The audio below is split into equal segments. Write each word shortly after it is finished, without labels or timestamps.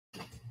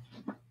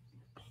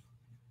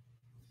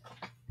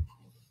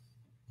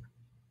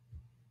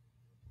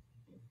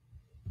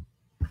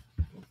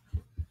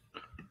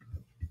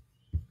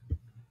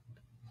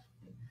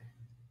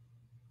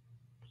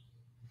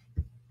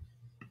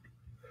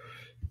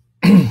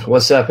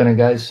What's happening,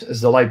 guys?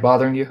 Is the light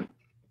bothering you?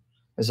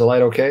 Is the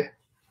light okay?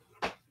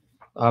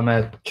 I'm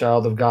at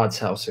Child of God's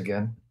house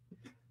again.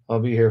 I'll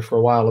be here for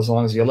a while as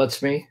long as He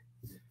lets me.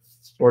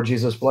 Lord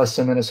Jesus, bless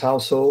him and his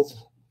household.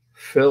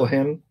 Fill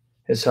him,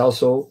 his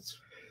household,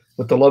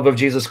 with the love of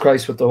Jesus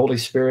Christ, with the Holy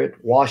Spirit.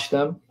 Wash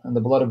them in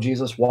the blood of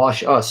Jesus.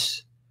 Wash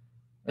us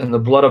in the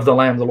blood of the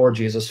Lamb, the Lord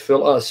Jesus.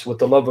 Fill us with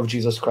the love of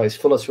Jesus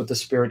Christ. Fill us with the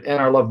Spirit and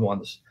our loved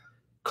ones.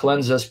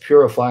 Cleanse us,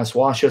 purify us,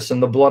 wash us in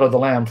the blood of the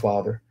Lamb,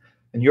 Father.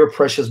 In your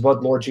precious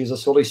blood, Lord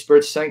Jesus. Holy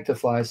Spirit,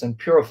 sanctify us and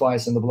purify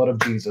us in the blood of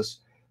Jesus.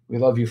 We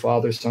love you,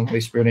 Father, Son,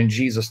 Holy Spirit, in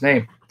Jesus'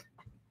 name.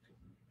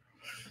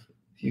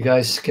 You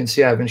guys can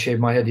see I haven't shaved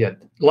my head yet.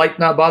 Light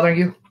not bothering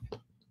you?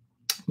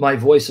 My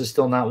voice is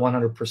still not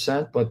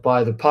 100%, but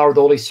by the power of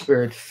the Holy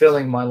Spirit,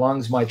 filling my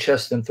lungs, my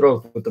chest, and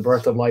throat with the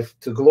breath of life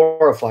to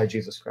glorify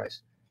Jesus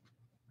Christ.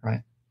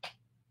 Right?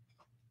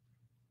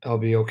 I'll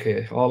be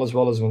okay. All as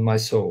well as with my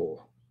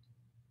soul.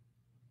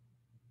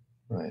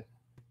 Right.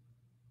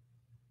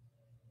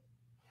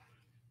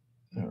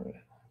 All right.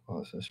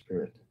 Awesome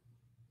Spirit.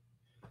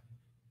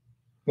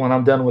 When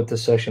I'm done with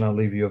this session, I'll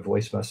leave you a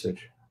voice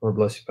message. Lord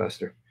bless you,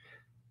 Pastor.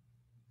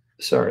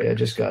 Sorry, I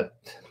just got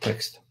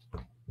text.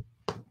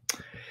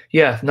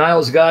 Yeah,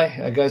 Niles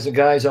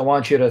guys, I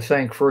want you to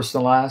thank First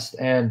and Last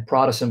and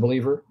Protestant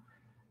Believer.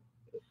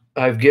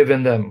 I've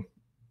given them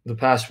the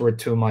password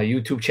to my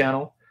YouTube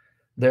channel.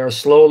 They're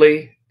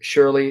slowly,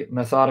 surely,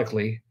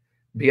 methodically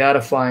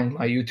beatifying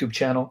my YouTube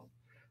channel.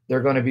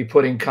 They're going to be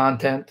putting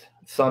content,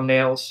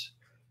 thumbnails,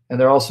 and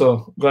they're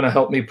also going to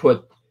help me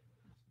put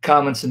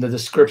comments in the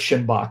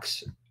description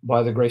box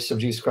by the grace of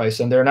Jesus Christ.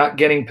 And they're not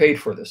getting paid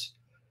for this.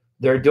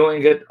 They're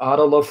doing it out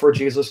of love for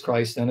Jesus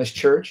Christ and his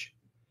church,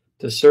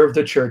 to serve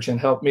the church and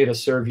help me to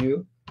serve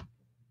you,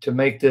 to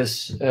make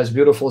this as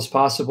beautiful as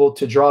possible,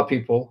 to draw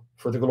people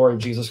for the glory of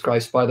Jesus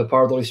Christ by the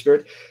power of the Holy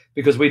Spirit,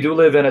 because we do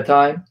live in a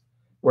time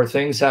where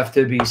things have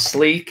to be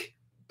sleek,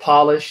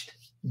 polished,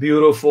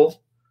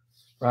 beautiful,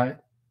 right?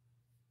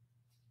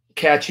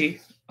 Catchy.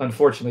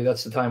 Unfortunately,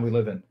 that's the time we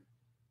live in.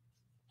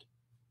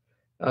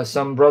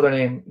 Some brother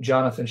named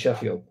Jonathan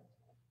Sheffield.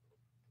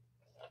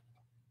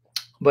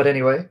 But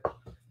anyway,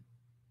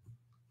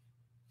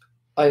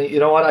 you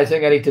know what? I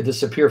think I need to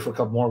disappear for a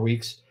couple more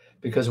weeks,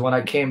 because when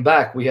I came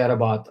back, we had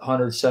about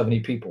 170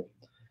 people.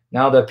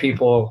 Now that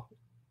people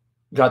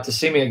got to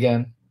see me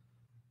again,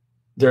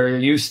 they're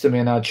used to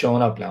me not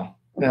showing up now.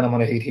 Man, I'm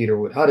going to hate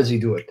Heaterwood. How does he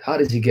do it? How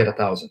does he get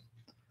 1,000?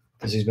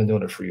 Because he's been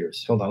doing it for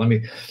years. Hold on.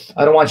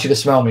 I don't want you to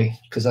smell me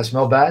because I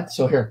smell bad.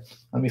 So here,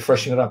 let me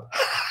freshen it up.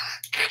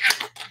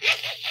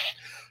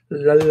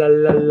 La, la,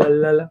 la, la,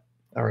 la, la.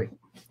 All right.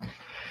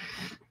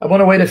 I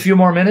want to wait a few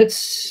more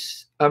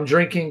minutes. I'm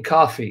drinking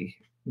coffee.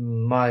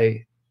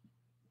 My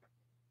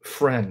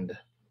friend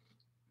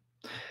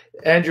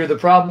Andrew, the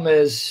problem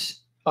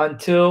is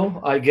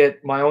until I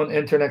get my own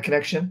internet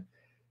connection,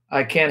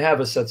 I can't have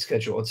a set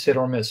schedule. It's hit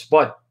or miss.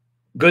 But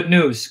good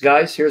news,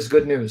 guys. Here's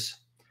good news.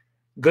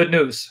 Good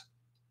news.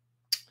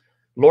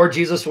 Lord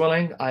Jesus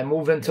willing, I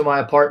move into my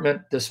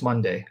apartment this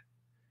Monday.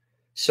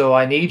 So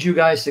I need you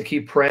guys to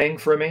keep praying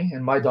for me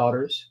and my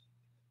daughters.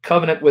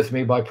 Covenant with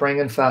me by praying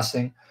and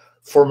fasting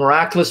for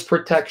miraculous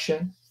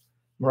protection,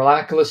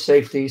 miraculous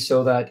safety,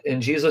 so that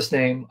in Jesus'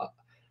 name,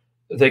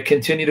 they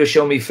continue to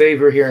show me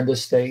favor here in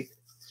this state.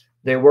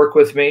 They work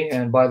with me,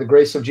 and by the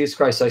grace of Jesus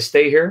Christ, I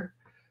stay here.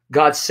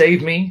 God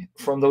save me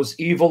from those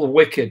evil,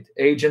 wicked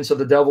agents of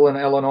the devil in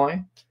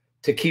Illinois,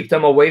 to keep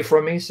them away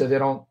from me so they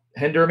don't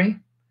hinder me.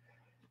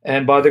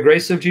 And by the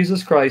grace of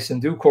Jesus Christ, in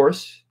due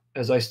course,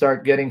 as I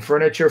start getting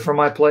furniture for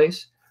my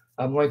place,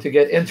 I'm going to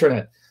get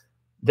internet.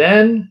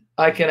 Then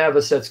I can have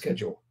a set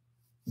schedule.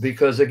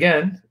 Because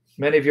again,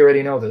 many of you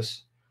already know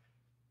this,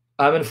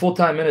 I'm in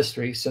full-time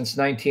ministry since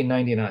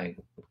 1999.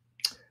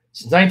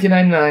 Since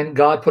 1999,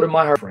 God put in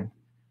my heart.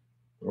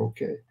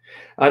 Okay.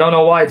 I don't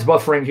know why it's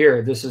buffering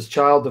here. This is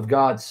Child of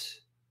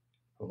God's.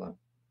 Hold on.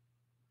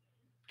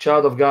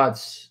 Child of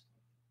God's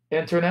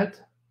internet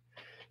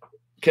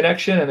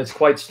connection, and it's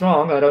quite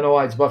strong. I don't know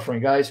why it's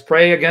buffering. Guys,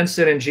 pray against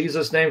it in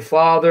Jesus' name.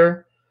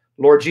 Father,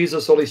 Lord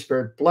Jesus, Holy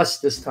Spirit, bless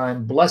this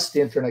time. Bless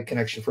the internet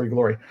connection for your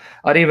glory.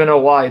 I don't even know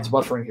why it's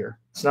buffering here.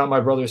 It's not my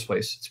brother's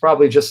place. It's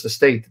probably just the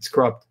state. It's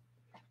corrupt.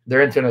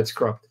 Their internet's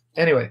corrupt.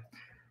 Anyway,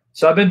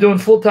 so I've been doing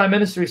full-time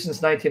ministry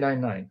since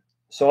 1999.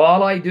 So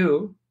all I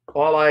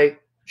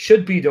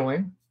should be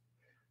doing,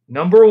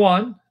 number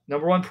one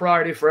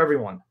priority for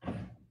everyone,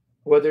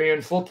 whether you're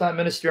in full-time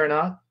ministry or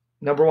not,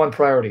 number one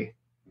priority,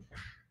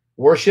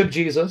 worship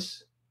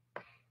Jesus,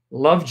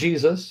 love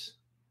Jesus,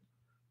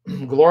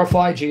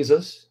 glorify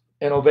Jesus,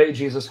 and obey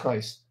Jesus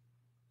Christ.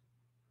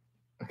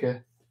 Okay.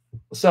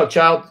 What's up,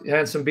 child?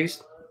 Handsome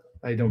beast.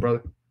 How you doing,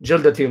 brother?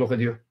 Jildati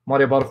luqadiyo.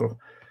 Maria barakruh.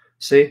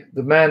 See,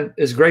 the man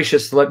is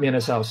gracious to let me in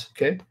his house.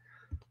 Okay.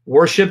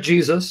 Worship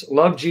Jesus,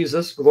 love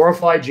Jesus,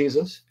 glorify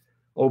Jesus,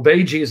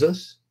 obey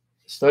Jesus,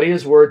 study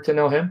his word to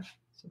know him.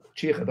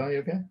 Okay?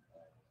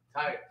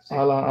 All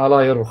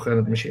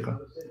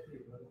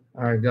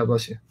right, God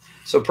bless you.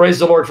 So praise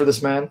the Lord for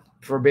this man,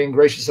 for being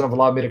gracious and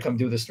allowed me to come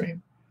do the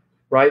stream.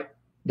 Right?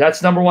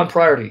 That's number one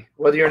priority.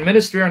 Whether you're in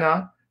ministry or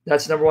not,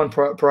 that's number one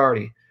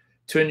priority.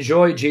 To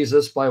enjoy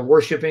Jesus by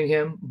worshiping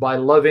him, by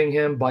loving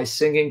him, by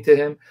singing to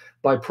him,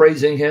 by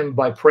praising him,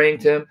 by praying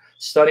to him,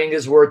 studying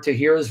his word, to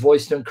hear his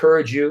voice, to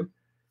encourage you,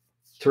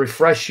 to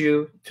refresh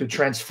you, to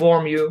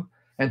transform you,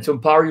 and to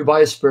empower you by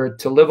his spirit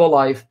to live a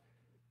life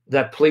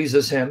that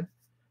pleases him.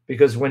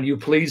 Because when you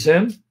please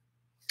him,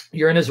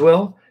 you're in his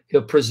will.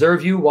 He'll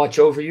preserve you, watch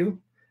over you.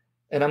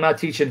 And I'm not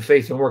teaching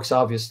faith and works,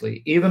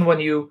 obviously. Even when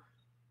you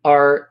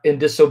are in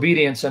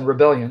disobedience and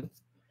rebellion,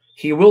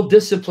 he will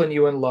discipline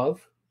you in love,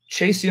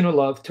 chase you in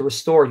love to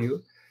restore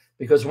you.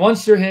 Because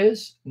once you're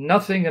his,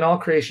 nothing in all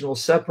creation will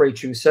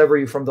separate you, sever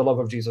you from the love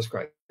of Jesus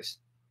Christ.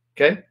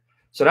 Okay?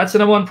 So that's the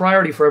number one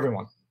priority for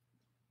everyone,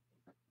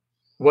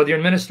 whether you're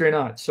in ministry or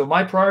not. So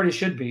my priority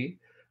should be,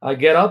 I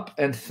get up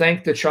and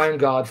thank the triune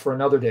God for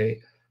another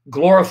day,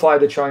 glorify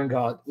the triune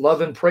God,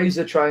 love and praise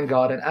the triune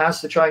God, and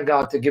ask the triune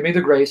God to give me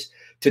the grace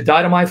to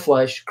die to my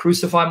flesh,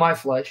 crucify my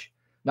flesh,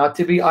 not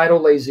to be idle,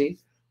 lazy,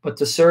 but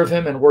to serve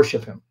him and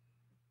worship him,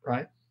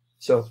 right?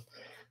 So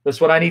that's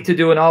what I need to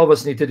do, and all of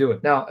us need to do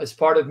it. Now, as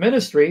part of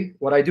ministry,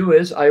 what I do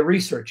is I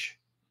research.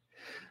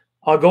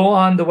 I'll go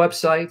on the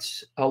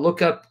websites, I'll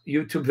look up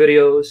YouTube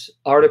videos,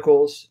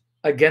 articles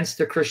against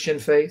the Christian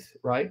faith,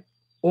 right?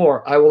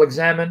 Or I will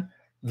examine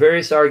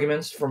various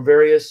arguments from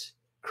various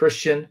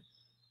Christian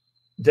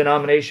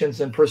denominations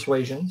and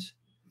persuasions,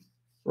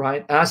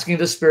 right? Asking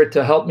the Spirit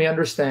to help me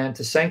understand,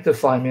 to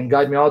sanctify me and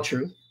guide me all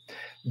truth.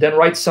 Then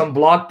write some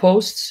blog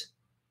posts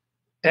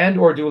and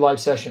or do live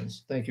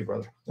sessions. Thank you,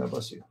 brother. God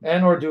bless you.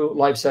 And or do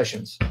live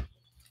sessions.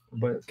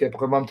 But yeah,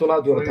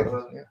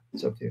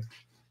 it's up to you.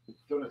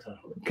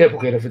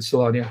 If it's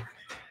still on, yeah.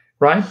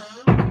 Right?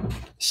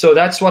 So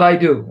that's what I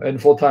do in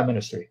full-time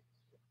ministry.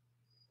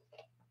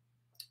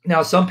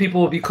 Now, some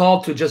people will be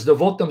called to just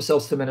devote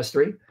themselves to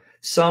ministry.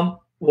 Some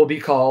will be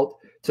called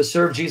to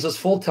serve Jesus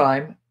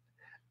full-time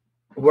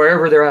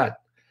wherever they're at.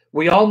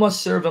 We all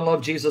must serve and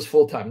love Jesus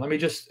full-time. Let me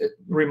just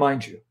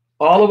remind you.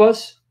 All of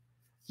us,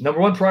 number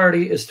one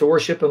priority is to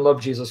worship and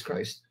love Jesus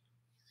Christ.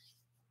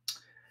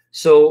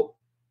 So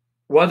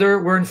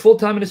whether we're in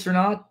full-time ministry or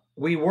not,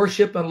 we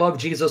worship and love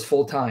Jesus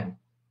full-time.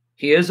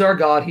 He is our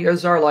God. He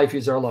is our life.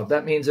 He's our love.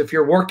 That means if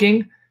you're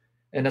working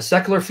in a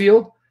secular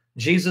field,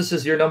 Jesus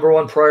is your number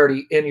one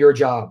priority in your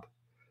job.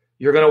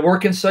 You're going to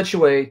work in such a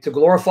way to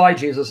glorify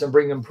Jesus and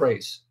bring him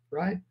praise,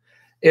 right?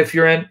 If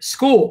you're in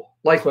school,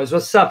 likewise,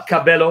 what's up,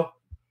 Cabello?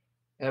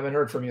 I haven't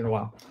heard from you in a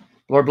while.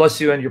 Lord bless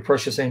you and your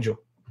precious angel.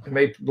 And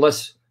may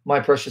bless my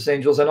precious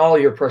angels and all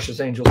your precious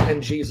angels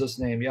in Jesus'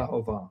 name,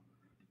 Jehovah.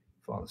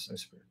 Father, Son,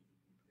 Spirit.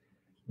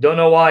 Don't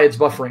know why it's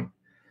buffering.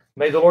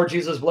 May the Lord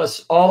Jesus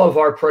bless all of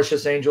our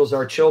precious angels,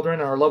 our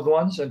children, our loved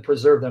ones, and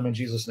preserve them in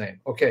Jesus'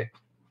 name. Okay.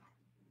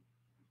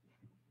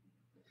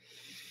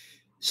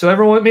 So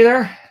everyone with me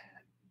there?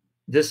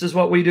 This is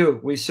what we do.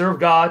 We serve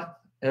God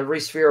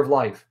every sphere of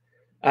life.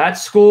 At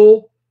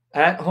school,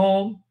 at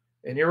home,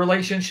 in your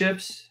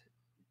relationships,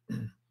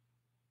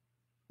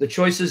 the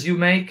choices you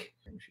make.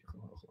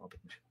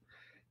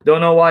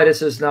 Don't know why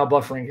this is now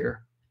buffering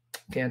here.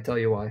 Can't tell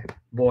you why.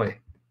 Boy.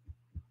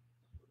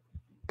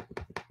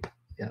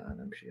 Yeah,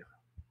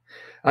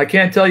 I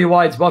can't tell you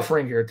why it's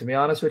buffering here, to be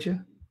honest with you.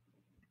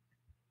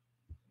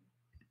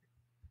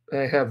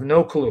 I have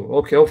no clue.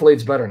 Okay, hopefully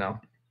it's better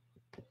now.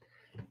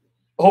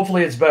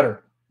 Hopefully it's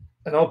better.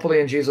 And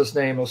hopefully in Jesus'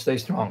 name it'll stay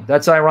strong.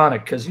 That's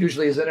ironic because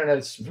usually his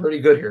internet's pretty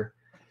good here.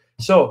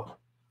 So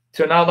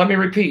now let me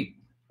repeat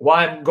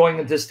why I'm going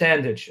into this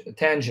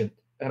tangent.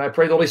 And I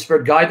pray the Holy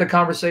Spirit guide the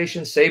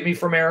conversation, save me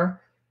from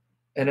error,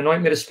 and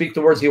anoint me to speak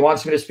the words he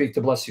wants me to speak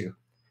to bless you.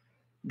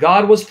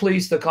 God was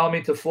pleased to call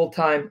me to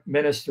full-time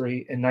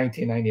ministry in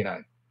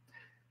 1999.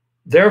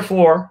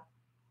 Therefore,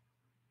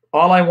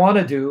 all I want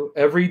to do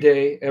every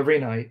day, every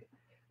night,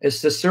 is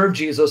to serve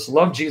Jesus,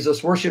 love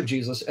Jesus, worship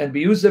Jesus, and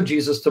be used of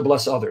Jesus to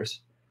bless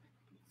others,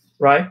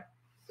 right?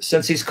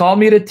 Since he's called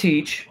me to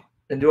teach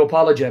and do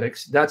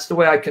apologetics, that's the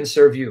way I can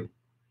serve you.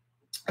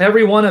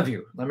 Every one of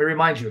you, let me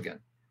remind you again.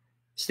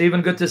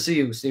 Stephen, good to see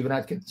you. Stephen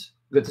Atkins,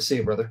 good to see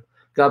you, brother.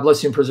 God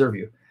bless you and preserve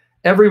you.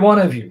 Every one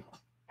of you,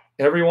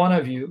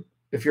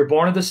 if you're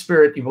born of the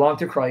Spirit, you belong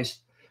to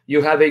Christ,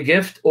 you have a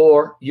gift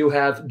or you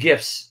have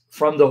gifts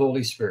from the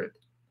Holy Spirit.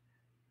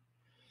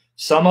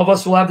 Some of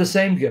us will have the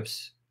same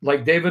gifts.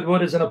 Like David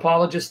Wood is an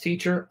apologist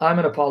teacher, I'm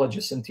an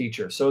apologist and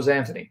teacher. So is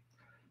Anthony.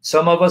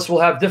 Some of us will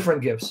have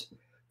different gifts.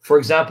 For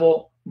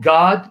example,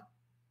 God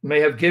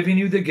may have given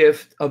you the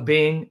gift of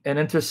being an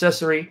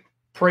intercessory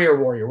prayer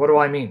warrior. What do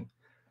I mean?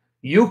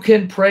 You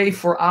can pray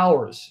for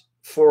hours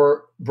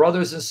for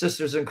brothers and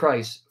sisters in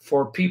Christ,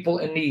 for people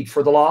in need,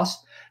 for the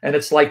lost, and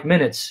it's like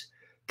minutes.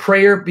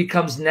 Prayer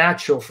becomes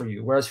natural for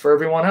you, whereas for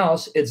everyone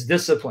else, it's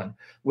discipline.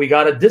 We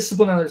got to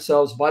discipline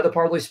ourselves by the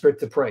power of the Holy Spirit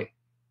to pray.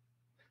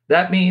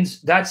 That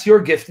means that's your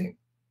gifting,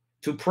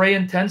 to pray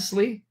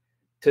intensely,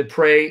 to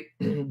pray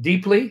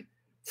deeply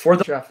for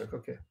the traffic.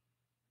 Okay.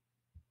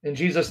 In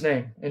Jesus'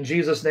 name, in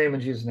Jesus' name, in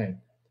Jesus' name.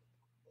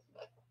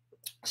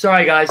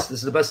 Sorry, guys. This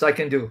is the best I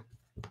can do.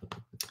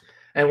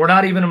 And we're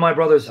not even in my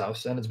brother's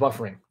house, and it's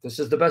buffering. This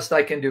is the best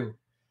I can do.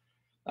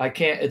 I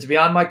can't, it's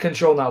beyond my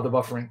control now, the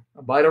buffering.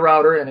 I buy the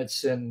router and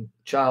it's in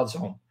child's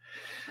home.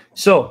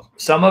 So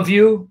some of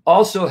you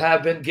also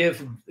have been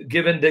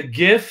given the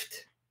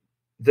gift,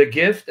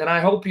 and I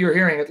hope you're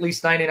hearing at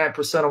least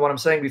 99% of what I'm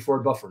saying before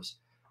it buffers.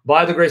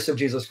 By the grace of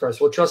Jesus Christ,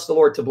 we'll trust the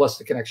Lord to bless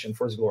the connection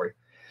for his glory.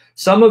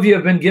 Some of you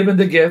have been given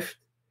the gift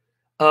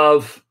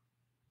of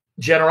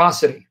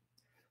generosity.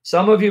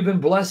 Some of you have been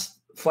blessed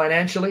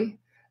financially,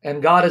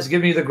 and God has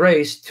given you the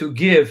grace to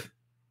give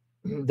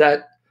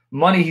that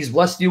money he's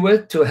blessed you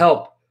with to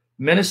help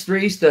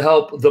ministries, to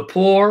help the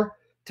poor,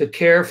 to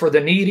care for the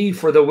needy,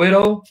 for the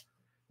widow,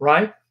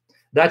 right?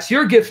 That's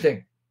your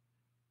gifting.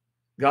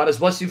 God has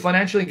blessed you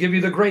financially, give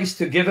you the grace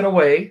to give it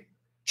away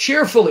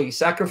cheerfully,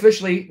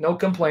 sacrificially, no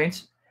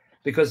complaints,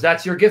 because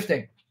that's your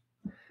gifting.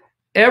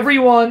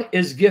 Everyone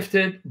is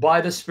gifted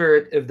by the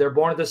Spirit if they're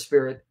born of the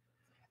Spirit,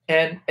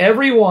 and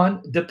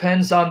everyone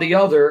depends on the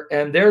other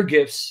and their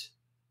gifts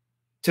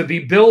to be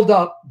built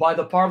up by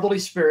the power of the Holy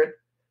Spirit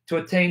to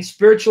attain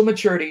spiritual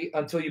maturity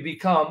until you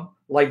become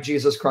like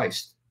Jesus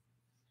Christ.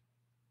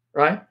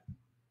 Right?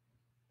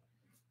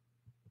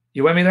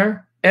 You with me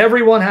there?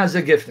 Everyone has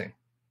a gifting.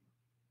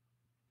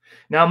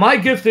 Now, my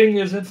gifting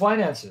isn't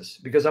finances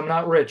because I'm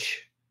not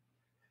rich.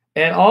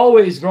 And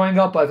always growing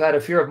up, I've had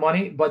a fear of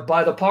money, but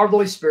by the power of the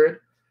Holy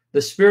Spirit,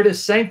 the Spirit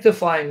is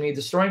sanctifying me,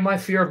 destroying my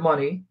fear of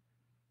money,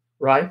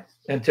 right?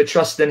 And to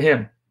trust in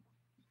him,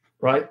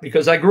 right?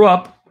 Because I grew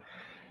up,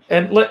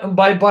 and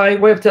by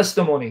way of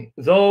testimony,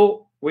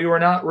 though we were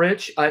not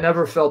rich, I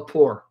never felt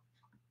poor.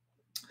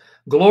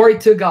 Glory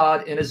to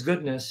God in his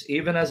goodness,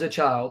 even as a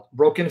child,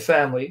 broken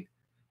family,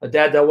 a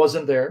dad that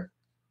wasn't there.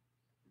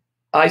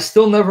 I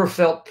still never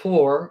felt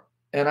poor,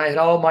 and I had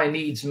all my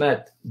needs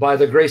met by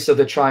the grace of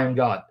the triune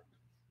God,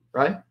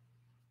 right?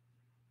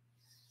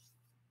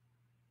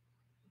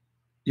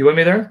 You with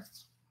me there?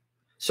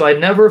 So I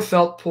never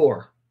felt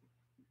poor.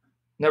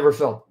 Never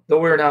felt, though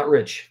we were not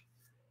rich.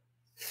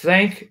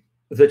 Thank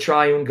the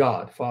triune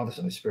God, Father,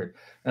 Son, and Spirit.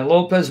 And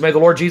Lopez, may the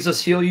Lord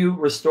Jesus heal you,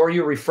 restore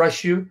you,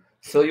 refresh you,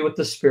 fill you with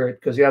the Spirit,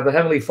 because you have a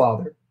heavenly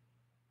Father.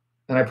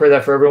 And I pray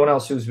that for everyone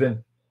else who's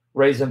been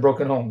raised in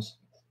broken homes.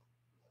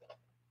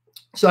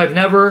 So I've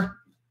never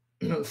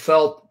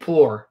felt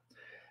poor.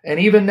 And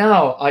even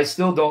now, I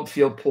still don't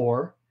feel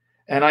poor.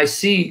 And I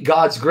see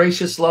God's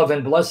gracious love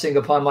and blessing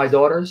upon my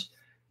daughters.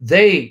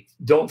 They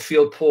don't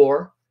feel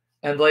poor,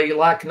 and they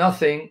lack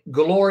nothing.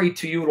 Glory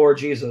to you, Lord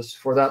Jesus,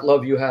 for that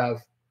love you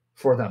have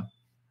for them.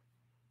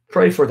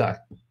 Pray for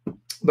that.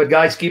 But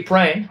guys, keep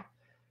praying.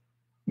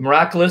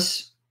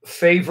 Miraculous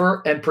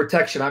favor and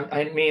protection.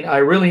 I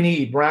really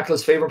need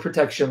miraculous favor and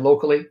protection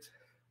locally,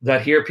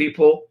 that here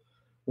people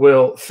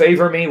will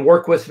favor me,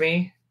 work with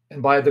me,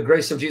 and by the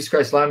grace of Jesus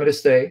Christ, allow me to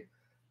stay.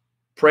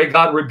 Pray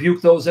God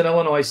rebuke those in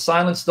Illinois,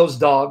 silence those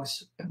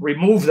dogs, and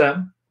remove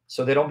them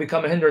so they don't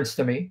become a hindrance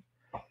to me.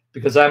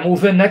 Because I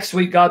move in next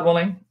week, God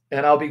willing,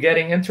 and I'll be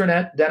getting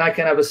internet, then I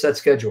can have a set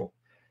schedule.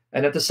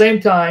 And at the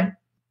same time,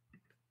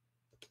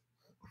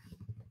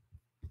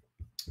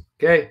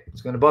 okay,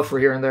 it's going to buffer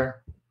here and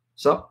there.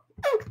 So,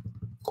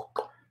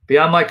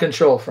 beyond my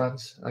control,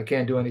 friends. I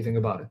can't do anything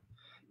about it.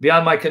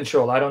 Beyond my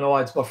control. I don't know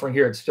why it's buffering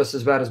here. It's just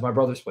as bad as my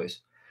brother's place.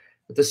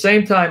 At the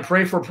same time,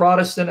 pray for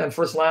Protestant and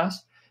First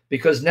Last,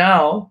 because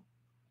now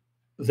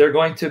they're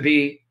going to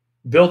be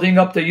building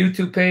up the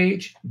YouTube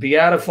page,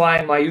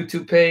 beatifying my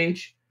YouTube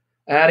page,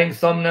 adding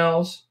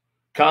thumbnails,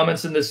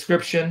 comments in the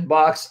description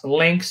box,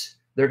 links.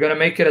 They're going to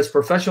make it as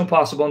professional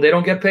possible, and they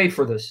don't get paid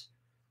for this.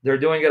 They're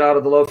doing it out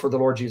of the love for the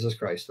Lord Jesus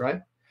Christ,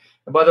 right?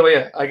 And by the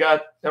way,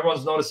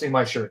 everyone's noticing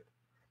my shirt.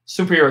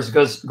 Superheroes,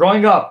 because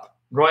growing up,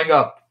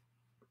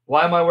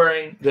 why am I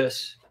wearing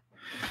this?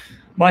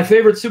 My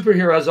favorite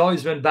superhero has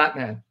always been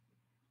Batman,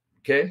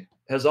 okay?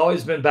 Has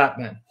always been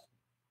Batman.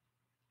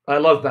 I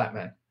love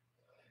Batman.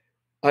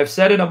 I've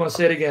said it, I'm going to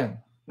say it again.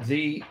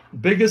 The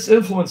biggest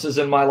influences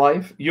in my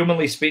life,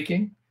 humanly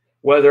speaking,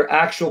 whether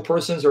actual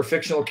persons or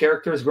fictional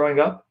characters growing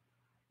up,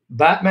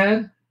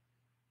 Batman,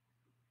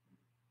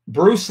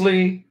 Bruce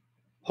Lee,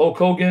 Hulk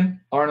Hogan,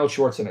 Arnold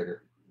Schwarzenegger.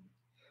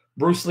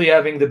 Bruce Lee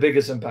having the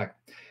biggest impact.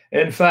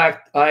 In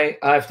fact, I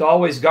have to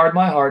always guard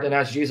my heart and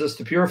ask Jesus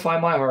to purify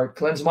my heart,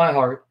 cleanse my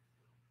heart,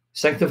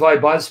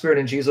 sanctified by the Spirit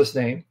in Jesus'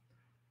 name,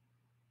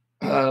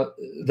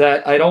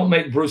 that I don't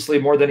make Bruce Lee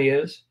more than he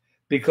is,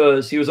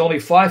 because he was only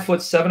 5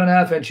 foot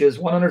 7.5 inches,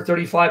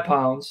 135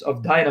 pounds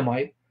of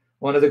dynamite,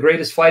 one of the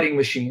greatest fighting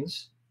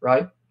machines,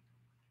 right?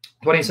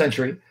 20th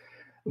century.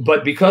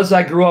 But because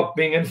I grew up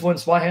being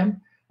influenced by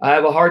him, I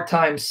have a hard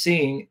time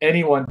seeing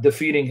anyone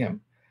defeating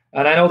him.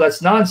 And I know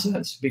that's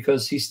nonsense,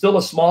 because he's still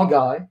a small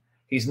guy.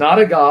 He's not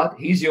a god.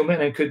 He's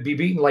human and could be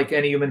beaten like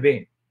any human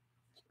being,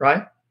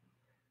 right?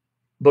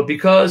 But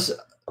because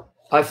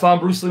I found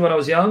Bruce Lee when I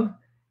was young,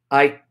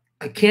 I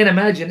can't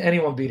imagine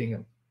anyone beating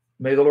him.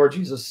 May the Lord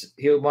Jesus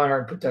heal my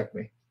heart and protect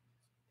me.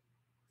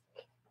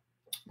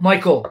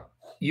 Michael,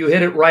 you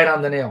hit it right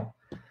on the nail.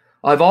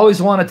 I've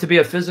always wanted to be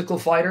a physical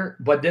fighter,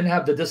 but didn't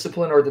have the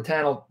discipline or the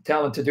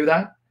talent to do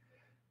that,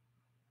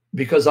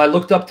 because I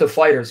looked up to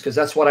fighters, because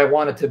that's what I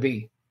wanted to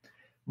be.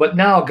 But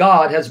now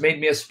God has made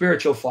me a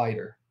spiritual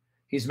fighter.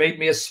 He's made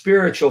me a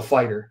spiritual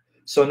fighter.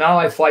 So now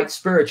I fight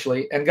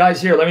spiritually. And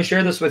guys, here, let me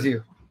share this with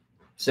you.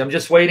 See, I'm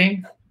just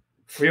waiting a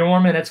few more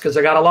minutes because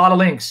I got a lot of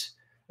links.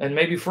 And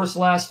maybe First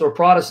Last or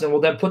Protestant will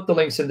then put the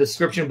links in the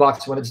description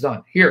box when it's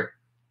done. Here.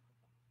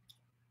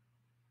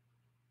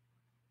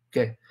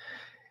 Okay.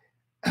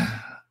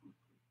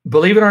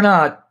 Believe it or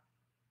not,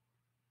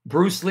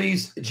 Bruce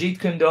Lee's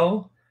Jeet Kune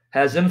Do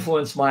has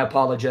influenced my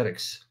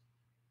apologetics.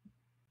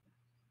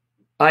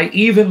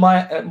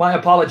 My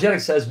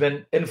apologetics has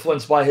been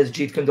influenced by his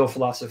Jeet Kune Do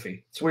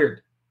philosophy. It's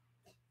weird.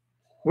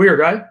 Weird,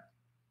 right?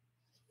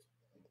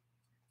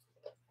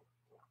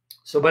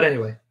 So, but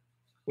anyway,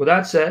 with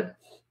that said,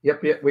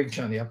 yep, we can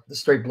show you the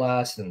straight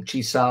blast and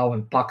chi sao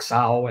and pak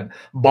sao and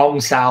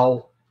bong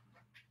sao,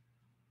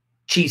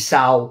 chi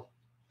sao,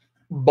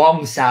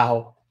 bong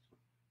sao,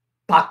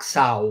 pak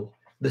sao,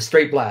 the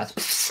straight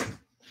blast.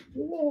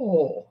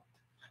 Whoa.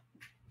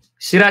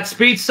 See that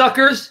speed,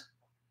 suckers?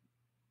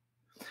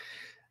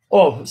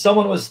 Oh,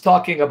 someone was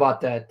talking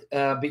about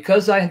that.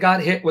 Because I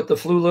got hit with the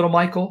flu, little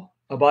Michael,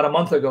 about a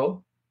month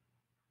ago.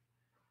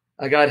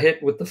 I got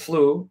hit with the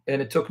flu,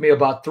 and it took me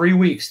about 3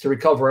 weeks to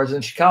recover. As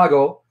in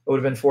Chicago, it would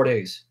have been 4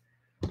 days.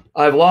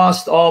 I've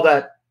lost all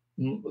that,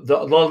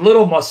 the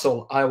little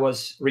muscle I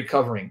was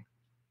recovering.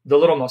 The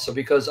little muscle,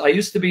 because I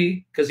used to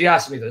be, because you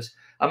asked me this.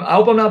 I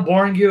hope I'm not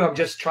boring you. I'm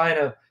just trying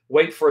to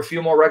wait for a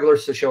few more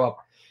regulars to show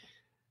up.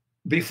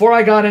 Before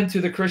I got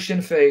into the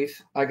Christian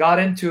faith, I got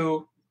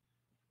into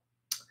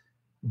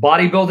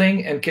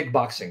bodybuilding and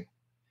kickboxing.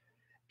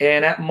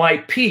 And at my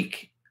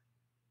peak,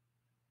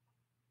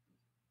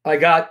 I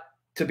got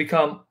to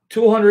become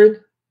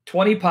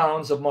 220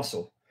 pounds of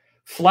muscle.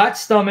 Flat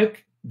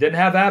stomach, didn't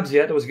have abs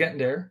yet. It was getting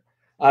there.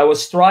 I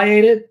was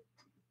striated,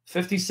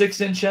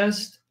 56-inch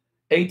chest,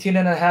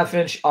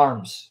 18.5-inch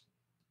arms,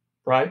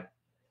 right?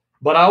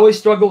 But I always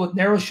struggle with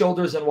narrow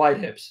shoulders and wide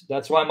hips.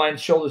 That's why my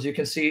shoulders, you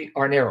can see,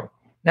 are narrow.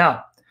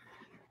 Now,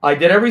 I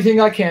did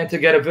everything I can to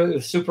get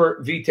a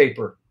super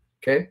V-taper,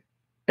 okay?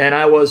 And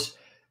I was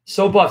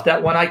so buff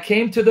that when I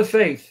came to the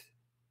faith,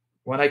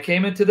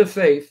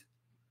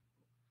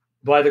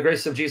 by the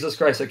grace of Jesus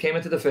Christ, I came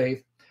into the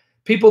faith,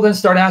 people then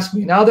start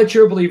asking me, now that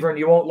you're a believer and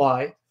you won't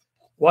lie,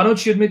 why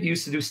don't you admit you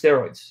used to do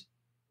steroids?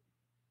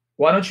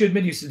 Why don't you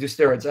admit you used to do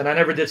steroids? And I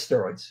never did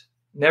steroids.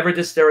 Never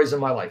did steroids in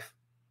my life,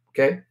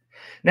 okay?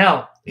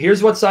 Now,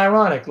 here's what's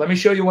ironic. Let me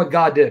show you what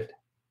God did.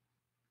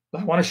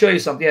 I want to show you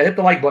something. Yeah, hit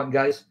the like button,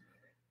 guys.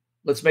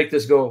 Let's make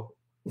this go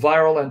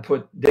viral and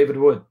put David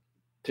Wood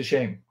to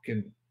shame.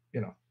 Can,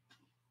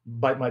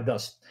 bite my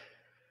dust.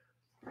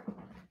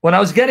 When I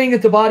was getting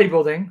into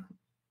bodybuilding,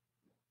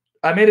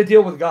 I made a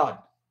deal with God.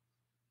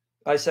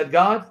 I said,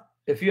 God,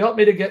 if you help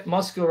me to get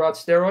muscular out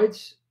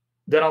steroids,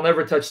 then I'll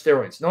never touch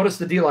steroids. Notice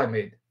the deal I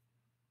made.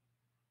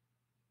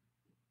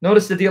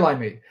 Notice the deal I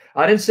made.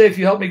 I didn't say if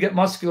you help me get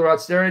muscular out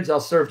steroids, I'll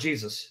serve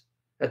Jesus.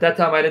 At that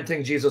time, I didn't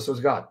think Jesus was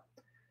God.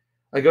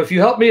 I go, if you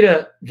help me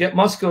to get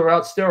muscular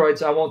out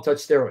steroids, I won't touch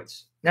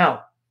steroids.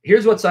 Now,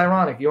 here's what's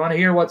ironic. You want to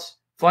hear what's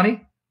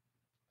funny?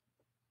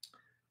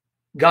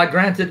 God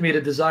granted me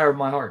the desire of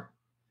my heart.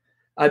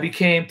 I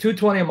became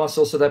 220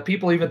 muscle so that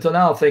people even till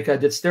now think I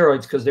did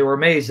steroids because they were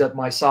amazed at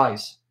my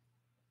size.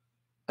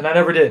 And I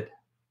never did.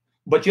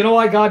 But you know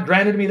why God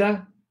granted me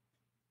that?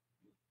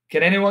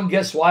 Can anyone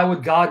guess why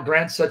would God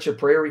grant such a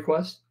prayer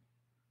request?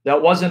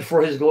 That wasn't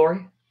for his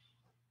glory?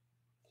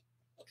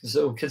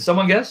 So can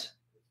someone guess?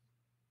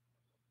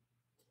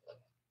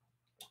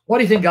 Why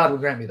do you think God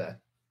would grant me that?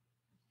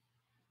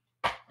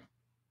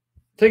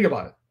 Think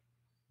about it.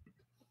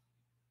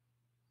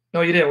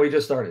 No, you didn't. We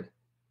just started.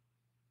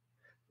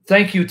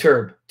 Thank you,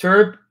 Turb.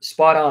 Turb,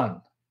 spot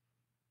on.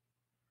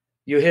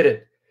 You hit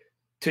it.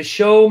 To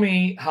show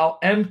me how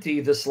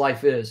empty this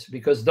life is.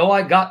 Because though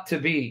I got to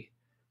be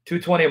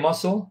 220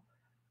 muscle,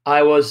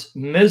 I was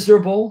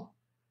miserable.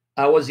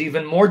 I was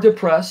even more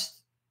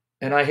depressed.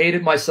 And I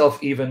hated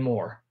myself even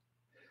more.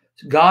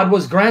 God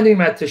was granting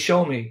that to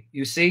show me,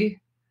 you see,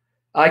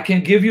 I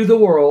can give you the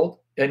world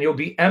and you'll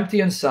be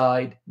empty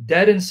inside,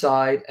 dead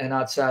inside, and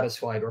not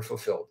satisfied or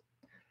fulfilled.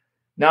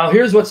 Now,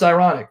 here's what's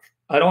ironic.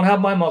 I don't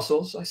have my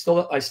muscles. I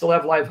still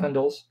have live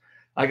handles.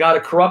 I got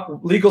a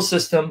corrupt legal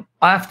system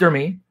after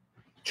me,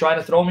 trying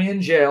to throw me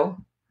in jail.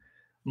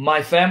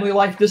 My family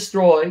life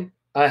destroyed.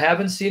 I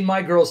haven't seen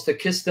my girls to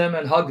kiss them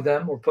and hug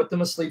them or put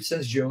them asleep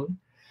since June.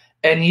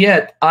 And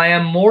yet I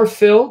am more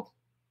filled.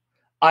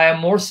 I am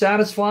more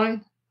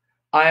satisfied.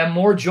 I am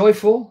more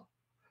joyful.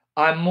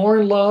 I'm more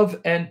in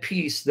love and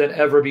peace than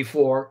ever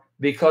before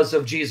because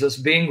of Jesus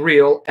being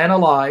real and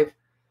alive,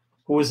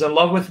 who is in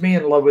love with me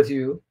and in love with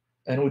you,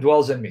 and who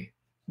dwells in me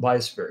by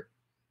his Spirit.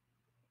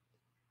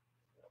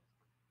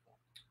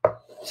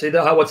 See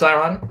that? What's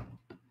ironic?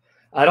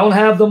 I don't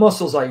have the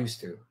muscles I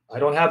used to. I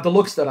don't have the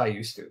looks that I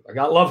used to. I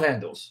got love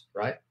handles,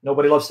 right?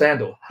 Nobody loves to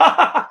handle.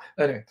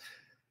 Anyway,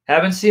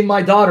 haven't seen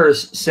my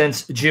daughters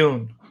since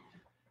June.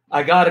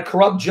 I got a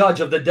corrupt judge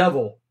of the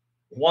devil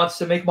who wants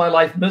to make my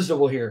life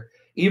miserable here.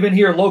 Even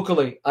here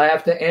locally, I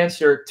have to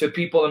answer to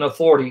people in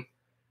authority,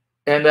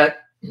 and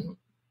that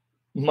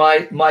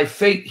my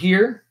fate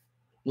here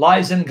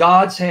lies in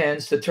God's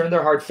hands to turn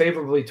their heart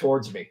favorably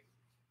towards me.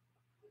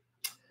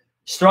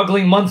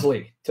 Struggling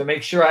monthly to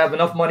make sure I have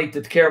enough money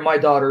to take care of my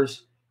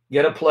daughters,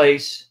 get a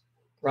place,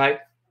 right?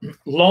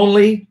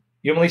 Lonely,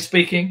 humanly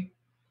speaking,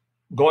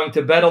 going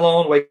to bed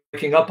alone,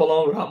 waking up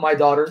alone without my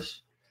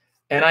daughters.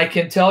 And I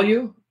can tell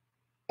you,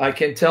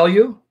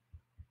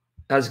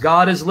 as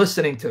God is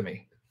listening to me,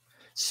 in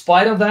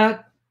spite of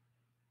that,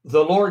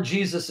 the Lord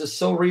Jesus is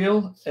so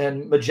real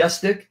and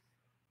majestic.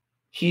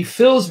 He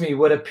fills me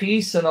with a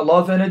peace and a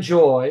love and a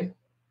joy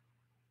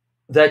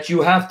that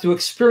you have to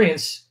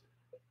experience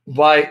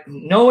by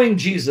knowing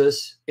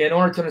Jesus in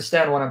order to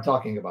understand what I'm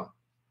talking about.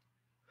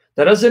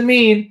 That doesn't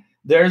mean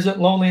there isn't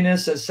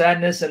loneliness and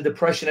sadness and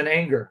depression and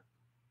anger.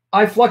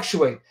 I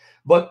fluctuate.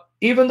 But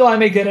even though I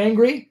may get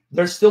angry,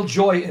 there's still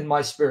joy in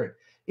my spirit.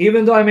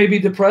 Even though I may be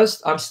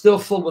depressed, I'm still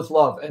filled with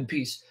love and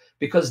peace.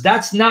 Because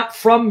that's not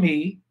from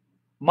me,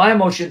 my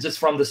emotions, it's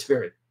from the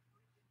Spirit.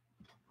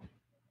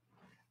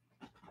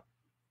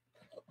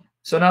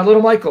 So now,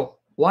 little Michael,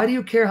 why do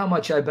you care how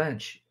much I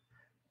bench?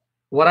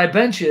 What I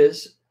bench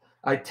is,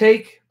 I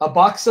take a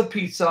box of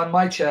pizza on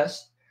my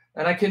chest,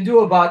 and I can do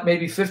about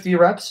maybe 50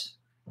 reps.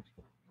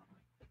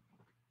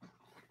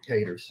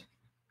 Haters.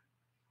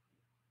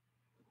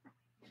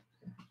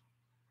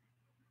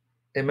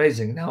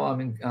 Amazing. Now I'm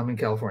in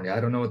California.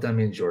 I don't know what that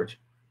means, George.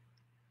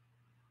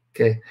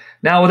 Okay.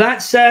 Now, with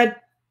that said,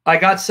 I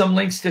got some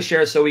links to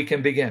share so we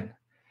can begin.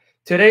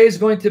 Today is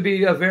going to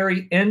be a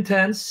very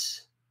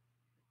intense,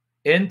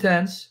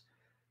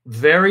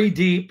 very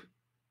deep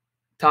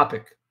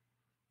topic.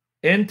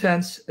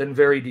 Intense and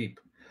very deep.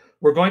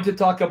 We're going to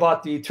talk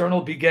about the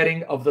eternal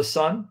begetting of the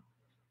Son,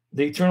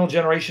 the eternal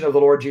generation of the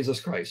Lord Jesus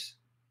Christ,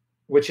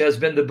 which has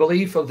been the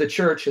belief of the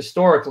church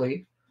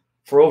historically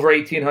for over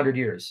 1,800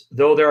 years.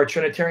 Though there are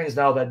Trinitarians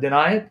now that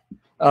deny it,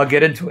 I'll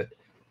get into it.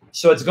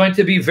 So it's going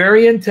to be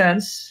very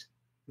intense,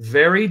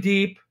 very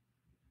deep,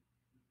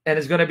 and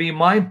it's going to be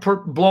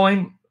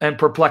mind-blowing and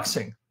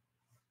perplexing.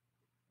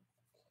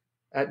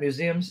 At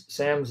museums,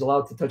 Sam's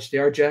allowed to touch the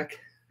art, Jack.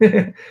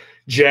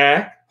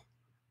 Jack.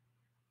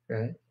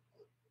 Right.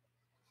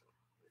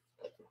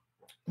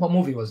 What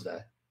movie was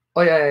that?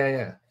 Oh,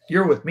 yeah.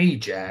 You're with me,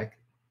 Jack.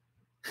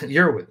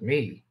 You're with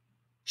me,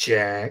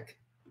 Jack.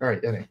 All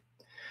right, anyway.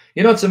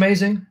 You know what's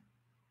amazing?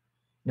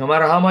 No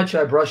matter how much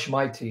I brush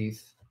my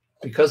teeth,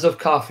 because of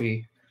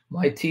coffee,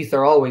 my teeth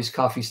are always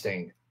coffee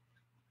stained.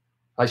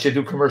 I should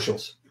do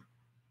commercials.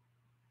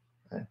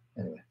 Okay,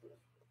 anyway.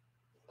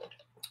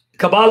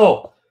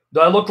 Caballo, do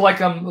I look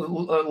like I'm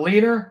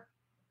leaner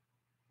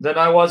than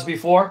I was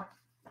before?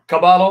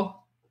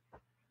 Caballo?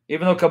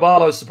 Even though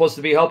Caballo is supposed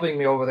to be helping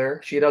me over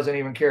there, she doesn't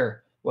even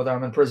care whether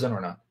I'm in prison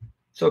or not.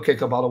 It's okay,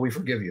 Caballo, we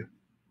forgive you.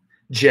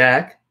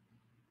 Jack.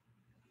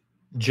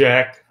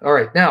 All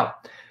right, now,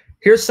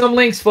 here's some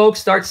links, folks.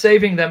 Start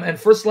saving them. And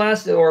First,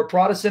 Last, or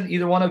Protestant,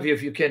 either one of you,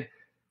 if you can,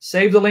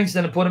 save the links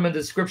and put them in the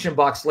description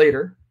box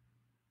later.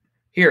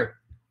 Here.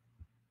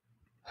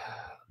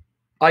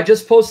 I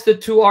just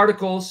posted 2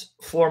 articles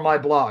for my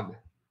blog.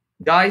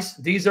 Guys,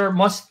 these are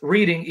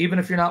must-reading, even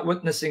if you're not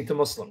witnessing to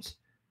Muslims.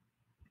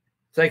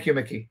 Thank you,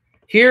 Mickey.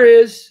 Here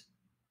is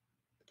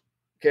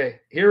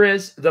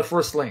the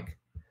first link.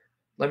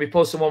 Let me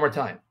post it one more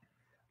time.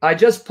 I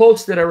just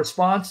posted a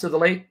response to the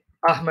late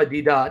Ahmad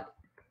Didat.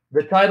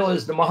 The title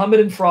is The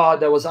Mohammedan Fraud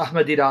That Was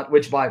Ahmad Didat,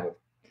 Which Bible?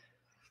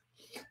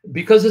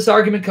 Because this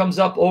argument comes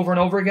up over and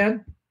over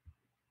again,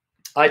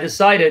 I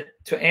decided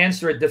to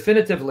answer it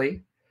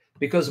definitively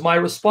because my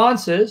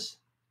response is,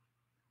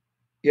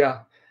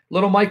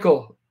 little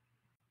Michael,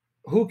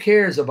 who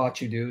cares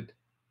about you, dude?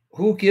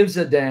 Who gives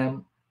a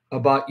damn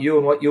about you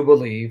and what you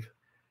believe?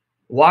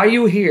 Why are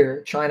you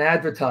here trying to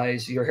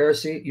advertise your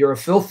heresy? You're a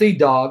filthy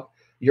dog.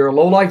 You're a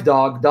low-life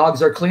dog.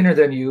 Dogs are cleaner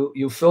than you.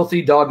 You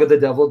filthy dog of the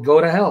devil. Go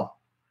to hell.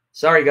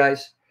 Sorry,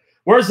 guys.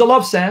 Where's the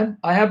love, Sam?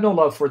 I have no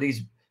love for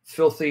these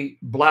filthy,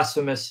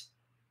 blasphemous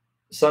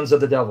sons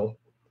of the devil.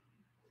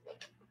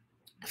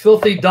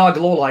 Filthy dog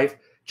low-life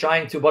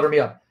trying to butter me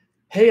up.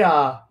 Hey,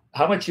 how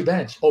much you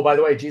bench? Oh, by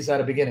the way, Jesus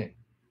had a beginning.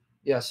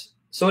 Yes.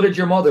 So did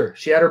your mother.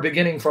 She had her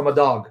beginning from a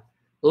dog.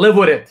 Live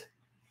with it.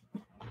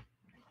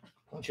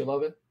 Don't you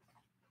love it?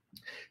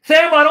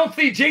 Sam, I don't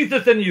see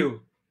Jesus in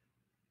you.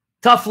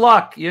 Tough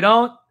luck. You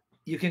don't?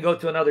 You can go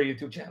to another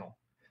YouTube channel.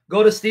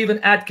 Go to Stephen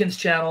Atkins'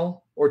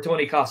 channel or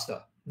Tony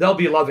Costa. They'll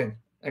be loving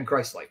and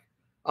Christ-like.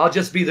 I'll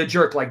just be the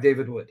jerk like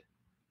David Wood.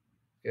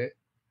 Okay?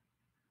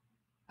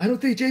 I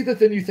don't think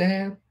Jesus in you,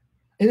 Sam.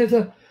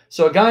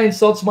 So a guy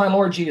insults my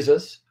Lord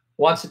Jesus,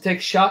 wants to take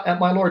a shot at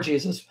my Lord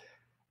Jesus,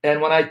 and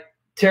when I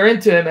tear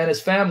into him and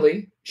his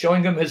family,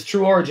 showing him his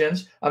true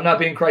origins, I'm not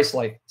being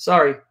Christ-like.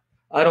 Sorry,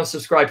 I don't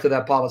subscribe to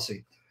that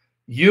policy.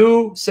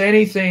 You say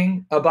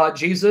anything about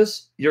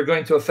Jesus, you're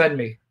going to offend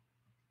me.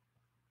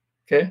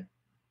 Okay?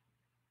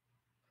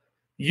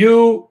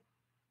 You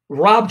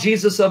rob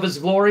Jesus of his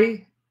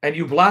glory and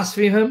you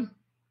blaspheme him,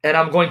 and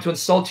I'm going to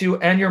insult you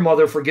and your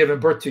mother for giving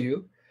birth to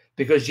you,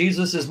 because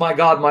Jesus is my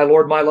God, my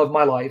Lord, my love,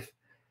 my life.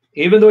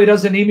 Even though he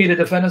doesn't need me to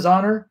defend his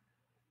honor,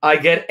 I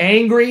get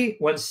angry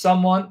when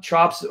someone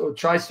tries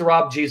to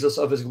rob Jesus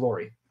of his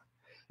glory.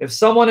 If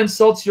someone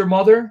insults your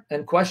mother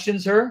and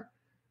questions her,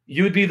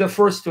 you'd be the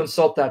first to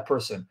insult that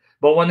person.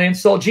 But when they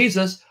insult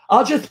Jesus,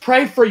 I'll just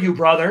pray for you,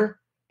 brother.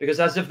 Because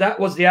as if that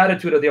was the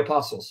attitude of the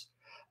apostles.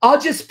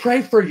 I'll just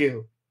pray for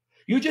you.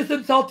 You just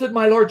insulted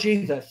my Lord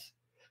Jesus.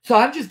 So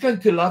I'm just going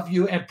to love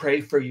you and pray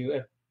for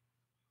you.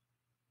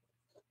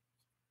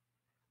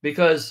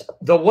 Because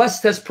the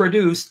West has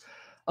produced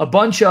a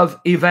bunch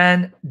of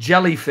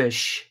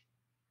jellyfish.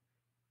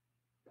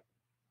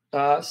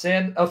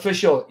 Saying,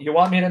 official, you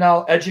want me to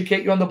now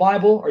educate you on the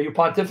Bible? Are you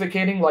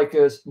pontificating like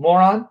a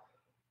moron?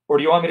 Or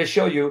do you want me to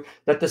show you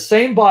that the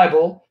same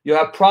Bible, you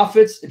have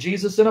prophets,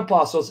 Jesus, and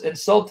apostles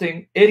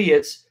insulting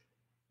idiots,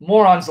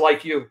 morons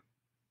like you,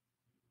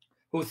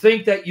 who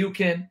think that you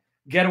can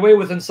get away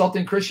with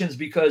insulting Christians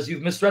because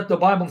you've misread the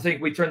Bible and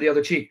think we turn the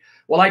other cheek.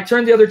 Well, I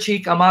turn the other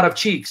cheek, I'm out of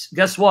cheeks.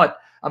 Guess what?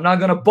 I'm not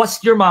going to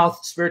bust your mouth,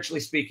 spiritually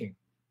speaking.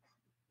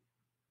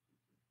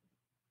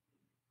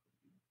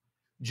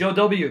 Joe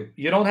W.,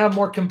 you don't have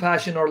more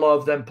compassion or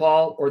love than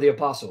Paul or the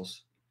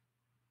apostles,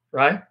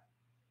 right?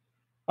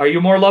 Are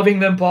you more loving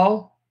than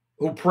Paul,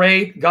 who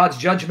prayed God's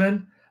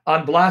judgment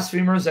on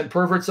blasphemers and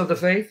perverts of the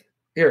faith?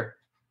 Here,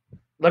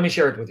 let me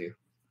share it with you.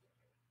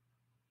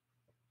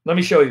 Let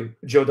me show you,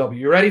 Joe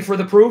W. You ready for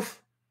the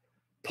proof?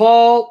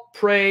 Paul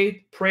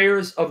prayed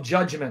prayers of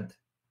judgment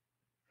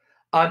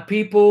on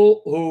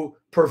people who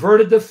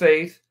perverted the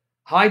faith,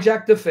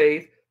 hijacked the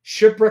faith,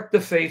 shipwrecked the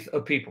faith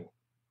of people,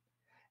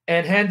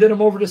 and handed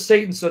them over to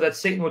Satan so that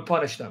Satan would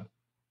punish them.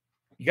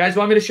 You guys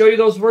want me to show you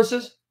those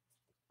verses?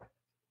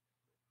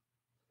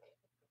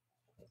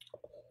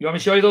 You want me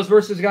to show you those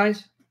verses,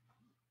 guys?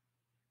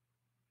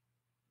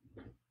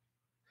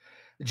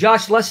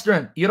 Josh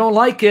Lestrin, you don't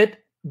like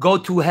it? Go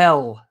to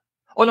hell.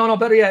 Oh, no,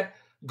 better yet,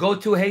 go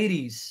to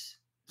Hades.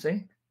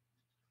 See?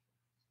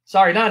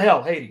 Sorry, not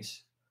hell,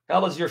 Hades.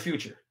 Hell is your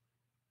future.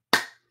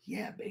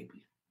 Yeah,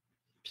 baby.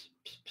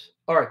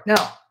 All right,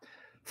 now,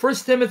 1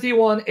 Timothy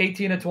 1,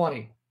 18 and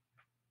 20.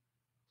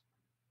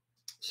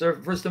 So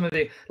 1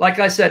 Timothy, like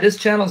I said, this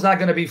channel is not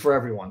going to be for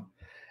everyone.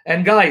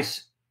 And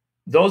guys,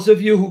 those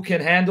of you who can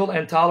handle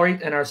and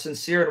tolerate and are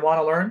sincere and want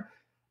to learn,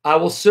 I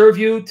will serve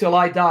you till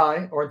I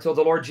die or until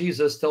the Lord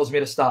Jesus tells me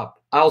to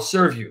stop. I'll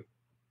serve you.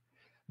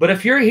 But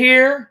if you're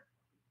here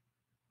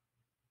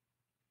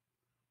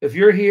and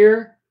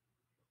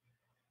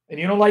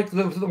you don't like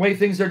the way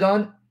things are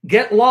done,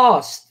 get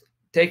lost.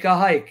 Take a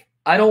hike.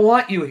 I don't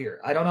want you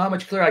here. I don't know how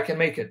much clearer I can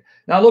make it.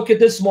 Now look at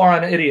this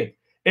moron, idiot.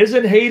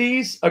 Isn't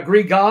Hades a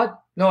Greek god?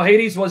 No,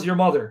 Hades was your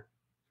mother.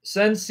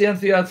 Send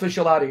Cynthia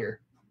official out of here.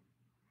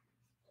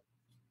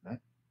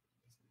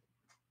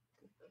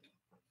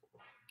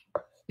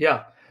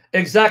 Yeah,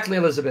 exactly,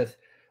 Elizabeth.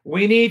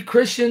 We need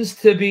Christians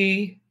to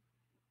be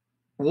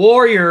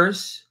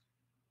warriors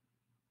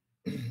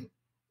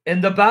in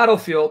the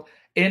battlefield.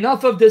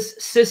 Enough of this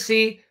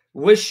sissy,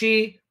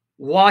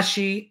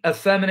 wishy-washy,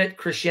 effeminate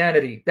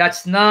Christianity.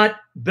 That's not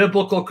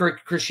biblical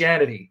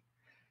Christianity.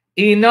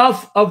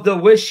 Enough of the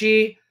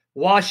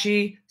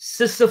wishy-washy,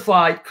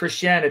 sissified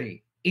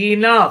Christianity.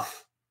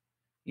 Enough.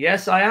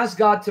 Yes, I asked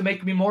God to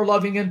make me more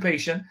loving and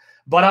patient,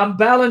 but I'm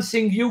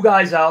balancing you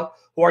guys out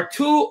who are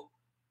too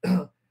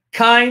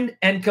kind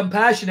and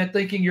compassionate,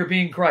 thinking you're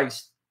being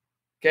Christ.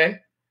 Okay?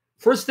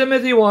 1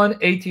 Timothy 1,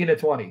 18 to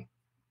 20.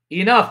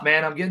 Enough,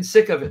 man. I'm getting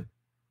sick of it.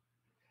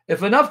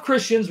 If enough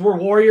Christians were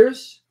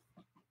warriors,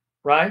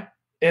 right,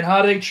 in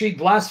how they treat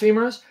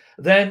blasphemers,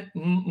 then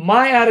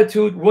my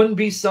attitude wouldn't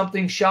be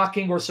something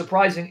shocking or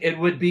surprising. It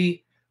would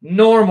be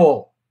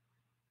normal.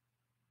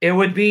 It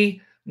would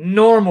be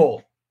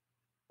normal.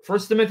 1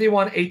 Timothy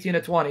 1, 18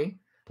 to 20.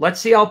 Let's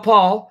see how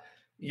Paul,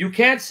 you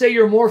can't say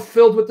you're more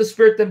filled with the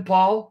Spirit than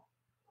Paul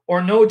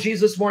or know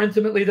Jesus more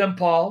intimately than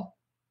Paul,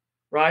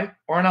 right?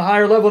 Or on a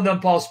higher level than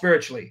Paul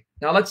spiritually.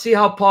 Now let's see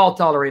how Paul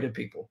tolerated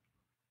people.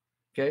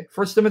 Okay,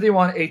 1 Timothy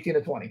 1, 18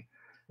 to 20.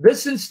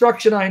 This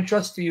instruction I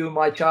entrust to you,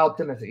 my child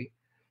Timothy,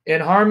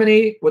 in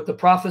harmony with the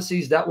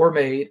prophecies that were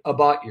made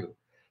about you,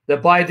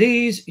 that by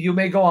these you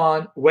may go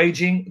on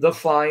waging the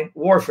fine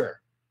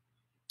warfare,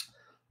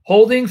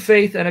 holding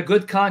faith and a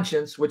good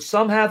conscience, which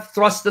some have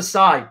thrust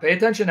aside. Pay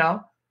attention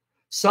now.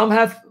 Some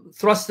have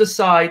thrust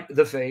aside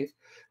the faith,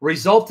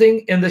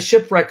 resulting in the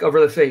shipwreck of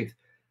the faith.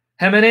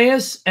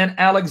 Hymenaeus and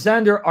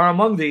Alexander are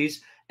among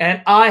these,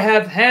 and I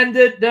have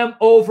handed them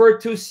over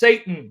to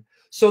Satan,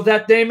 so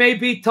that they may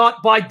be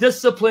taught by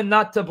discipline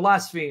not to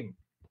blaspheme.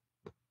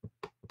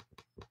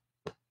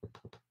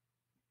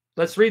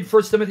 Let's read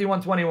 1 Timothy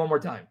 1:20 one more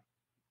time.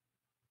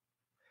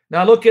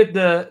 Now look at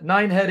the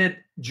nine-headed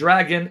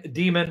dragon,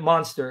 demon,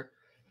 monster,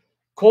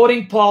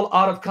 quoting Paul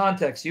out of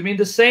context. You mean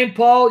the same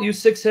Paul, you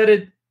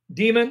six-headed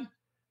demon,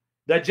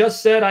 that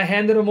just said, I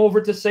handed him over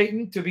to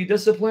Satan to be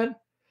disciplined?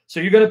 So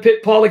you're going to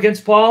pit Paul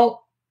against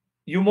Paul?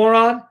 You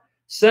moron?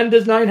 Send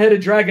this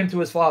nine-headed dragon to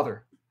his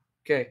father.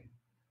 Okay.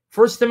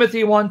 1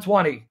 Timothy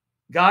 1:20.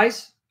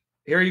 Guys,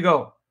 here you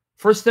go.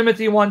 1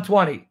 Timothy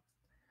 1:20.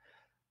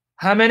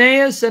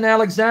 Hymenaeus and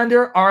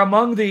Alexander are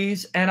among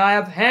these, and I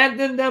have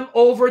handed them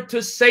over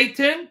to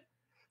Satan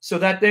so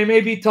that they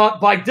may be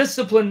taught by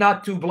discipline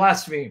not to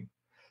blaspheme.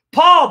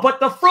 Paul, but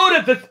the fruit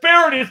of the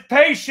Spirit is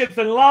patience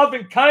and love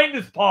and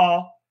kindness,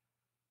 Paul.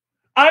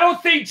 I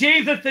don't see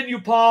Jesus in you,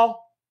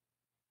 Paul.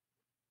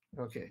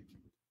 Okay.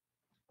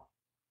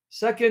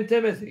 2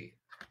 Timothy.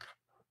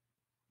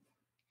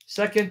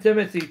 2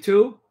 Timothy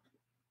 2,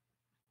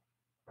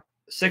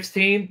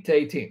 16 to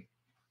 18.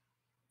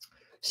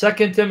 2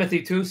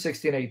 Timothy 2,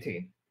 16,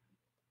 18.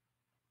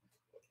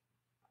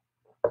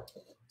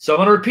 So I'm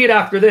going to repeat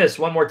after this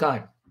one more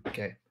time.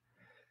 Okay.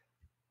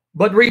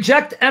 But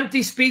reject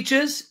empty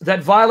speeches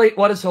that violate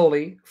what is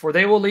holy, for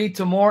they will lead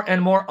to more and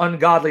more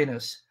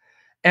ungodliness.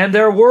 And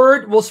their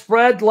word will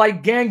spread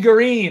like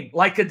gangrene,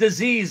 like a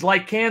disease,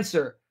 like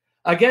cancer.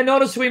 Again,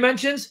 notice who he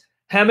mentions?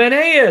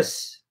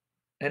 Hymenaeus.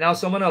 And now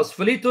someone else.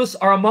 Philetus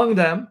are among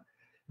them.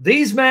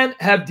 These men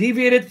have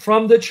deviated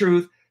from the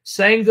truth,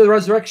 saying the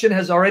resurrection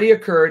has already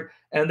occurred,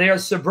 and they are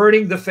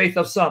subverting the faith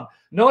of some.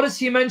 Notice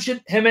he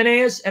mentioned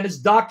Hymenaeus and his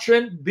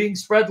doctrine being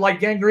spread like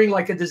gangrene,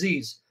 like a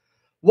disease.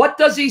 What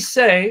does he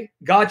say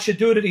God should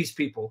do to these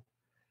people?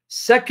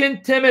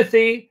 2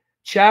 Timothy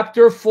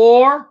chapter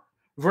 4,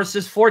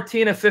 verses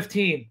 14 and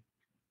 15.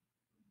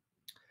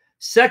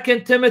 2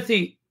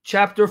 Timothy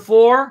chapter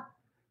 4,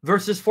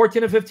 verses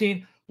 14 and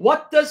 15.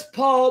 What does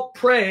Paul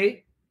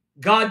pray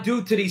God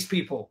do to these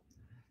people?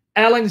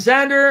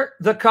 Alexander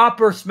the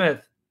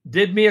coppersmith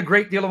did me a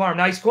great deal of harm.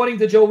 Now he's quoting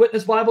the Jehovah's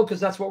Witness Bible because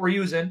that's what we're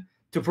using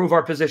to prove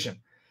our position.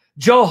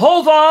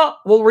 Jehovah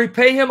will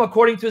repay him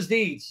according to his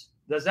deeds.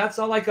 Does that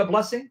sound like a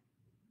blessing?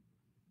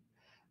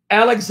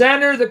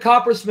 Alexander the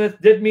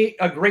coppersmith did me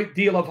a great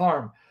deal of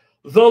harm.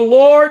 The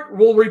Lord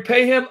will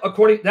repay him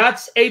according.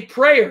 That's a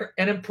prayer,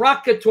 an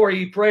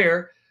imprecatory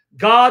prayer.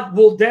 God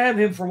will damn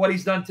him for what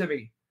he's done to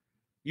me.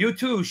 You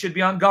too should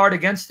be on guard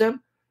against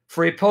him,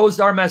 for he opposed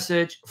our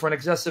message for an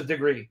excessive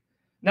degree.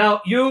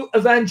 Now, you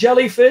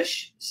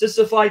evangelifish,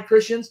 sissified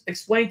Christians,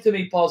 explain to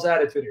me Paul's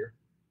attitude here.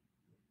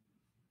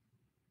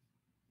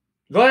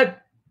 Go ahead.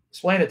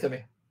 Explain it to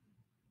me.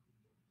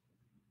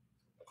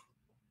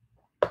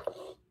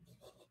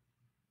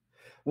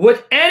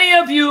 Would any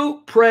of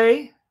you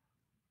pray,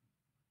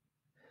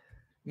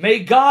 may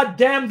God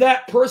damn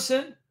that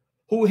person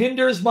who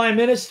hinders my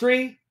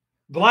ministry,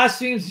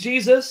 blasphemes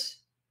Jesus,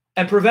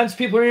 and prevents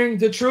people hearing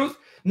the truth?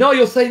 No,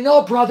 you'll say,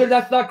 no, brother,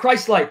 that's not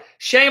Christ-like.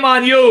 Shame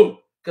on you,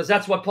 because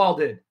that's what Paul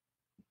did.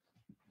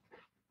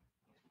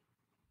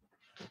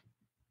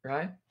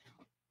 Right?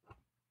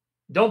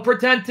 Don't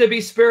pretend to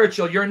be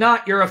spiritual. You're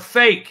not. You're a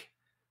fake.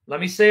 Let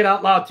me say it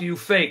out loud to you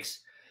fakes.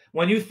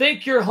 When you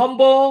think you're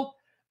humble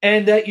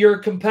and that you're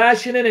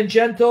compassionate and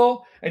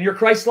gentle and you're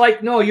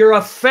Christ-like, no, you're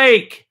a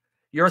fake.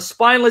 You're a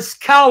spineless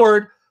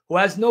coward who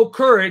has no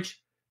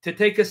courage to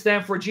take a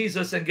stand for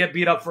Jesus and get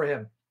beat up for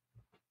him.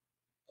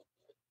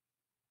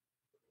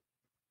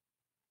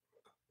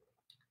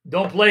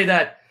 Don't play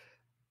that.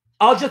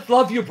 I'll just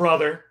love you,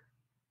 brother,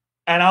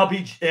 and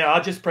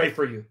I'll just pray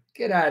for you.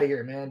 Get out of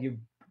here, man, you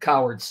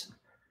cowards.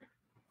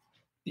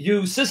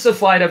 You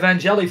sissified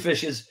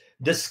evangelifishes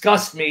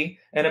disgust me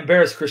and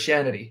embarrass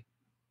Christianity.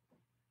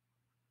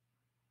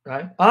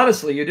 Right?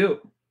 Honestly, you do.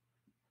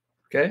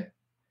 Okay?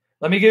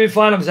 Let me give you a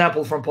final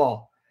example from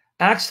Paul.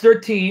 Acts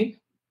 13,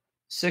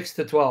 6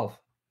 to 12.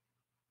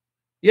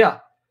 Yeah.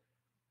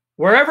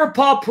 Wherever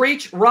Paul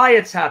preached,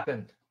 riots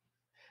happened.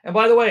 And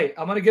by the way,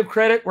 I'm going to give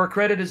credit where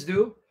credit is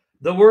due.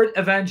 The word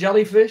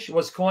evangelifish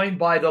was coined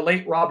by the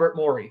late Robert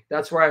Morey.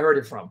 That's where I heard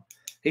it from.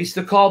 He used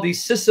to call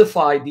these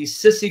sissified, these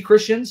sissy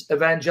Christians,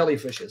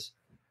 evangelifishes.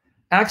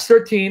 Acts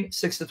 13,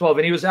 6 to 12.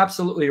 And he was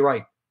absolutely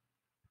right.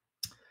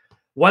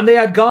 When they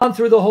had gone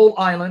through the whole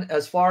island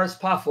as far as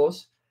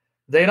Paphos,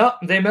 they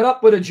met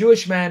up with a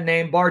Jewish man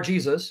named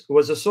Bar-Jesus, who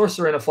was a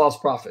sorcerer and a false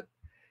prophet.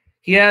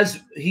 He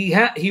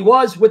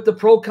was with the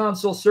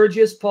proconsul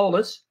Sergius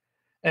Paulus,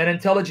 an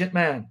intelligent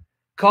man.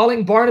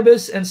 Calling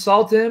Barnabas and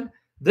Saul to him,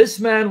 this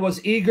man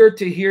was eager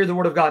to hear the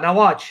word of God. Now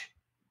watch.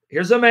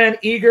 Here's a man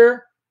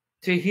eager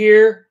to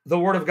hear the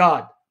word of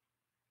God.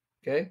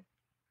 Okay?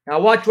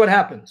 Now watch what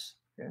happens.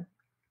 Okay?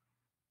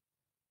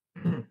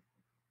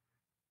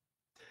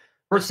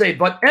 Verse 8,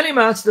 but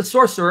Elymas the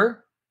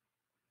sorcerer,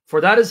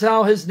 for that is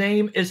how his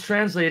name is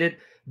translated,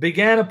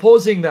 began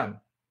opposing them,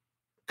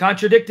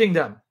 contradicting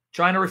them,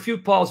 trying to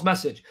refute Paul's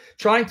message,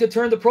 trying to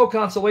turn the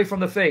proconsul away from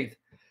the faith.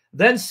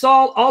 Then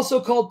Saul also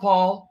called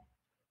Paul,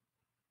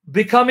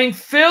 becoming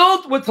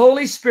filled with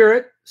Holy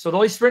Spirit. So the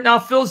Holy Spirit now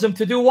fills him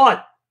to do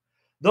what?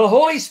 The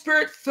Holy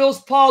Spirit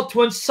fills Paul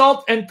to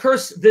insult and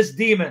curse this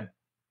demon.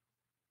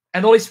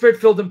 And the Holy Spirit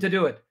filled him to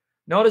do it.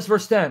 Notice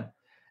verse 10.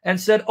 And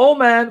said, O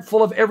man,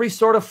 full of every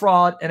sort of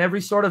fraud and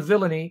every sort of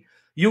villainy,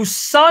 you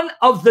son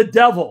of the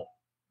devil,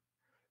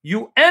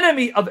 you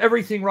enemy of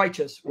everything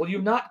righteous, will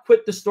you not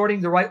quit distorting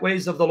the right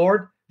ways of the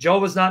Lord?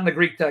 Jehovah's not in the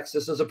Greek text.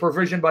 This is a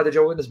provision by the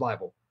Jehovah's Witness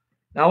Bible.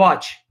 Now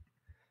watch.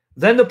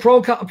 Then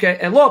the okay,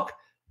 and look,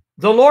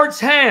 the Lord's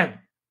hand,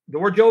 the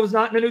word Jehovah is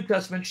not in the New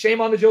Testament.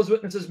 Shame on the Jehovah's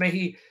Witnesses. May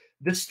he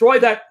destroy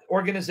that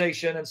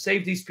organization and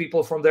save these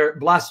people from their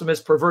blasphemous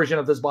perversion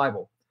of this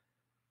Bible.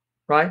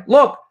 Right?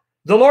 Look,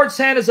 the Lord's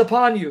hand is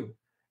upon you,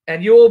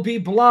 and you will be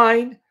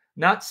blind,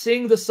 not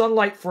seeing the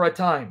sunlight for a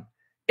time.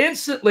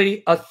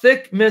 Instantly, a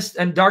thick mist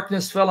and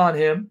darkness fell on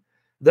him.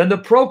 Then the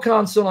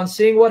proconsul, on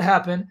seeing what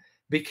happened,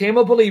 became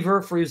a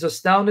believer, for he was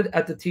astounded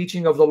at the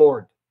teaching of the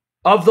Lord.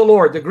 Of the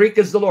Lord. The Greek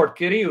is the Lord.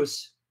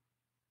 Kyrios.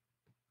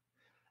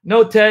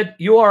 No, Ted,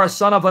 you are a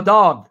son of a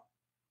dog.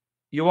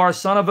 You are a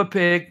son of a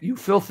pig. You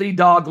filthy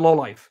dog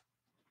lowlife.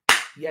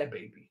 Yeah,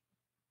 baby.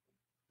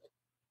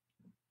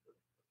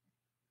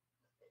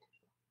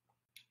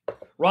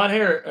 Ron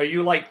Hare, are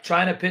you like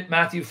trying to pit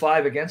Matthew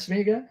 5 against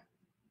me again?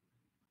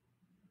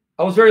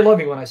 I was very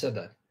loving when I said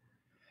that.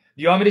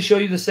 Do you want me to show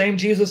you the same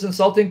Jesus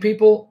insulting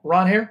people,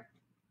 Ron Hare?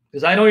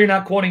 Because I know you're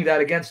not quoting that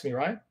against me,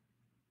 right?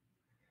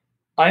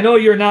 I know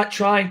you're not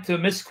trying to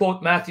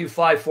misquote Matthew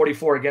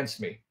 5:44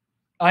 against me.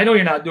 I know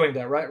you're not doing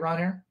that, right, Ron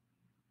Hare?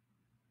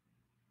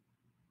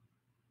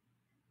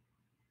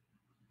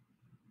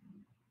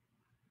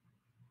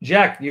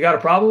 Jack, you got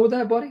a problem with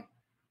that, buddy?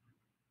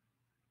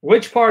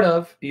 Which part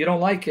of you don't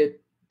like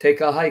it,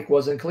 take a hike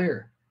wasn't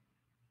clear?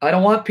 I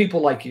don't want people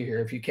like you here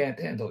if you can't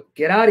handle it.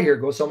 Get out of here.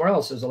 Go somewhere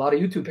else. There's a lot of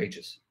YouTube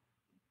pages.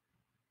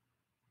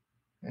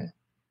 Okay.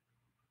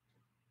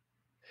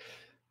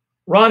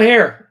 Ron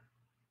Hare,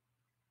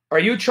 are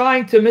you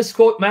trying to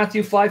misquote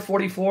Matthew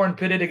 5:44 and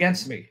pit it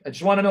against me? I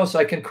just want to know so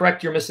I can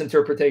correct your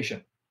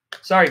misinterpretation.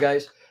 Sorry,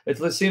 guys. It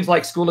seems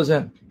like school is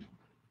in.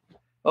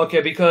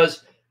 Okay,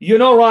 because you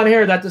know, Ron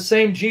Hare, that the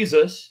same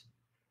Jesus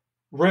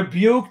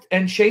rebuked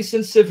and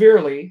chastened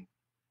severely,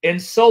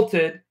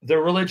 insulted the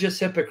religious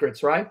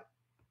hypocrites, right?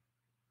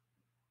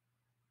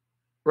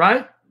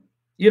 Right?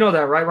 You know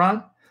that, right,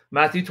 Ron?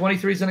 Matthew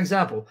 23 is an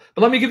example.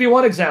 But let me give you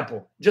one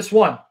example, just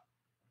one.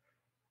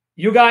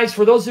 You guys,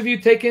 for those of you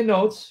taking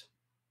notes,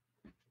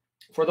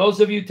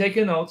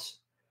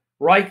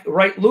 write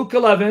Luke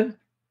 11,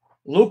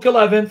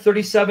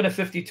 37 to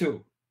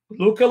 52.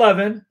 Luke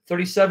 11,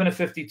 37 to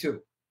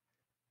 52.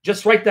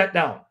 Just write that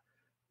down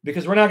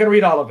because we're not going to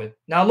read all of it.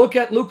 Now look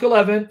at Luke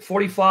 11,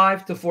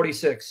 45 to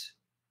 46.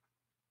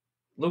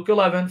 Luke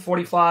 11,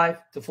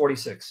 45 to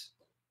 46.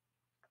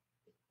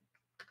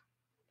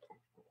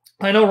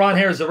 I know Ron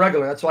Hare is a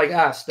regular. That's why I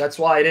asked. That's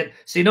why I didn't.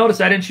 See,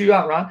 notice I didn't chew you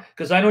out, Ron,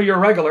 because I know you're a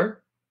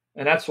regular,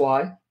 and that's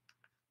why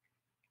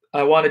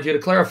I wanted you to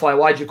clarify.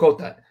 Why'd you quote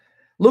that?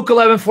 Luke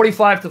 11,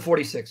 45 to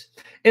 46.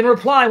 In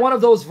reply, one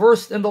of those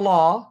versed in the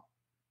law,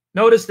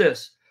 notice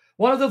this.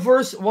 One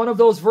of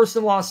those versed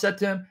in law said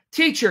to him,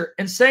 "Teacher,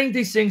 in saying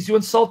these things, you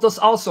insult us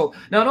also."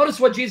 Now, notice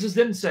what Jesus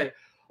didn't say.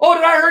 "Oh,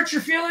 did I hurt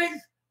your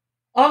feelings?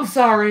 I'm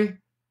sorry.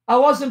 I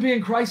wasn't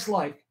being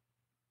Christ-like.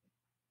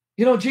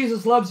 You know,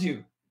 Jesus loves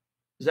you."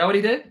 Is that what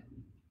he did?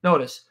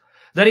 Notice.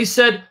 Then he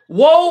said,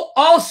 "Woe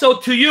also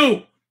to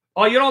you."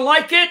 Oh, you don't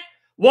like it?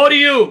 Woe to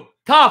you.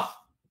 Tough.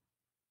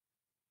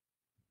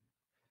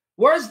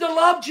 Where's the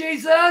love,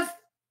 Jesus?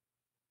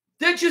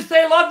 Didn't you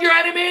say love your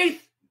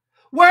enemies?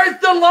 Where's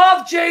the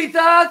love, Jesus?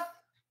 That's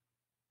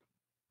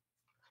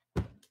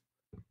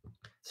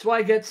why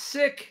I get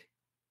sick.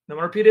 I'm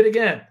going to repeat it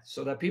again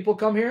so that people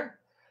come here.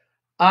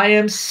 I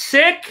am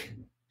sick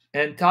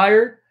and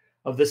tired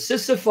of the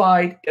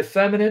sissified,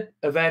 effeminate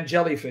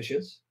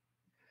evangelifishes.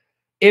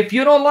 If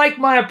you don't like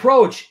my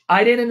approach,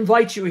 I didn't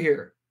invite you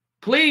here.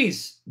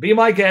 Please be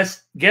my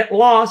guest. Get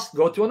lost.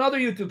 Go to another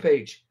YouTube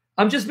page.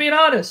 I'm just being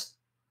honest.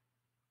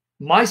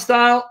 My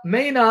style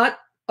may not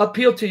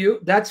appeal to you.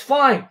 That's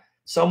fine.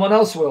 Someone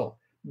else will.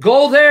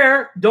 Go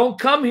there. Don't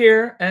come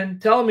here and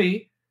tell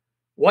me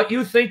what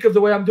you think of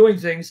the way I'm doing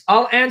things.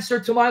 I'll answer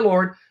to my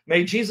Lord.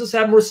 May Jesus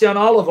have mercy on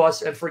all of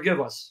us and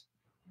forgive us.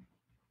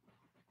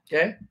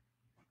 Okay?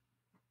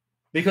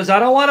 Because I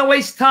don't want to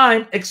waste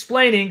time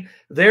explaining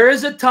there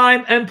is a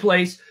time and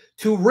place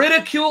to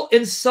ridicule,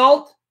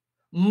 insult,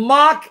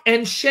 mock,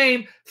 and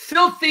shame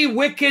filthy,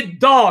 wicked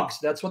dogs.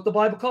 That's what the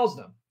Bible calls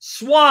them.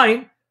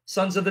 Swine,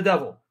 sons of the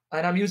devil.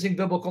 And I'm using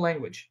biblical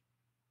language.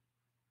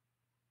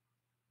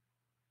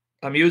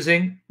 I'm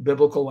using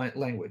biblical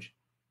language.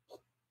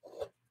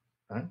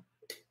 Right?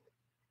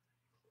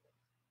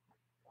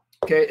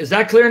 Okay, is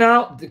that clear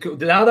now?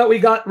 Now that we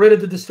got rid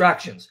of the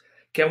distractions,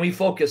 can we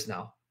focus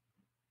now?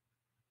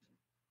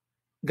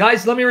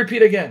 Guys, let me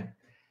repeat again.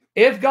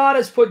 If God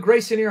has put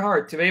grace in your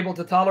heart to be able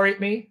to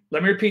tolerate me,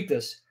 let me repeat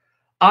this.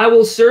 I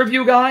will serve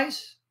you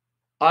guys.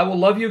 I will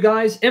love you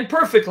guys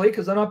imperfectly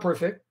because I'm not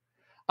perfect.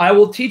 I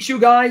will teach you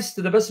guys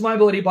to the best of my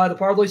ability by the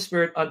power of the Holy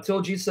Spirit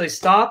until Jesus says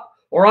stop,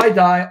 or I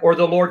die, or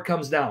the Lord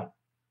comes down.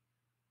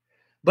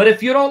 But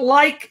if you don't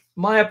like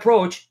my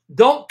approach,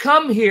 don't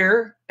come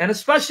here, and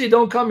especially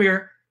don't come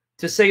here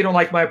to say you don't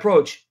like my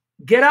approach.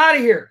 Get out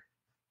of here.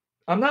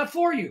 I'm not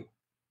for you.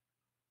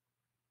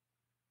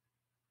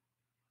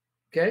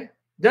 Okay?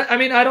 I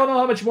mean, I don't know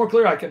how much more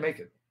clear I can make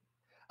it.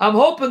 I'm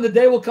hoping the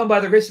day will come by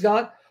the grace of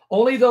God.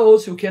 Only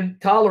those who can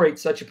tolerate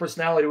such a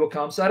personality will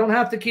come, so I don't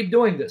have to keep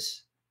doing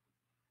this.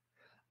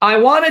 I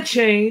want to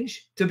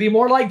change to be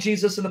more like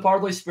Jesus in the power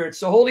of the Holy Spirit.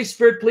 So Holy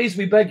Spirit, please,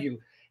 we beg you,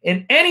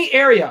 in any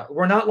area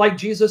we're not like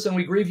Jesus and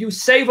we grieve you,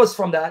 save us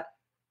from that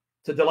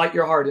to delight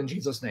your heart in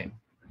Jesus' name.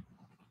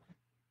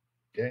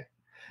 Okay?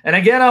 And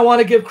again, I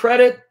want to give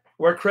credit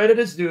where credit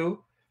is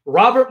due.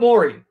 Robert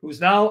Morey,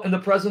 who's now in the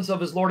presence of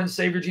his Lord and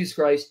Savior Jesus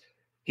Christ,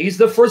 he's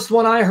the first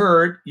one I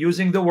heard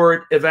using the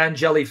word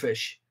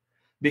evangelifish,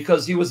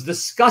 because he was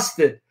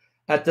disgusted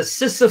at the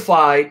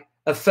sissified,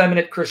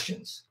 effeminate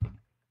Christians.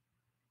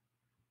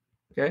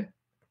 Okay?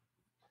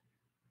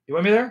 You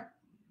with me there?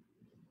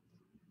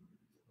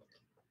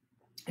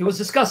 He was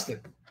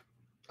disgusted.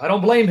 I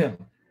don't blame him.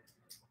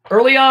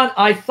 Early on,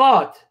 I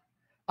thought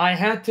I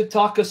had to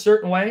talk a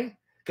certain way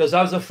because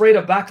I was afraid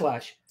of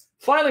backlash.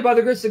 Finally, by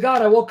the grace of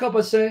God, I woke up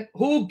and said,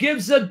 who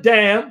gives a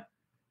damn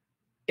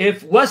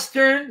if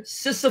Western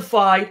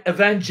sissified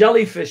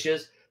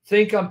evangelifishes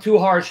think I'm too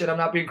harsh and I'm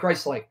not being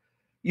Christ-like?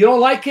 You don't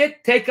like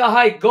it? Take a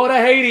hike. Go to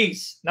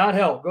Hades. Not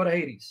hell. Go to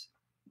Hades.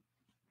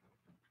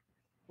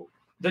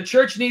 The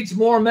church needs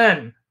more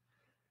men.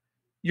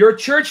 Your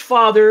church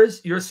fathers,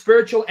 your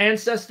spiritual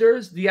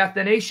ancestors, the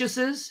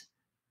Athanasiuses,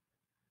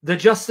 the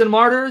Justin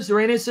Martyrs,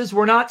 Irenaeuses,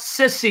 were not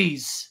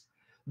sissies.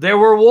 They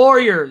were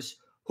warriors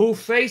who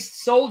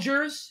faced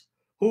soldiers,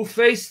 who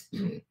faced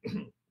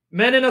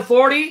men in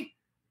authority,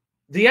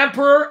 the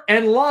emperor,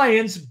 and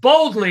lions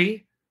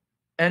boldly,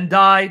 and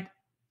died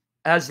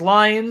as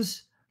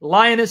lions,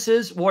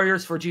 lionesses,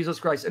 warriors for Jesus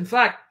Christ. In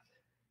fact,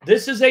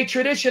 this is a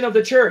tradition of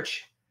the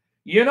church.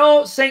 You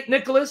know St.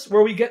 Nicholas,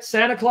 where we get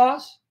Santa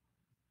Claus?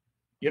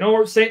 You know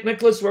where St.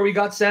 Nicholas, where we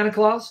got Santa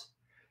Claus?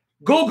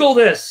 Google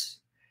this.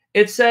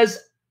 It says,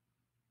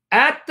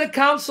 at the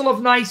Council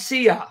of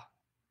Nicaea,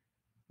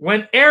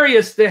 when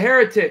Arius the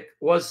heretic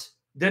was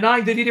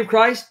denying the deity of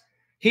Christ,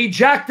 he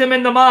jacked him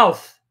in the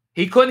mouth.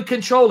 He couldn't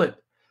control it.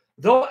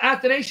 Though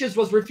Athanasius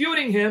was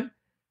refuting him,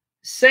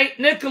 St.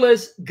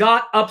 Nicholas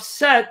got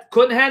upset,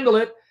 couldn't handle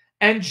it,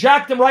 and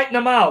jacked him right in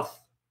the mouth.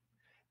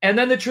 And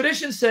then the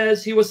tradition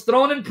says he was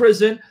thrown in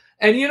prison.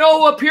 And you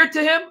know who appeared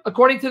to him,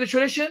 according to the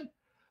tradition?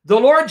 The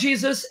Lord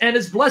Jesus and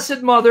his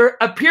blessed mother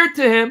appeared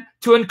to him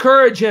to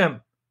encourage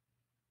him.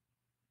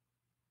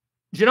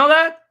 Do you know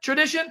that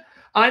tradition?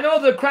 I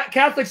know the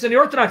Catholics and the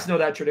Orthodox know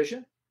that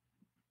tradition.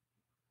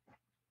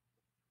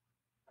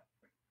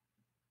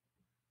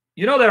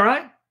 You know that,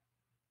 right?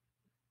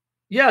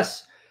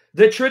 Yes.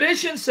 The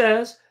tradition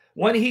says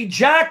when he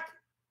jacked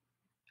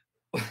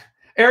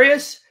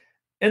Arius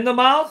in the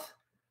mouth,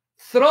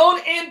 thrown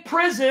in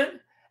prison,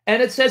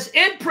 and it says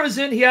in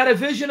prison he had a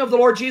vision of the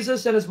Lord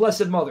Jesus and his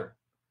blessed mother.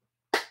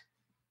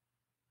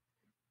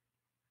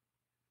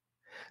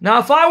 Now,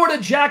 if I were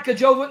to jack a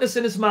Jehovah's Witness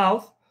in his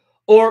mouth,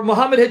 or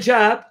Muhammad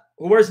Hijab,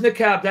 who wears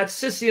niqab, that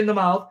sissy in the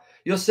mouth,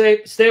 you'll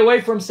say, stay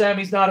away from Sam,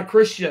 he's not a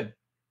Christian.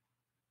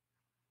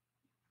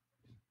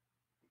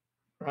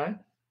 Right?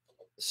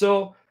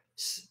 So,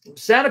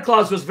 Santa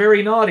Claus was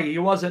very naughty. He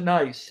wasn't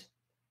nice.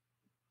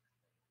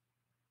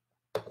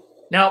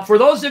 Now, for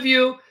those of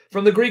you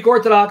from the Greek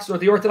Orthodox or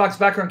the Orthodox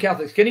background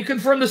Catholics, can you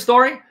confirm the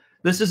story?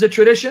 This is a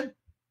tradition?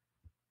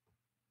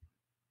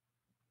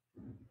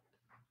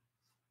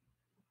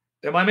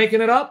 Am I making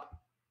it up?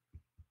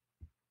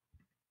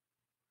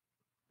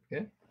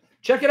 Okay.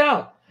 Check it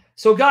out.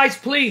 So guys,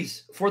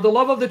 please, for the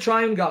love of the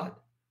triune God,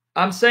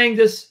 I'm saying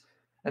this,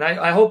 and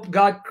I hope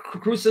God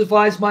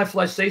crucifies my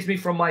flesh, saves me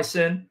from my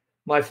sin,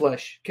 my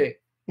flesh. Okay,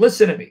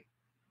 listen to me.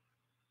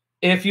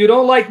 If you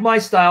don't like my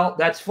style,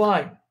 that's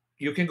fine.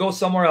 You can go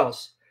somewhere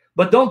else.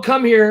 But don't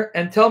come here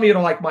and tell me you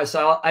don't like my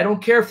style. I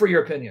don't care for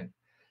your opinion.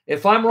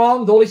 If I'm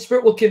wrong, the Holy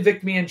Spirit will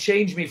convict me and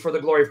change me for the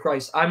glory of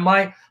Christ.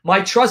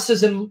 My trust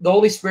is in the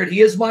Holy Spirit.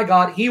 He is my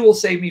God. He will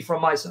save me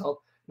from myself,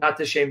 not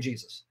to shame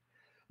Jesus.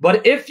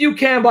 But if you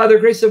can, by the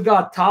grace of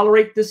God,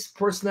 tolerate this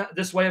person,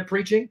 this way of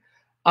preaching,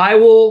 I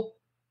will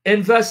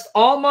invest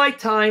all my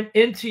time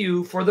into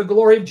you for the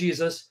glory of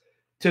Jesus,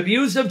 to be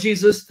used of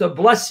Jesus, to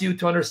bless you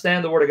to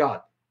understand the Word of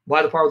God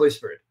by the power of the Holy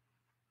Spirit.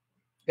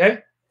 Okay?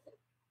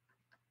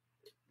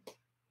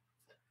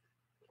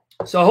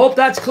 So I hope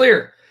that's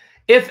clear.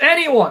 If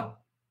anyone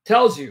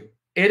tells you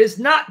it is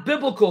not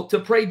biblical to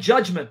pray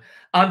judgment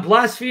on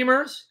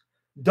blasphemers,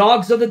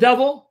 dogs of the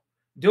devil,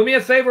 do me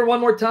a favor one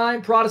more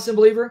time, Protestant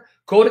believer,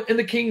 quote it in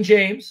the King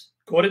James.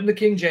 Quote it in the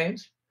King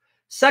James.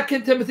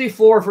 2 Timothy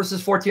 4,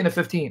 verses 14 to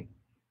 15.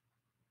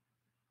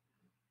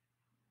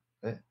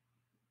 Okay.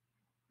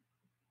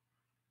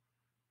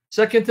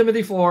 2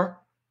 Timothy 4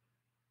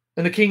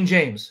 in the King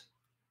James,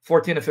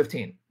 14 to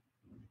 15.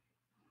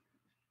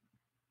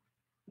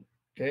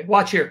 Okay,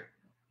 watch here.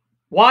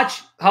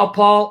 Watch how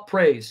Paul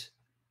prays.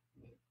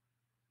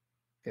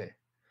 Okay.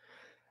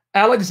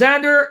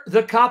 Alexander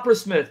the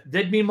coppersmith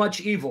did me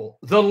much evil.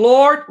 The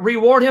Lord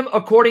reward him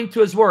according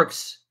to his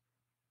works.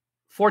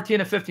 14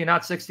 to 15,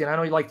 not 16. I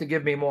know you like to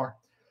give me more.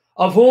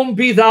 Of whom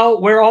be thou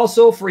ware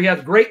also, for he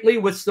hath greatly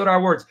withstood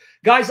our words.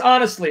 Guys,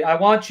 honestly, I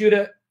want you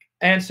to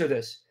answer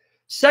this.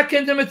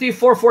 2 Timothy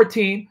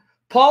 4:14,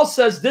 Paul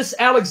says, this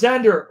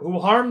Alexander who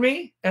harmed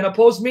me and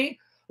opposed me,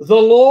 the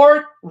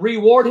Lord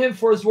reward him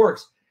for his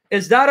works.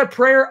 Is that a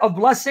prayer of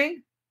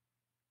blessing?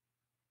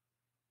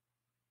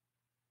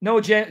 No,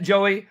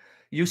 Joey,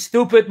 you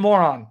stupid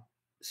moron.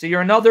 See,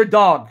 you're another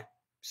dog.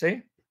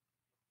 See?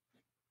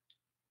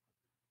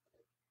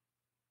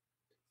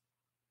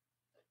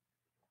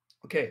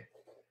 Okay.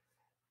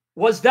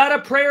 Was that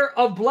a prayer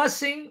of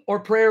blessing or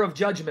prayer of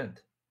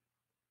judgment?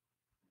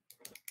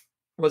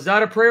 Was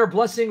that a prayer of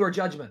blessing or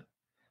judgment?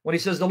 When he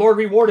says the Lord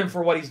reward him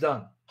for what he's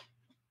done.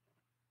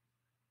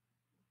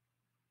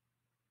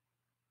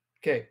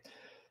 Okay.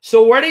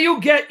 So where do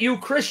you get, you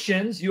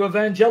Christians, you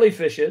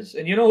evangelifishes,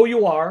 and you know who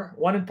you are,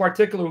 one in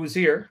particular who's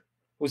here,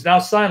 who's now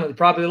silent, he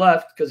probably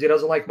left because he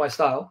doesn't like my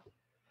style,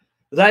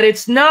 that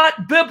it's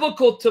not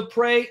biblical to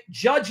pray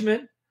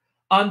judgment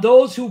on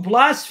those who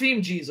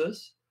blaspheme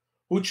Jesus,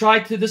 who try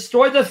to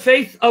destroy the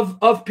faith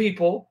of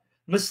people,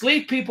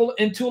 mislead people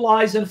into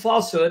lies and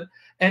falsehood,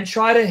 and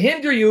try to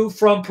hinder you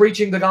from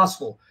preaching the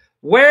gospel.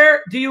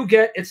 Where do you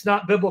get it's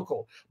not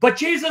biblical? But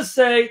Jesus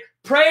say,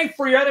 pray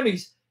for your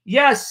enemies.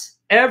 Yes,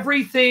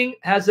 everything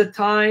has a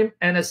time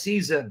and a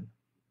season.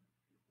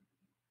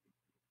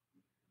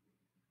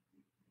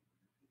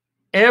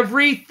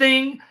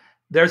 Everything,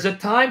 there's a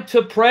time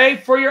to pray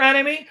for your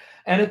enemy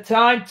and a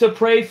time to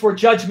pray for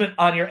judgment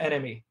on your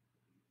enemy.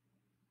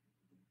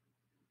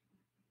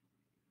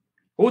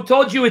 Who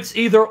told you it's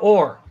either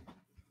or?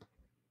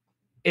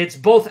 It's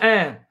both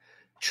and.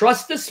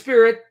 Trust the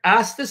Spirit,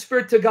 ask the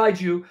Spirit to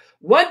guide you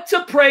when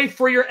to pray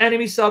for your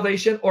enemy's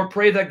salvation or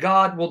pray that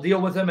God will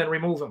deal with him and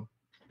remove him.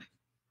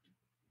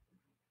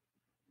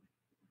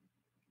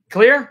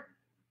 Clear?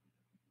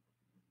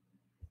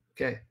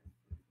 Okay.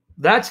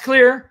 That's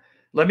clear.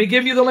 Let me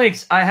give you the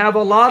links. I have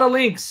a lot of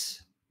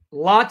links.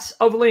 Lots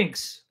of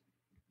links.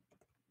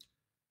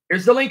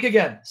 Here's the link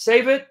again.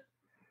 Save it.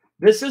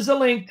 This is a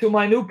link to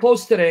my new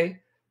post today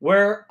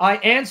where I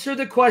answer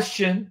the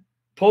question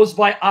posed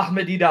by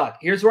Ahmadidat.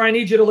 Here's where I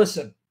need you to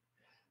listen.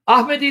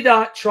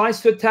 Ahmadidat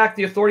tries to attack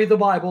the authority of the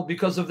Bible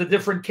because of the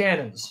different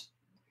canons.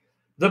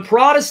 The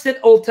Protestant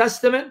Old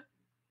Testament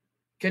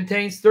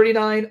contains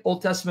 39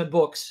 Old Testament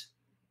books.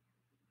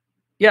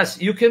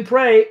 Yes, you can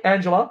pray,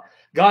 Angela,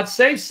 God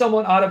saves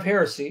someone out of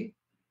heresy.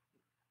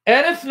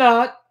 And if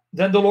not,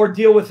 then the Lord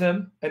deal with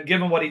him and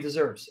give him what he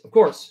deserves. Of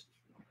course.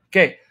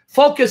 Okay,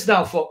 focus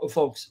now,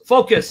 folks.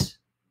 Focus.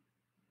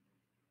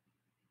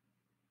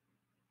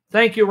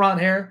 Thank you, Ron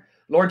Hare.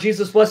 Lord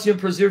Jesus bless you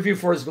and preserve you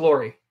for his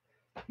glory.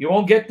 You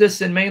won't get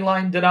this in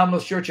mainline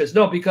denominational churches.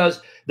 No,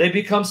 because they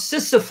become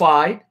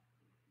sissified.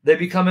 They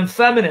become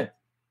effeminate.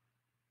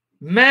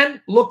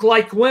 Men look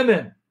like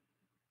women.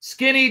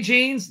 Skinny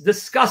jeans,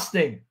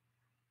 disgusting.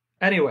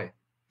 Anyway,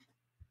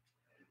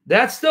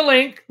 that's the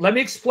link. Let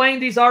me explain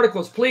these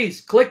articles.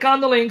 Please click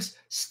on the links,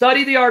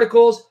 study the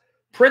articles,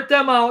 print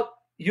them out,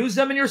 use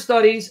them in your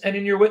studies and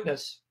in your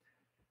witness.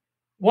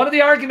 One of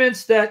the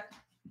arguments that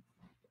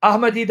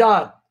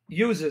Ahmadidat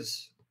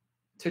uses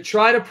to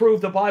try to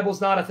prove the Bible's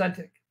not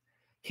authentic,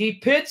 he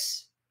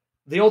pits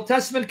the Old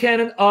Testament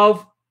canon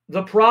of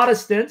the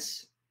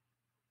Protestants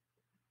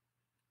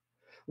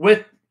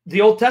with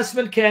the Old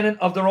Testament canon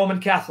of the Roman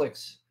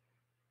Catholics.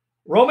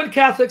 Roman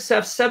Catholics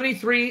have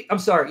 73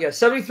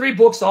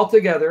 books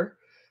altogether.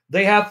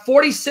 They have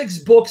 46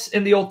 books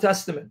in the Old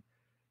Testament.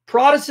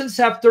 Protestants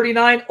have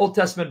 39 Old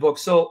Testament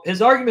books. So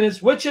his argument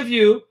is, which of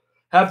you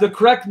have the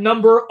correct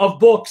number of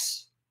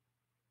books?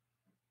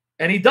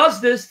 And he does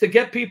this to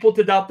get people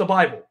to doubt the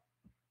Bible.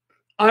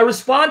 I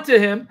respond to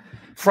him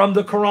from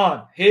the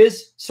Quran,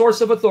 his source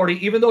of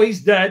authority, even though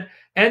he's dead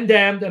and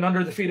damned and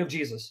under the feet of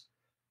Jesus.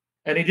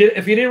 And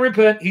if he didn't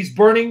repent, he's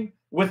burning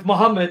with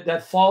Muhammad,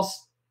 that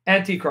false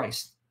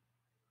antichrist.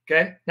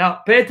 Okay?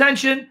 Now, pay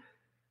attention.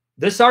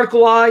 This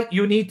article,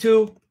 you need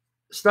to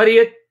study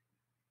it,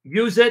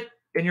 use it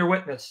in your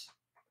witness.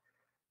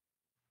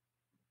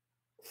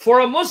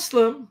 For a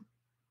Muslim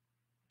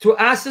to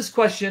ask this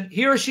question,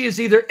 he or she is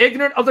either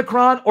ignorant of the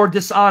Quran or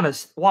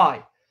dishonest.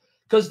 Why?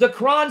 Because the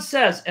Quran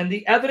says, and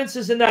the evidence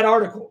is in that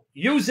article,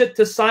 use it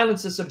to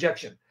silence this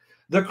objection.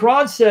 The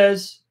Quran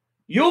says,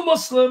 you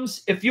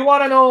Muslims, if you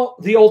want to know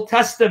the Old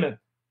Testament,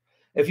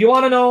 if you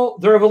want to know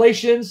the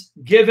revelations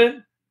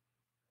given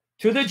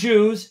to the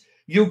Jews,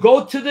 you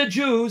go to the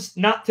Jews,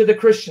 not to the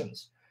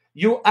Christians.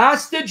 You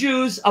ask the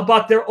Jews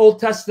about their Old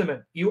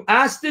Testament. You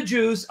ask the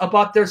Jews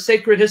about their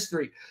sacred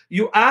history.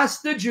 You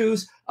ask the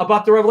Jews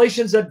about the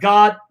revelations that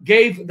God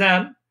gave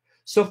them.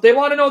 So if they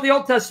want to know the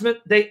Old Testament,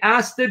 they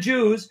ask the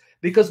Jews,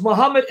 because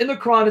Muhammad in the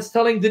Quran is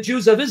telling the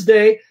Jews of his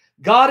day,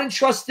 God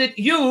entrusted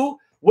you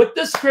with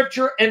the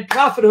scripture and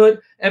prophethood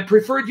and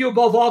preferred you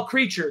above all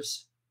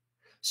creatures.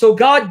 So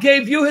God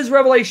gave you his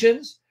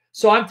revelations.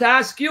 So I'm to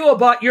ask you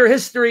about your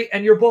history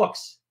and your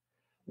books.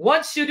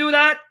 Once you do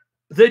that,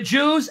 the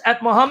Jews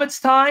at Muhammad's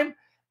time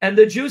and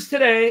the Jews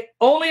today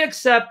only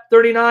accept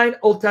 39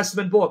 Old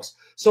Testament books.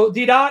 So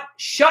Didat,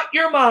 shut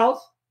your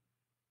mouth.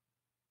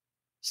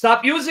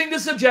 Stop using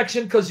this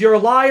objection because you're a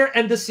liar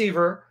and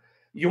deceiver.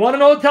 You want to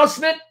know Old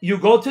Testament? You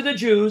go to the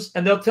Jews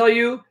and they'll tell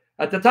you,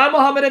 at the time of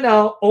Muhammad and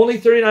now, only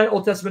 39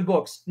 Old Testament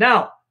books.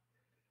 Now,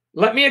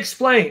 let me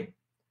explain.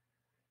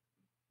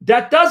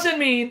 That doesn't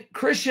mean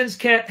Christians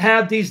can't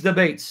have these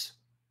debates.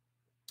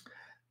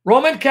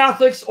 Roman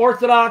Catholics,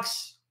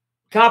 Orthodox,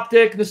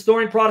 Coptic,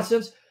 Nestorian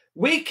Protestants,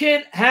 we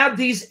can have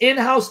these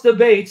in-house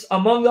debates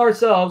among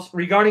ourselves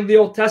regarding the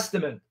Old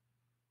Testament,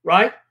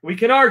 right? We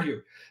can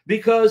argue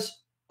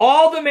because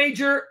all the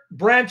major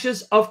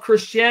branches of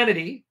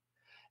Christianity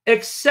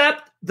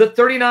except the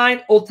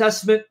 39 Old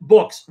Testament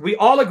books. We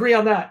all agree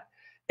on that.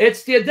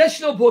 It's the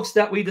additional books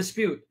that we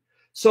dispute.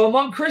 So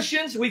among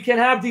Christians, we can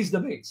have these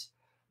debates.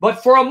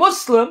 But for a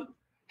Muslim,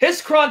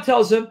 his Quran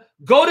tells him,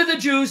 go to the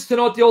Jews to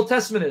know what the Old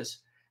Testament is.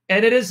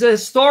 And it is a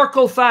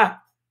historical fact.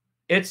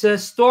 It's a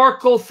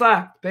historical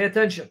fact. Pay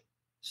attention.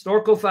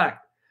 Historical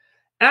fact.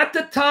 At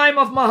the time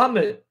of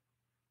Muhammad,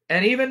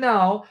 and even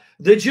now,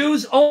 the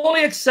Jews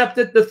only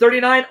accepted the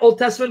 39 Old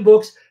Testament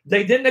books.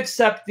 They didn't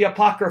accept the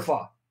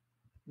Apocrypha,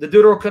 the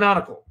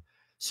Deuterocanonical.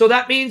 So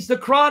that means the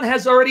Quran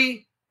has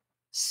already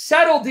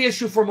settled the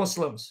issue for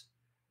Muslims.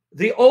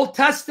 The Old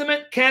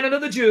Testament canon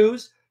of the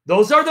Jews,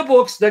 those are the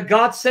books that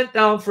God sent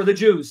down for the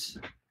Jews.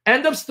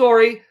 End of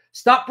story.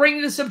 Stop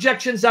bringing this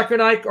objection, Zakir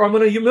Naik, or I'm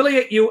going to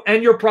humiliate you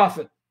and your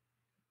prophet.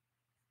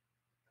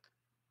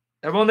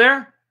 Everyone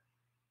there?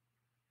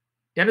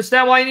 You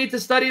understand why you need to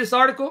study this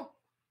article?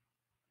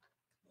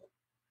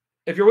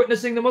 If you're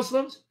witnessing the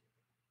Muslims?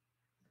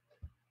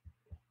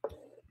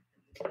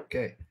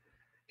 Okay.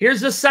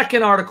 Here's the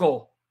second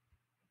article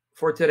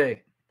for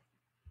today.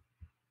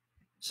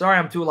 Sorry,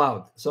 I'm too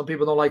loud. Some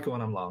people don't like it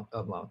when I'm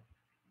loud.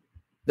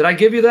 Did I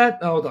give you that?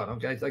 Oh, hold on.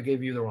 Okay, I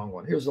gave you the wrong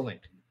one. Here's the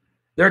link.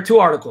 There are two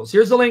articles.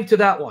 Here's the link to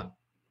that one.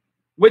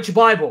 Which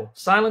Bible?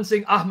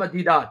 Silencing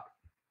Ahmadiyyat.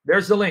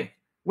 There's the link.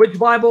 Which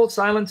Bible?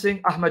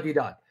 Silencing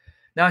Ahmadiyyat.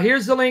 Now,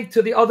 here's the link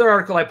to the other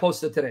article I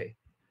posted today.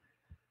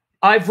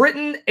 I've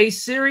written a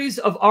series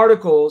of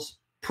articles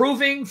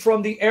proving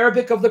from the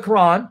Arabic of the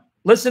Quran.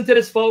 Listen to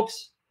this,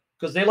 folks,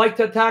 because they like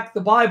to attack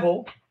the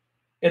Bible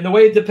in the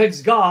way it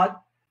depicts God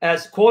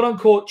as, quote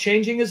unquote,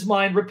 changing his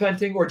mind,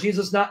 repenting, or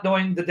Jesus not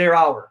knowing the day or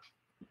hour.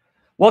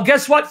 Well,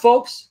 guess what,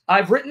 folks?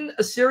 I've written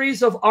a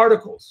series of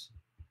articles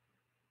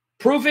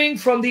proving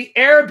from the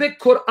Arabic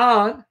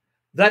Quran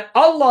that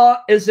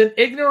Allah is an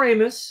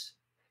ignoramus.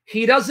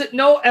 He doesn't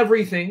know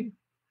everything.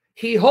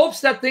 He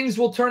hopes that things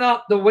will turn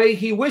out the way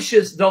he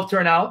wishes they'll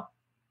turn out,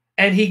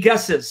 and he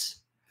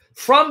guesses.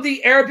 From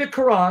the Arabic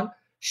Quran,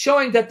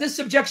 showing that this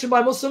objection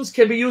by Muslims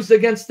can be used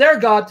against their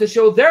God to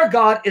show their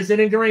God is an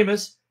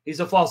ignoramus. He's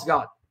a false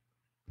God.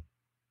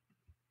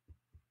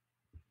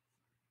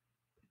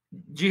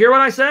 Did you hear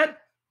what I said?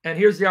 And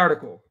here's the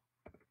article.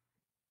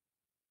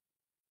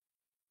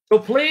 So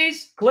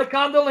please click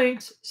on the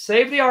links,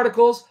 save the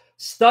articles,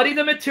 study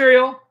the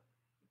material,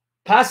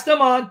 pass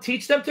them on,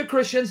 teach them to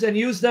Christians, and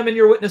use them in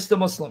your witness to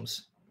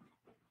Muslims.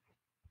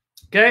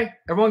 Okay?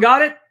 Everyone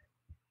got it?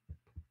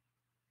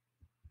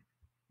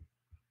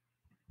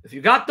 If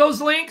you got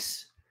those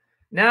links,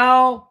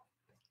 now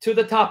to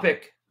the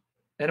topic.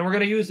 And we're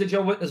going to use the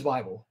Jehovah's Witness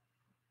Bible.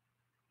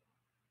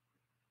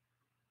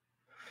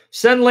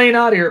 Send Lane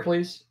out of here,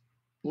 please.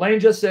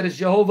 Lane just said, it's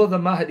Jehovah the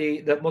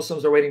Mahdi that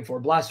Muslims are waiting for,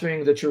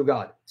 blaspheming the true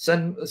God.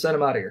 Send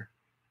him out of here.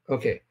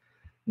 Okay.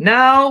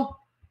 Now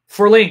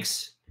for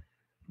links.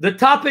 The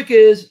topic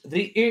is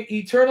the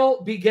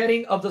eternal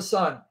begetting of the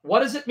Son. What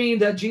does it mean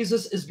that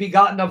Jesus is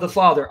begotten of the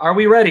Father? Are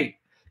we ready?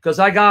 Because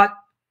I got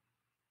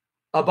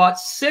about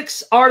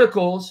 6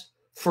 articles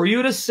for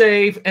you to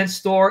save and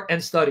store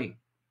and study.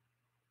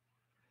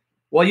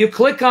 Well, you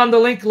click on the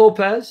link,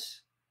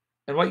 Lopez,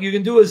 and what you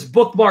can do is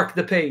bookmark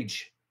the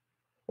page.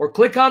 Or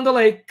click on the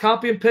link,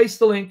 copy and paste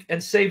the link,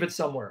 and save it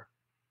somewhere.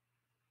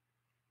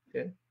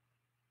 Okay.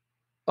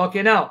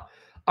 Okay, now,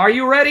 are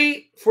you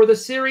ready for the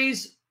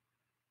series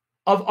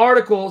of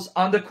articles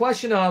on the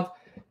question of,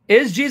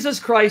 is Jesus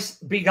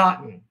Christ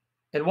begotten?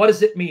 And what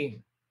does it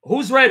mean?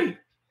 Who's ready?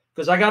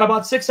 Because I got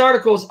about 6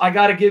 articles I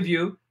got to give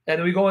you, and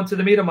then we go into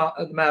the meat of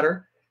the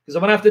matter, because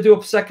I'm going to have to do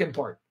a second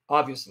part,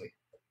 obviously.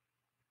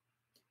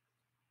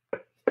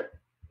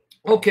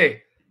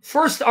 Okay,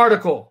 first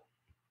article.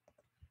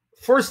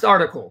 First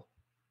article.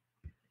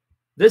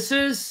 This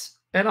is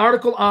an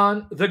article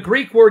on the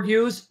Greek word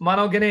used,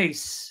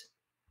 monogenes.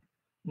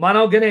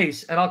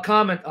 Monogenes, and I'll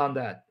comment on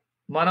that.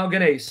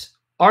 Monogenes.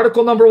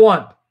 Article number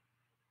 1.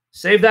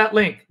 Save that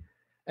link.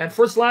 And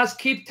first, last,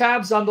 keep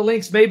tabs on the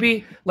links.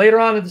 Maybe later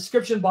on in the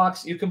description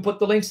box, you can put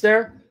the links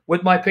there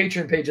with my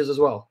Patreon pages as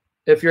well,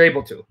 if you're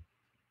able to.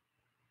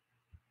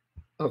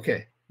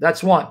 Okay,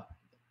 that's 1.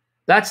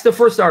 That's the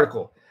first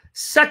article.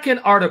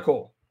 Second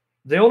article,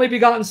 the only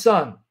begotten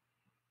Son.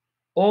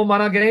 O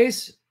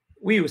monogenes,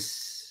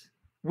 weus.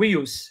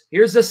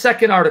 Here's the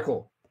second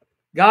article.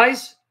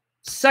 Guys,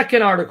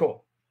 second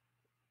article.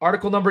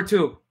 Article number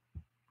 2.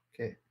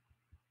 Okay.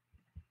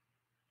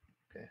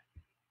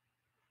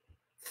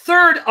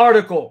 Third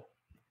article.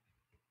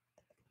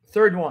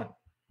 Third one.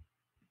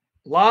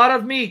 A lot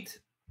of meat,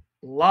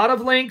 a lot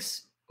of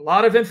links, a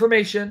lot of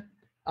information.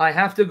 I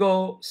have to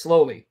go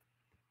slowly.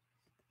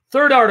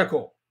 Third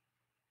article.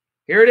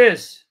 Here it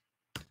is.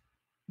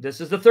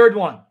 This is the third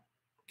one.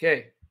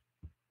 Okay.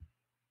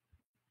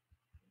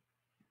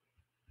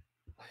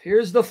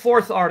 Here's the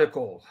fourth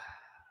article.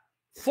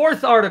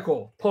 Fourth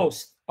article,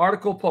 post.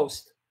 Article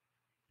post.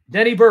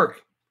 Denny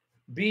Burke.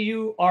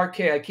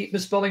 B-U-R-K. I keep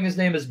misspelling his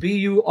name as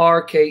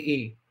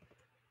B-U-R-K-E.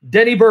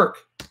 Denny Burke.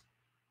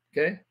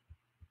 Okay.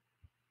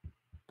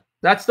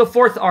 That's the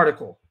fourth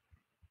article.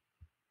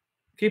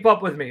 Keep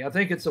up with me. I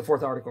think it's the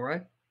fourth article,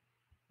 right?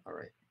 All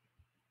right.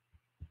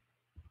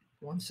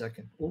 1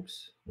 second.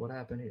 Oops. What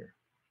happened here?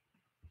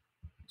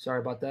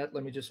 Sorry about that.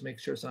 Let me just make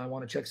sure. So I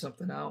want to check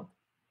something out.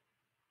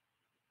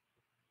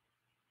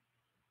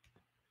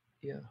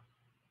 Yeah.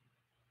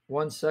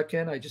 1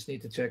 second. I just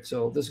need to check.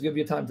 So this will give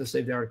you time to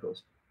save the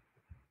articles.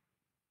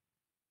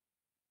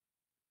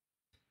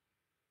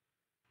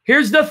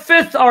 Here's the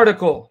fifth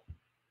article.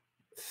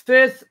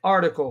 Fifth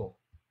article.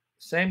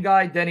 Same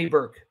guy, Denny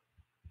Burke.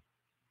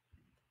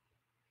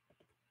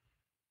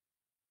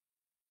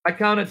 I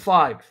counted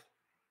 5.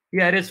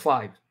 Yeah, it is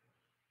 5.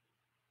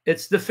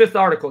 It's the fifth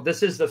article.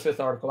 This is the fifth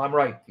article. I'm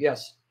right.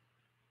 Yes.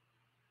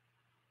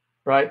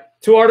 Right.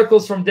 2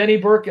 articles from Denny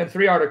Burke and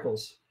 3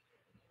 articles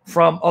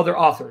from other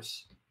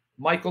authors.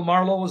 Michael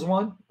Marlowe was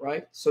one,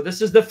 right? So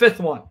this is the fifth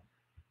one.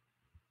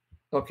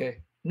 Okay.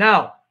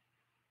 Now,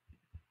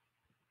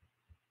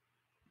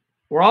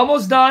 we're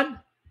almost done.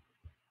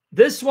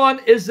 This one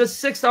is the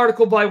 6th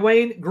article by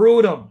Wayne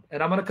Grudem,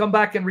 and I'm going to come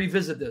back and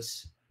revisit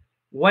this.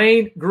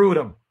 Wayne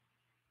Grudem.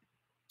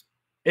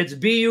 It's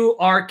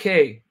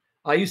B-U-R-K.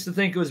 I used to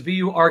think it was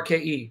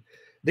B-U-R-K-E.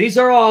 These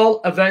are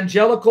all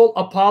evangelical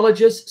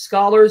apologists,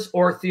 scholars,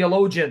 or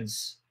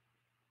theologians.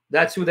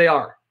 That's who they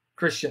are,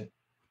 Christian.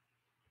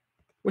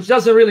 Which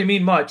doesn't really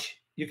mean much.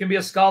 You can be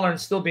a scholar and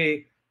still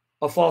be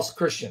a false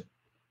Christian.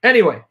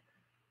 Anyway,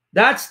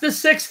 that's the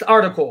 6th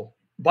article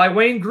by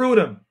Wayne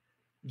Grudem.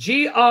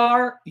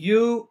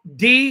 G-R-U-D,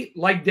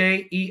 like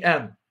day,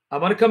 E-M. I'm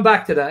going to come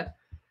back to that.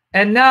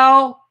 And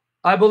now,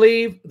 I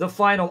believe, the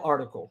final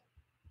article.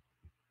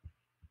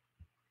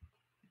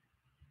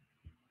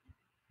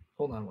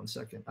 Hold on 1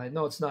 second. I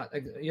know it's not.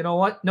 You know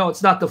what? No,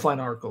 it's not the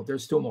final article.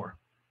 There's 2 more.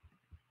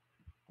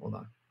 Hold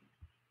on.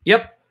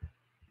 Yep.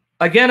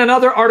 Again,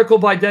 another article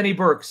by Denny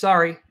Burke.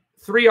 Sorry.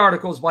 3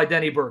 articles by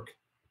Denny Burke.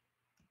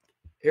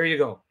 Here you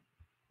go.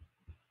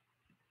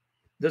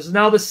 This is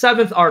now the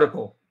 7th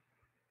article.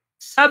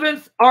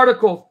 7th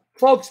article.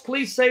 Folks,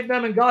 please save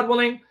them, and God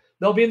willing,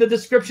 they'll be in the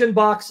description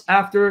box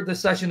after the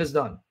session is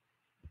done.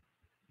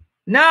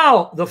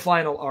 Now, the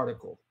final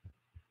article.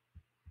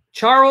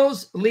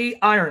 Charles Lee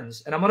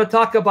Irons, and I'm going to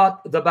talk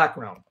about the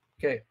background.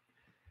 Okay.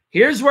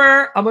 Here's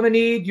where I'm going to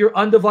need your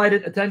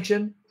undivided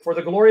attention for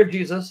the glory of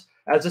Jesus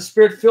as the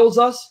Spirit fills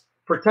us,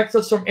 protects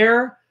us from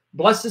error,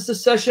 blesses the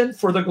session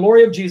for the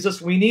glory of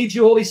Jesus. We need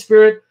you, Holy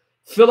Spirit.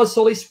 Fill us,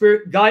 Holy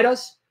Spirit. Guide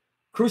us.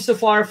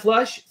 Crucify our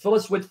flesh. Fill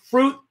us with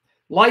fruit,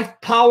 life,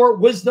 power,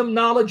 wisdom,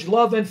 knowledge,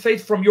 love, and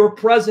faith from your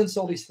presence,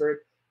 Holy Spirit,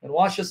 and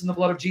wash us in the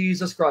blood of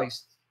Jesus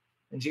Christ.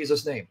 In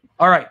Jesus' name.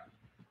 All right.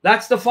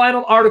 That's the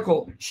final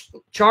article.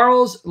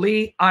 Charles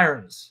Lee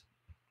Irons.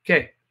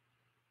 Okay.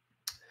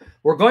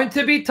 We're going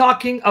to be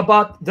talking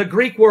about the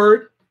Greek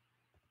word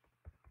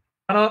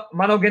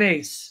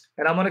monogenes,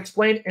 and I'm going to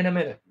explain in a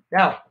minute.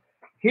 Now,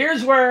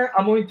 here's where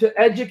I'm going to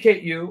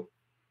educate you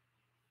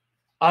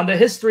on the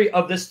history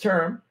of this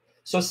term.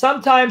 So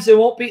sometimes it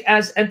won't be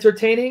as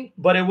entertaining,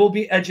 but it will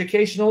be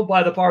educational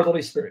by the power of the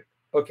Holy Spirit.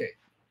 Okay.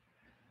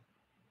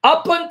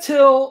 Up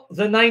until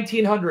the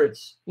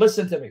 1900s,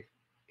 listen to me.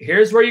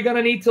 Here's where you're going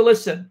to need to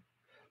listen.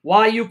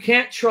 Why you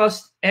can't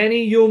trust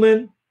any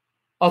human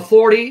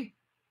authority,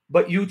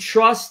 but you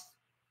trust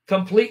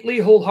completely,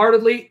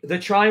 wholeheartedly the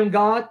triune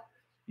God.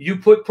 You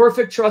put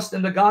perfect trust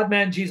in the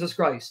God-man, Jesus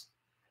Christ.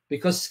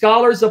 Because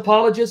scholars,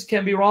 apologists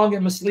can be wrong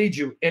and mislead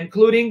you,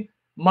 including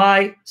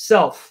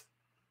myself.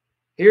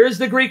 Here's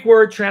the Greek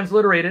word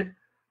transliterated,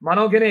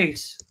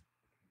 monogenes.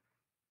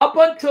 Up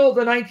until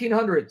the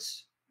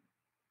 1900s,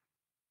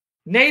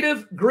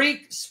 native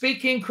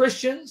Greek-speaking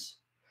Christians,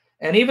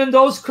 and even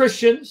those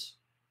Christians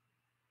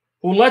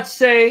who, let's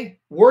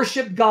say,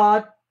 worship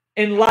God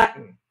in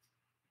Latin,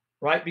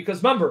 right?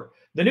 Because remember,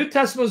 the New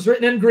Testament was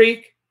written in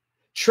Greek,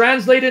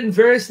 translated in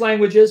various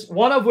languages,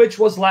 one of which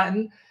was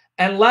Latin,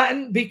 and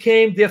Latin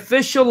became the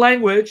official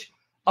language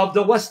of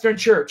the Western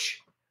Church.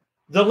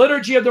 The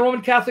liturgy of the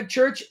Roman Catholic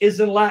Church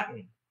is in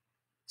Latin.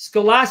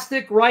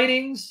 Scholastic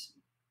writings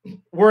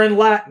were in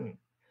Latin.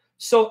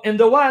 So in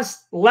the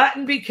West,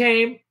 Latin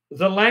became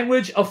the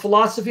language of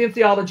philosophy and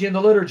theology in the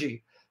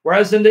liturgy.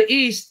 Whereas in the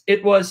East,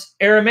 it was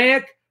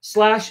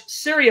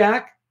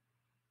Aramaic/Syriac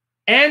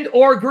and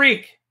or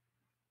Greek,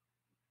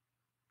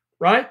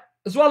 right?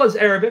 As well as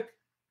Arabic,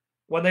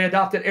 when they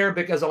adopted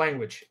Arabic as a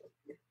language.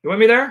 You with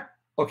me there?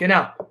 Okay,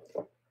 now,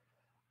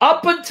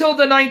 up until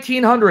the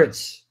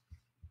 1900s,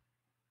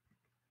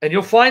 and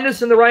you'll find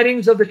this in the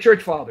writings of the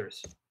church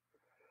fathers,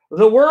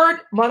 the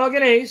word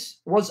monogenes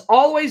was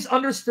always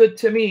understood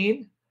to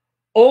mean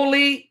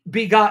only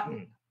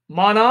begotten.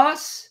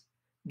 Monos,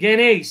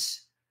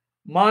 genes.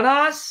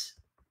 Monos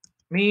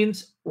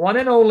means one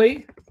and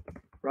only,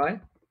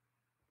 right?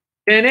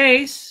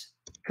 Genes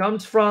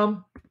comes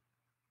from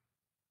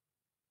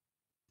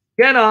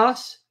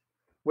genos,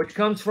 which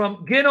comes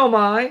from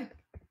ginomai,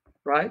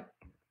 right?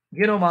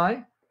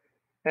 Ginomai.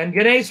 And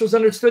genes was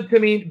understood to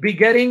mean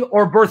begetting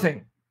or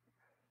birthing.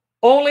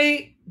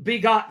 Only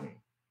begotten.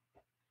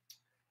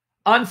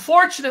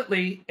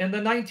 Unfortunately, in the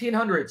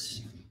 1900s,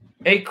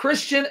 a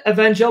Christian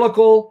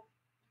evangelical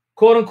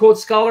quote-unquote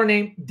scholar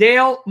named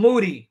Dale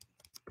Moody.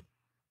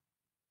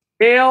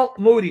 Dale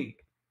Moody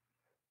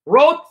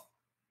wrote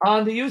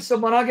on the use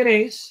of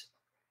monogenes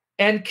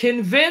and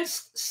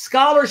convinced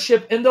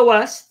scholarship in the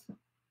West.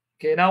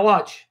 Okay, now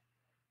watch.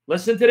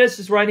 Listen to this.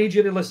 This is where I need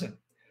you to listen.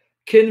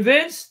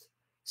 Convinced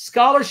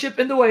scholarship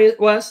in the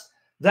West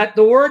that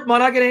the word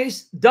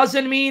monogenes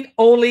doesn't mean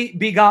only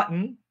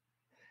begotten.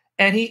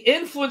 And he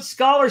influenced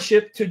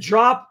scholarship to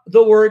drop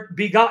the word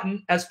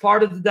begotten as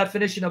part of the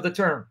definition of the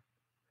term.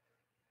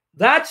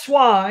 That's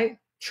why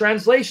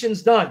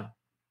translations done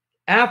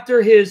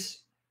after his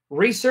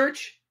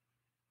research,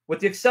 with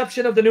the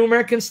exception of the New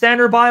American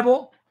Standard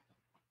Bible,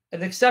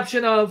 and the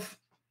exception of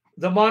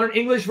the Modern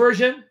English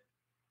Version,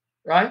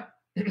 right,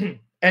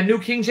 and New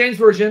King James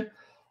Version,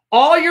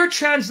 all your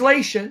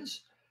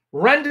translations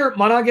render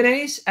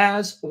monogenes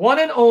as one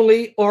and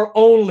only or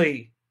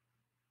only.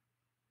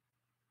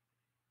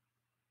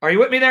 Are you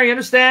with me there? You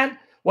understand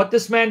what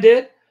this man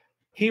did?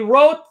 He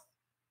wrote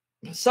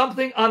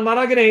something on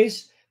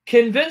monogenes,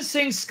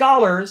 convincing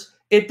scholars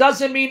it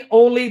doesn't mean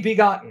only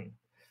begotten.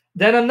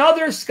 Then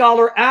another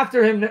scholar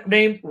after him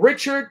named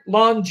Richard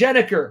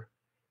Longenecker.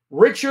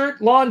 Richard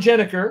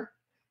Longenecker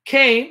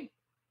came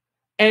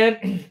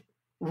and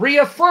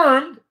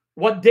reaffirmed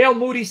what Dale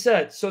Moody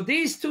said. So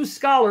these two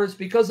scholars,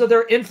 because of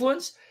their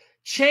influence,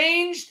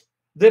 changed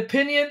the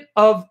opinion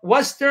of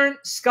Western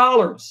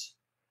scholars,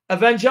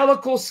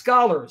 evangelical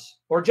scholars,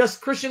 or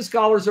just Christian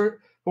scholars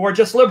who are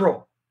just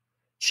liberal.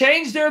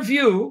 Changed their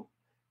view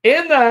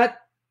in that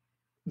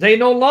they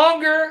no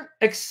longer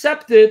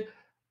accepted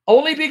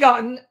only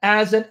begotten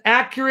as an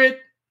accurate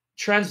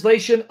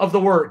translation of the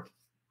word.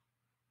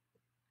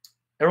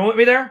 Everyone with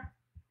me there?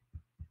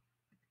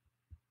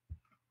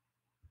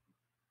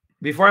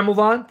 Before I move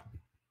on?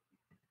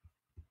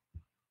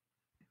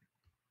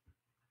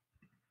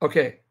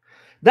 Okay.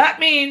 That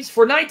means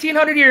for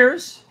 1900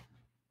 years,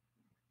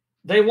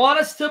 they want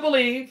us to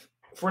believe,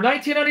 for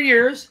 1900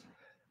 years,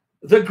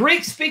 the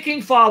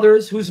Greek-speaking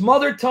fathers whose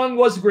mother tongue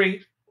was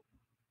Greek,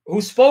 who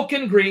spoke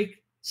in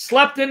Greek,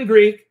 slept in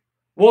Greek,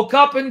 woke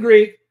up in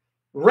Greek,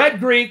 read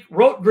Greek,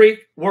 wrote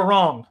Greek, were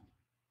wrong.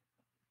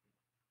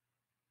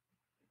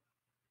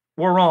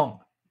 Were wrong.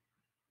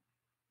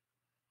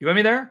 You with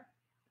me there?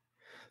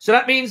 So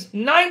that means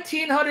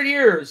 1900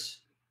 years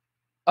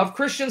of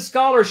Christian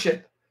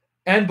scholarship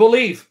and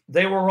belief,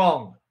 they were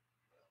wrong.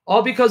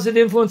 All because of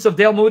the influence of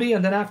Dale Moody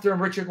and then after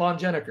him, Richard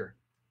Longenecker.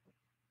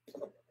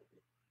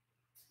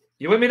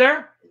 You with me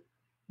there?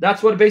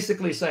 That's what it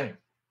basically is saying.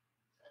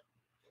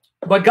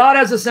 But God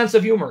has a sense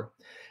of humor.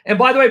 And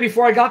by the way,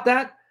 before I got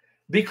that,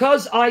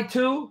 because I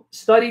too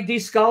studied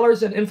these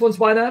scholars and influenced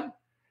by them,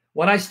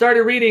 when I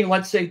started reading,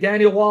 let's say,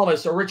 Daniel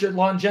Wallace or Richard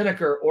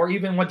Longenecker, or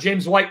even what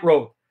James White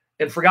wrote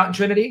in Forgotten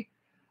Trinity,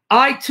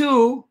 I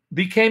too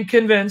became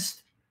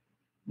convinced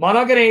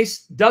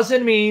monogenes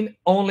doesn't mean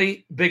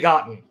only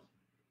begotten.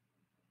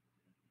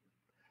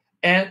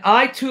 And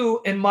I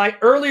too, in my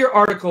earlier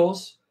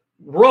articles,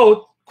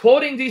 wrote,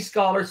 quoting these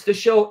scholars to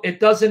show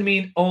it doesn't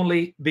mean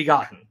only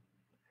begotten.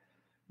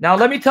 Now,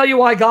 let me tell you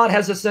why God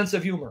has a sense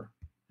of humor.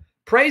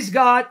 Praise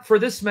God for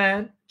this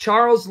man,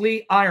 Charles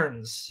Lee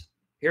Irons.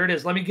 Here it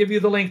is. Let me give you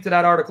the link to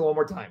that article one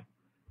more time.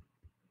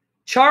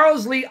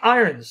 Charles Lee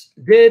Irons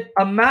did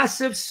a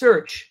massive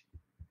search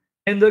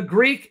in the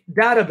Greek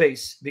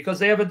database, because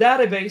they have a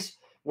database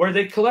where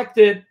they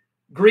collected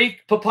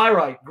Greek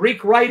papyri,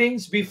 Greek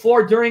writings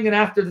before, during, and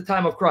after the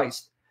time of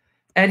Christ.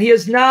 And he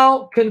has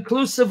now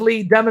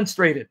conclusively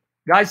demonstrated.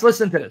 Guys,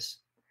 listen to this.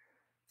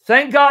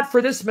 Thank God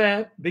for this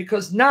man,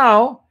 because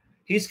now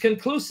he's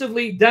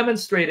conclusively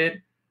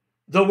demonstrated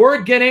the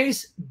word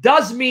genes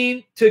does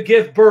mean to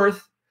give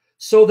birth,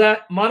 so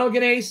that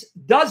monogenes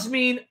does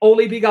mean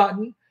only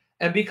begotten.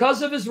 And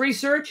because of his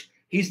research,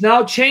 he's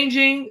now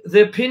changing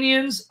the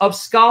opinions of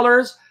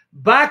scholars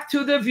back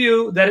to the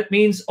view that it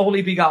means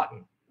only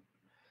begotten.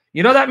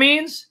 You know what that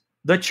means?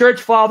 The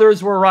church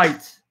fathers were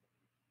right.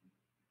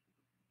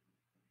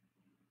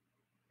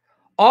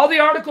 All the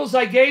articles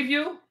I gave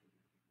you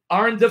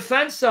are in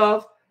defense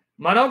of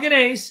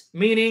monogenes,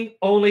 meaning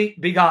only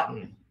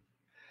begotten.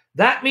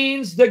 That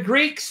means the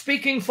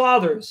Greek-speaking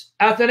fathers,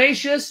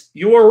 Athanasius,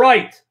 you were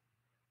right.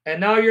 And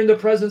now you're in the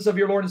presence of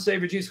your Lord and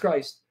Savior, Jesus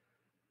Christ.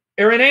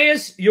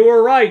 Irenaeus, you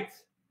were right.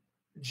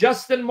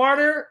 Justin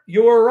Martyr,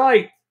 you were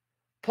right.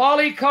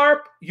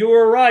 Polycarp, you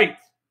were right.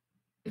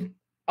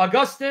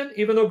 Augustine,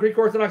 even though Greek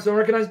Orthodox don't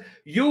recognize,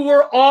 you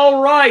were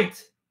all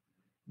right.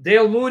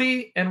 Dale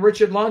Moody and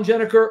Richard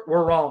Longenecker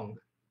were wrong.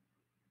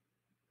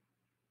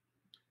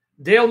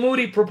 Dale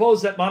Moody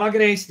proposed that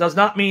monogenes does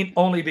not mean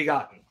only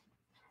begotten.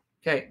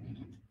 Okay.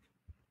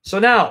 So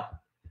now,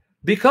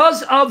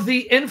 because of the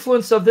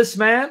influence of this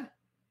man,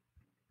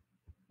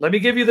 let me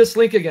give you this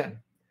link again.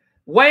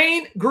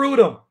 Wayne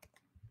Grudem.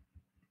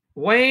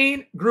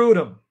 Wayne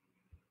Grudem.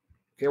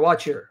 Okay,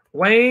 watch here.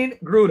 Wayne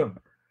Grudem.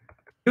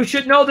 You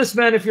should know this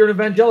man if you're an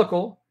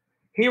evangelical.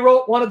 He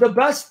wrote one of the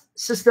best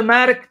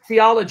systematic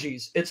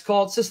theologies. It's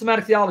called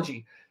Systematic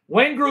Theology.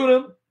 Wayne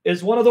Grudem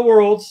is one of the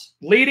world's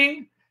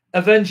leading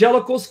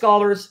evangelical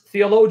scholars,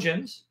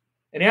 theologians,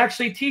 And he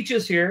actually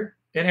teaches here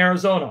in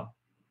Arizona.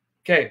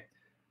 Okay.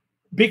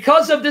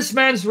 Because of this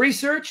man's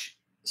research,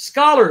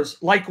 scholars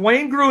like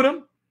Wayne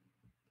Grudem,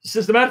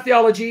 Systematic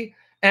Theology,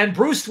 and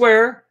Bruce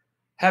Ware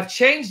have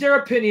changed their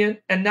opinion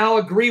and now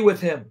agree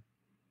with him.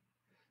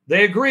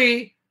 They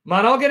agree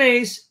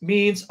monogenes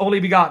means only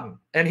begotten.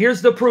 And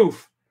here's the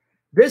proof.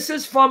 This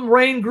is from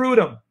Wayne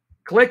Grudem.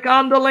 Click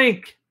on the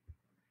link.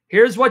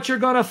 Here's what you're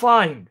going to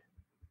find.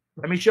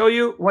 Let me show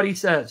you what he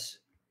says.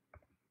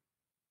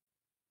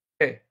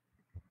 Okay.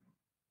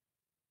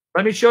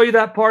 Let me show you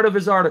that part of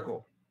his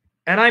article.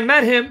 And I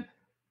met him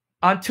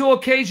on 2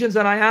 occasions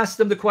and I asked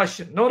him the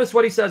question. Notice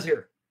what he says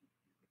here.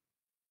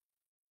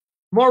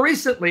 More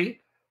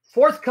recently,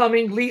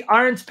 forthcoming Lee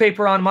Irons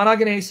paper on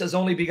monogenes as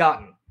only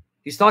begotten.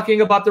 He's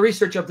talking about the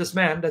research of this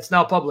man that's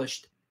now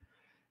published.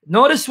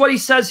 Notice what he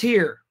says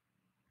here.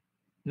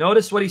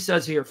 Notice what he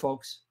says here,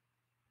 folks.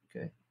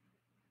 Okay.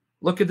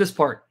 Look at this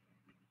part.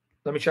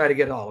 Let me try to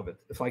get all of it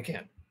if I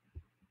can.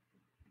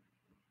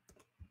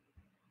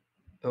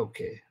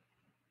 Okay.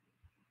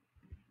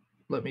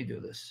 Let me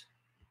do this.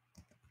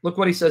 Look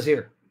what he says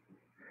here.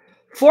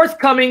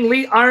 Forthcoming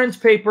Lee Irons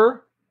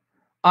paper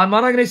on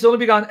monogenes only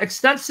begotten,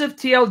 extensive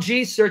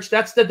TLG search,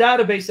 that's the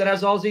database that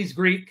has all these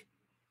Greek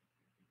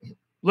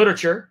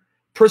literature,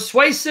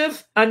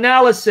 persuasive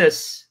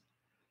analysis.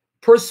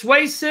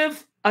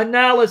 Persuasive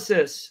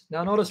analysis.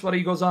 Now notice what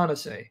he goes on to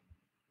say.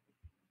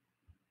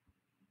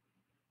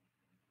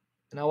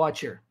 Now watch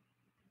here.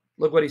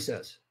 Look what he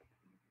says.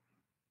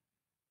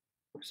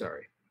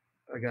 Sorry.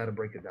 I got to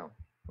break it down.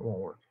 It won't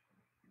work.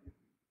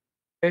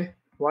 Okay.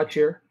 Watch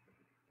here.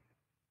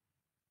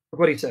 Look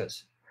what he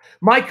says.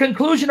 My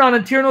conclusion on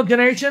eternal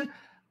generation,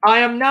 I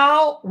am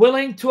now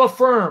willing to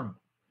affirm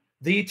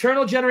the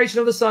eternal generation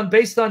of the Son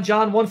based on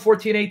John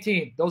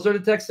 1:14-18. Those are the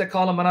texts that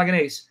call him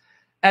monogenes.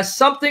 As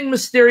something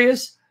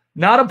mysterious,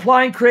 not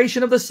implying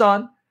creation of the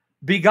Son,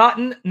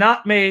 begotten,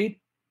 not made,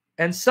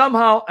 and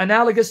somehow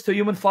analogous to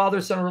human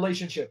father-son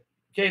relationship.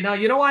 Okay, now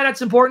you know why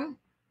that's important?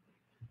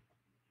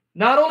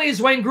 Not only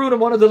is Wayne Grudem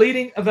one of the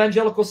leading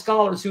evangelical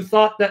scholars who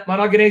thought that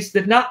monogenes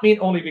did not mean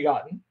only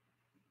begotten,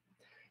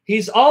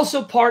 he's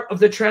also part of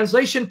the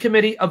translation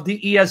committee of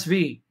the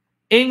ESV,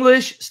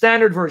 English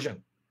Standard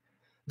Version.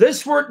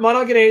 This word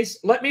monogenes,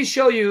 let me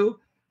show you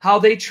how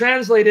they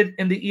translated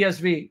in the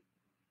ESV.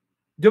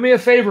 Do me a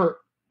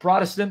favor,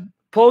 Protestant.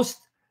 Post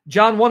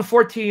John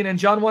 1:14 and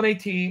John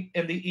 1:18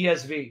 in the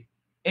ESV,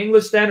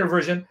 English Standard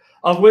Version,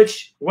 of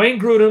which Wayne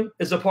Grudem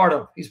is a part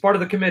of. He's part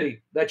of the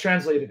committee that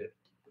translated it.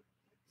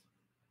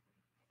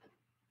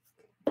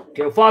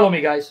 Okay, well, follow me,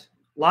 guys.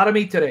 A lot of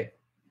meat today.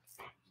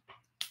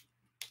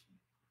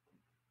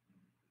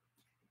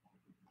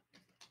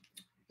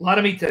 A lot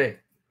of meat today.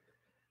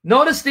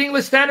 Notice the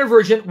English Standard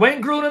Version.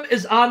 Wayne Grudem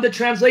is on the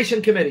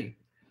translation committee.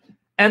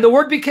 And the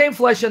Word became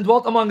flesh and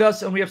dwelt among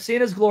us, and we have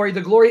seen his glory,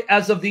 the glory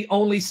as of the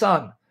only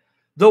Son.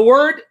 The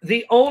word,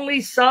 the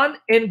only Son,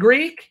 in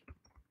Greek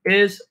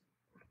is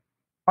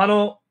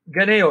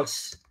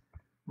monogeneos.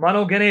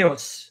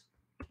 Monogeneos.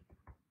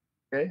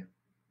 Okay?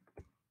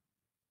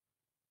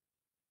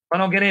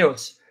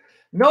 Monogeneos.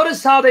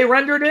 Notice how they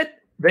rendered it.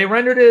 They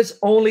rendered it as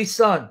only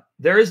Son.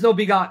 There is no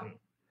begotten.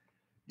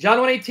 John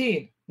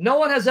 1:18. No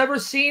one has ever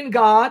seen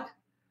God,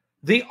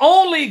 the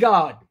only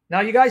God.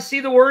 Now, you guys see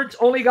the words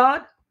only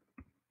God?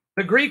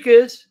 The Greek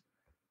is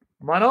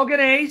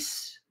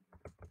monogenes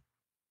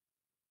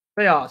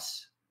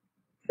theos.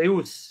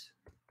 Theos.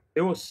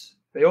 Theos.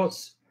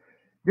 Theos.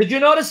 Did you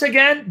notice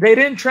again? They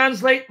didn't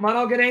translate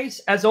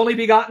monogenes as only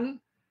begotten.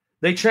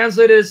 They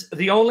translated as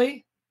the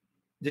only.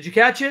 Did you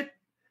catch it?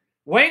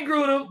 Wayne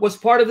Grudem was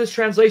part of this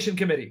translation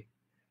committee.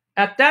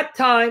 At that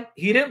time,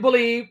 he didn't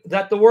believe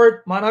that the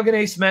word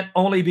monogenes meant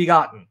only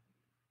begotten.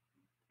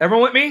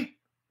 Everyone with me?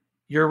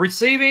 You're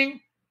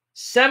receiving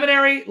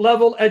seminary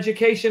level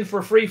education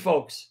for free,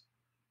 folks.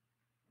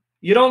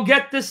 You don't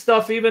get this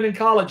stuff even in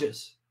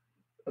colleges.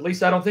 At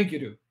least I don't think you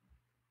do.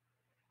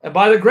 And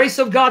by the grace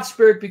of God's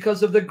Spirit,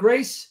 because of the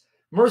grace,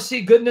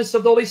 mercy, goodness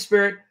of the Holy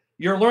Spirit,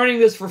 you're learning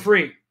this for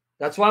free.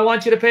 That's why I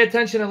want you to pay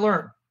attention and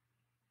learn.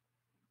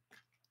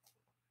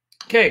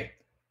 Okay.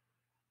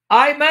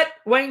 I met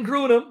Wayne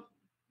Grudem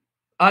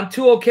on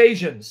 2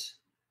 occasions.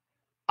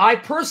 I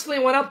personally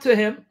went up to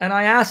him and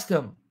I asked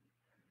him,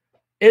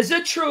 is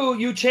it true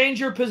you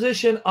changed your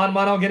position on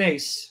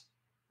monogenes?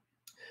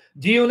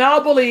 Do you now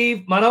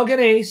believe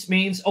monogenes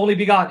means only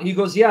begotten? He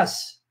goes,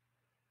 yes.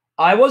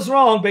 I was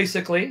wrong,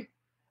 basically.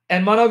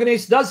 And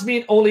monogenes does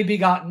mean only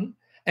begotten.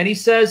 And he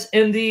says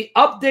in the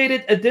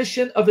updated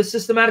edition of his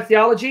Systematic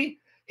Theology,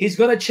 he's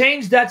going to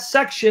change that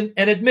section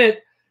and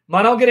admit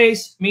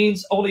monogenes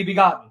means only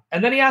begotten.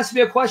 And then he asked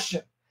me a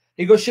question.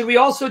 He goes, should we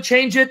also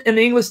change it in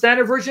the English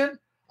Standard Version?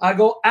 I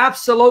go,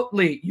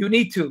 absolutely, you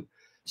need to.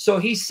 So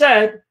he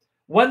said,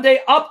 when they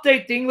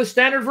update the English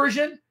Standard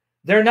Version,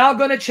 they're now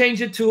going to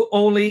change it to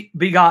only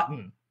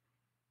begotten.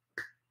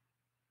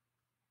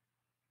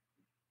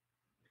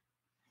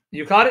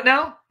 You caught it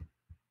now?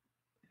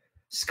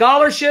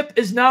 Scholarship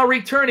is now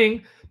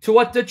returning to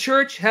what the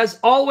church has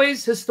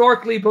always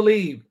historically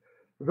believed.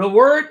 The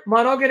word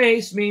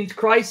monogenes means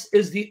Christ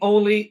is the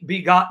only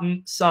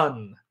begotten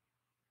Son.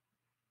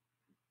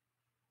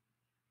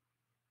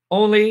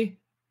 Only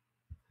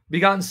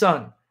begotten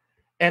Son.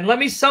 And let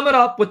me sum it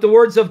up with the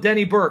words of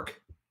Denny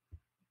Burke.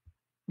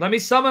 Let me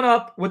sum it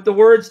up with the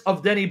words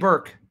of Denny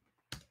Burke.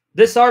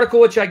 This article,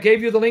 which I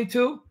gave you the link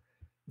to,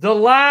 the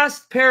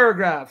last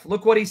paragraph,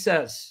 look what he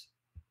says.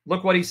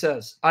 Look what he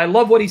says. I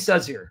love what he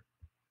says here.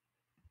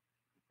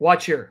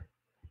 Watch here.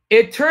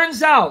 It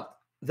turns out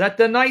that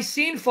the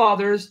Nicene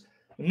Fathers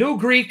knew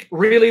Greek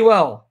really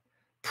well,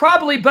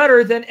 probably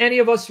better than any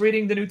of us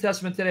reading the New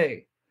Testament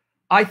today.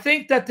 I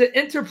think that the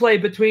interplay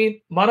between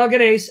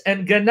monogenes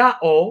and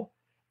genao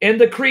in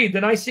the Creed,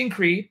 the Nicene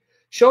Creed,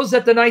 shows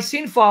that the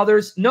Nicene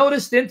Fathers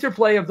noticed the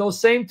interplay of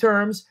those same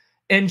terms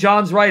in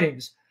John's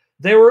writings.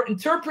 They were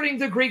interpreting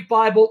the Greek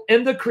Bible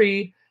in the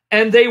Creed,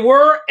 and they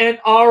were and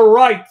are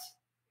right.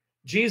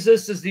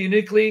 Jesus is the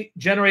uniquely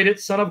generated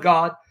Son of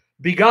God,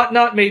 begot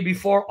not made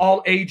before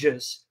all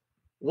ages.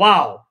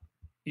 Wow.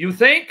 You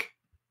think?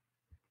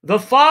 The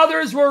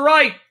fathers were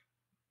right,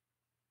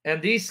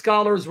 and these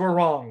scholars were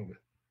wrong.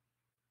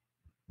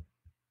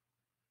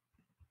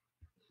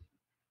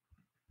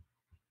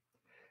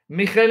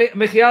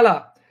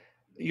 Michaela,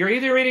 you're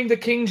either reading the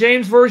King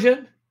James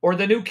Version or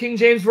the New King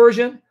James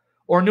Version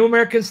or New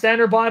American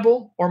Standard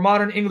Bible or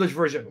Modern English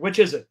Version. Which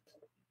is it?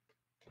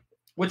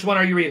 Which one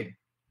are you reading?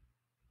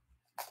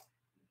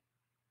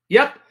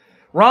 Yep.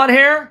 Ron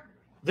Hare,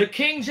 the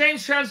King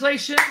James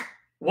translation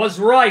was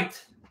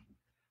right.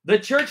 The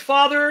Church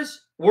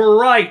Fathers were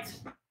right.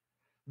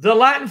 The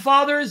Latin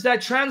Fathers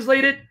that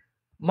translated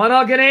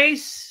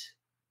monogenes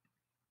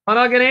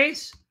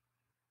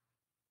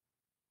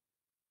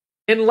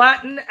in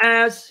Latin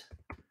as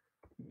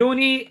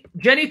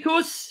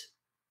unigenitus,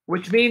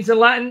 which means in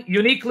Latin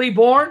uniquely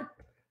born,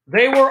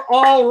 they were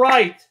all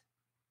right.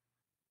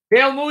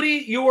 Dale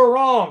Moody, you were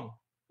wrong.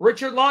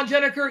 Richard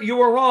Longenecker, you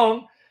were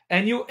wrong.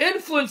 And you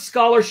influenced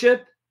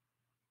scholarship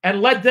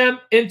and led them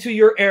into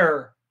your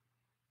error.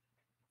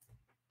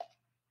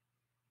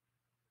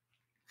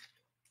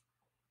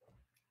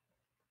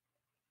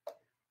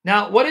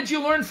 Now, what did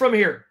you learn from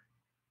here?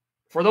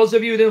 For those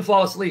of you who didn't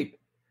fall asleep,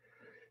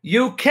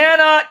 you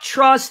cannot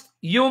trust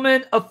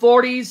human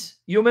authorities,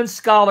 human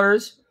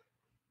scholars,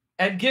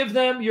 and give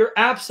them your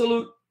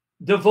absolute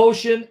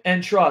devotion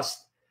and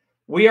trust.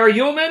 We are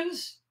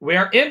humans. We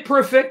are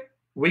imperfect.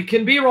 We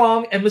can be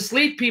wrong and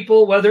mislead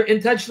people, whether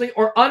intentionally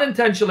or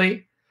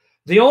unintentionally.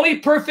 The only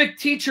perfect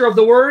teacher of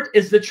the word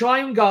is the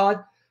triune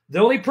God. The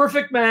only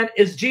perfect man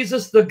is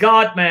Jesus, the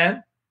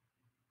God-man,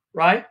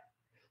 right?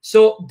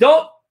 So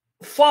don't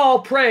fall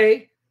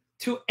prey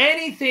to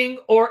anything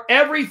or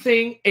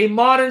everything a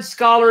modern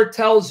scholar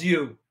tells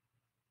you.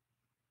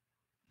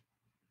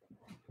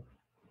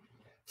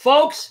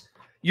 Folks,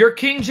 your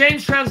King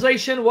James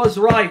translation was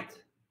right.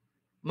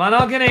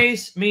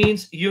 Monogenes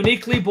means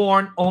uniquely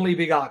born, only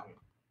begotten.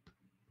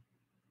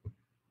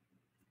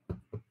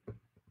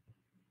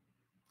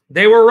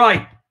 They were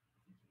right.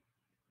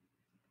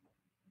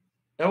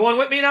 Everyone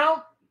with me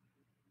now?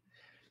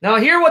 Now,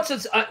 here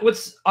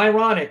what's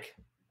ironic.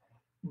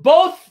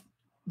 Both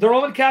the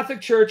Roman Catholic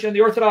Church and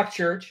the Orthodox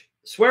Church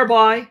swear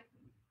by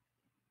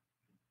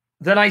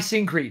the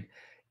Nicene Creed.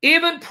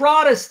 Even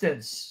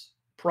Protestants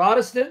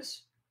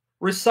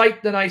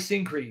recite the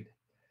Nicene Creed.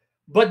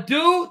 But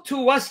due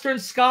to Western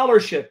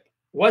scholarship,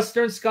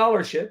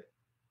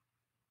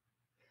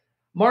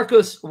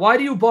 Marcus, why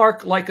do you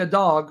bark like a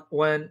dog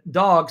when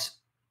dogs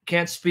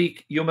can't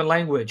speak human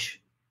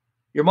language?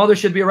 Your mother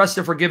should be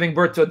arrested for giving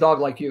birth to a dog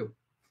like you.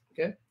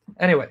 Okay.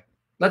 Anyway,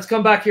 let's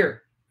come back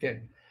here.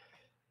 Okay.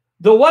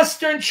 The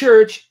Western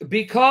Church,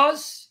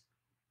 because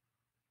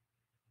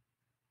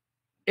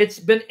it's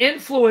been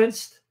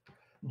influenced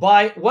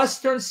by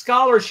Western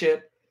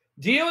scholarship,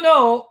 do you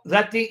know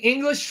that the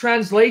English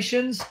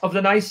translations of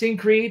the Nicene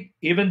Creed,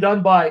 even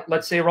done by,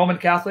 let's say, Roman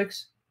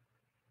Catholics,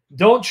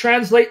 don't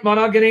translate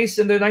monogenes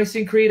in the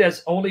Nicene Creed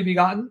as only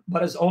begotten,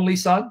 but as only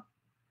Son?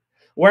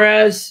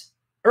 Whereas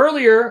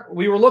earlier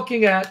we were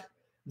looking at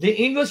the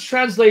English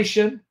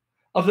translation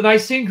of the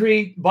Nicene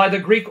Creed by the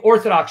Greek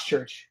Orthodox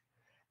Church.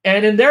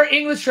 And in their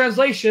English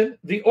translation,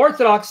 the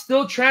Orthodox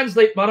still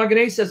translate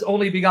monogenes as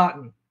only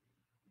begotten.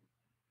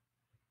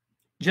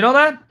 Do you know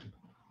that?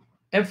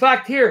 In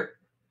fact, here,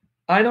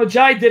 I know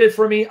Jai did it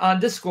for me on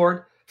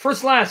Discord.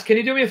 First Last, can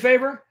you do me a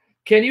favor?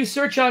 Can you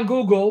search on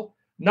Google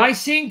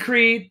Nicene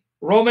Creed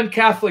Roman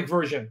Catholic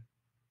version?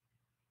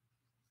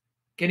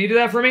 Can you do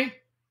that for me?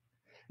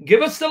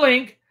 Give us the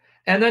link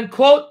and then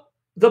quote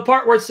the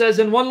part where it says,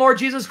 in one Lord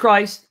Jesus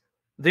Christ,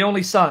 the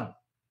only Son.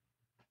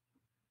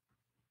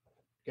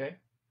 Okay?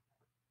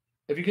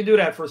 If you can do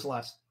that, First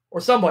Last.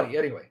 Or somebody,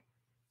 anyway.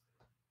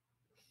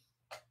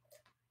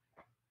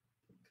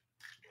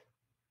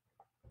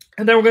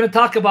 And then we're going to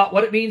talk about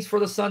what it means for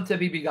the Son to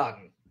be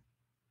begotten.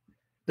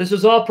 This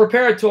is all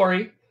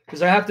preparatory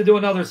because I have to do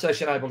another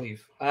session, I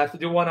believe. I have to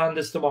do one on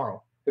this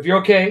tomorrow. If you're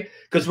okay.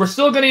 Because we're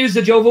still going to use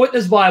the Jehovah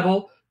Witness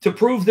Bible to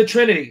prove the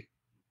Trinity.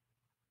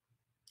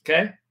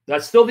 Okay?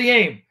 That's still the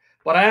aim.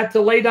 But I have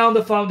to lay down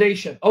the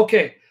foundation.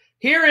 Okay.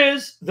 Here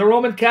is the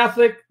Roman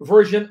Catholic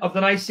version of the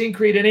Nicene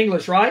Creed in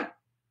English, right?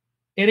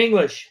 In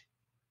English.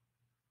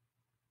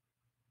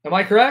 Am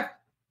I correct?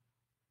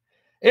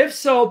 If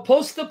so,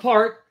 post the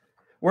part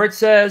where it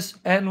says,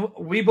 and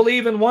we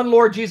believe in one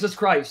Lord Jesus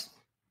Christ.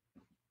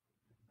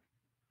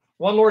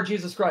 One Lord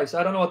Jesus Christ.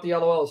 I don't know what the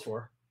LOL is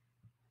for.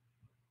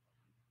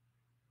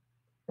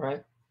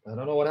 Right? I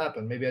don't know what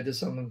happened. Maybe I did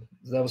something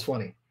that was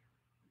funny.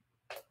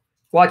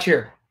 Watch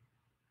here.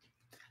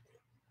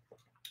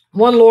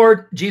 One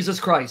Lord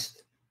Jesus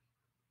Christ.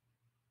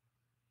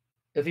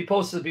 If he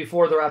posted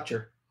before the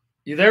rapture.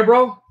 You there,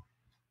 bro?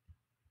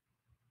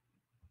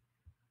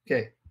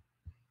 Okay.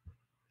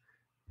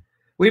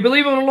 We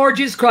believe in the Lord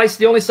Jesus Christ,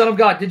 the only Son of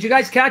God. Did you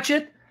guys catch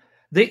it?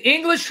 The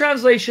English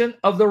translation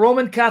of the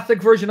Roman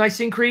Catholic version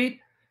Nicene Creed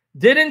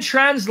didn't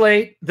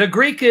translate. The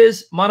Greek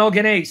is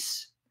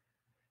monogenes.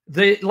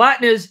 The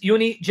Latin is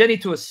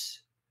unigenitus.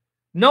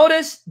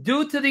 Notice,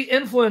 due to the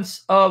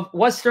influence of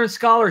Western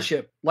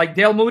scholarship, like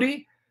Dale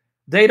Moody,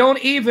 they don't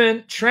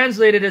even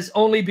translate it as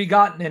only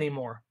begotten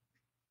anymore.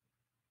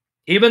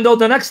 Even though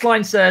the next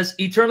line says,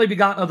 eternally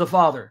begotten of the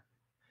Father.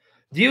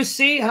 Do you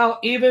see how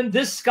even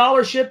this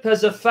scholarship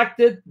has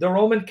affected the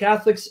Roman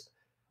Catholics'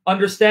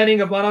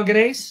 understanding of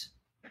monogenes?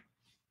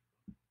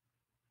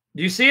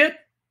 Do you see it?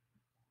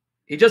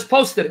 He just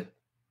posted it.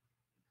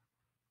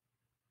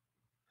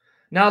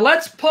 Now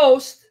let's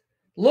post,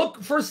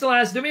 look, first and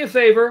last, do me a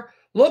favor,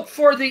 look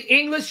for the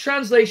English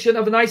translation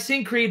of the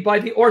Nicene Creed by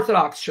the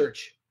Orthodox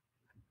Church.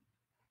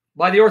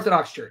 By the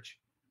Orthodox Church.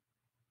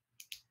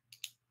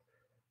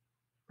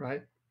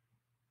 Right?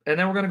 And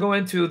then we're going to go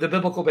into the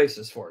biblical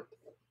basis for it.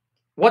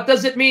 What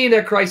does it mean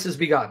that Christ is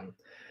begotten?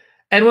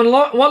 And when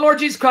one Lord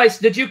Jesus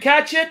Christ, did you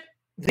catch it?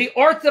 The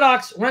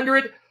Orthodox render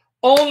it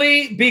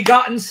only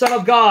begotten Son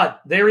of God.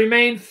 They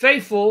remain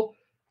faithful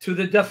to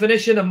the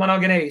definition of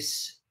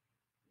monogenes.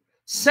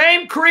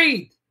 Same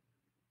creed.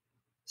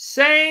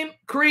 Same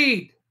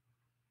creed.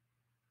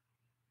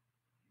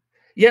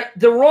 Yet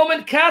the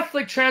Roman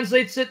Catholic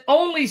translates it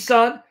only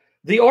Son.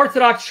 The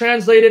Orthodox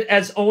translate it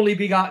as only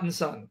begotten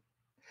Son.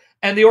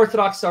 And the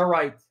Orthodox are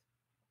right.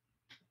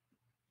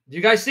 Do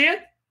you guys see it?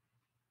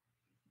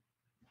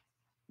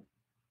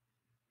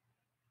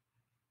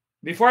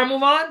 Before I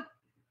move on,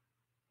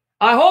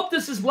 I hope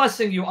this is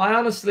blessing you. I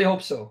honestly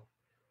hope so.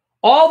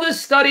 All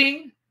this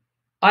studying,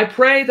 I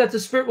pray that the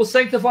Spirit will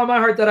sanctify my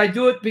heart, that I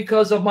do it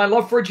because of my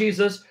love for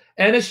Jesus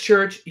and His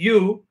church.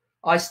 You,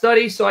 I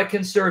study so I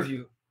can serve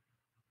you.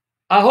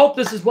 I hope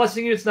this is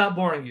blessing you. It's not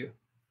boring you.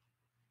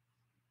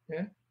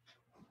 Okay?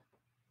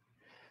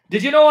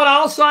 Did you know what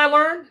else I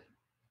learned?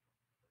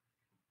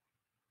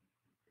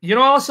 You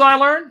know what else I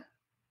learned?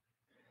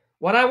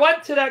 When I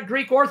went to that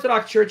Greek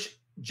Orthodox church,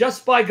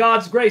 just by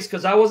God's grace,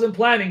 because I wasn't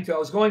planning to. I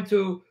was going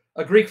to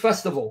a Greek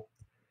festival.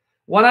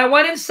 When I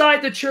went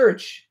inside the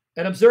church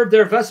and observed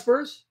their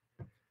Vespers,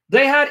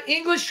 they had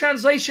English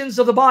translations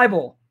of the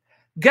Bible.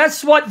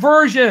 Guess what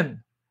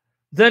version?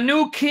 The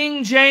New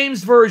King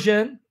James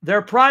Version,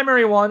 their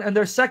primary one, and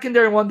their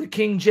secondary one, the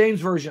King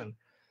James Version.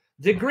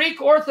 The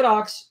Greek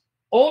Orthodox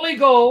only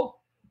go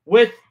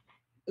with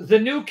the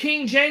New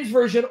King James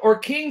Version or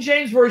King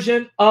James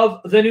Version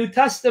of the New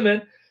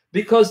Testament,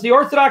 because the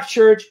Orthodox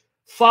Church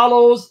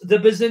follows the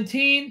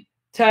Byzantine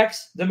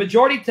text, the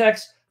majority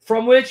text,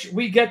 from which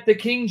we get the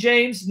King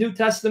James New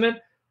Testament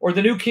or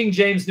the New King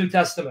James New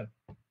Testament.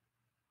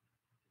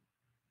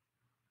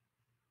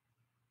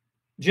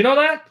 Do you know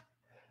that?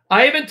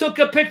 I even took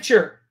a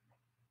picture.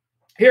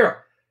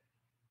 Here.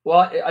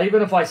 Well,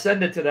 even if I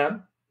send it to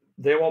them,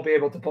 they won't be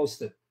able to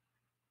post it.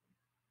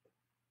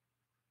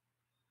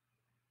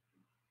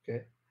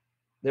 Okay?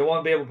 They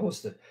won't be able to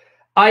post it.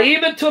 I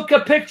even took a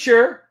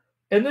picture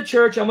in the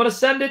church. I'm going to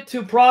send it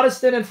to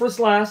Protestant and First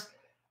Last.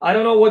 I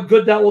don't know what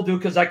good that will do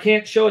because I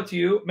can't show it to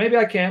you. Maybe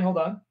I can. Hold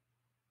on.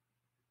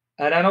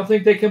 And I don't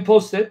think they can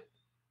post it.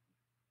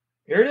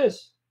 Here it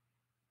is.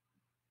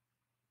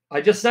 I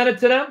just sent it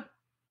to them.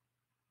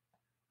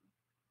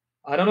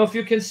 I don't know if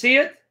you can see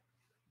it.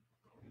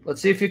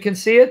 Let's see if you can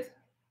see it.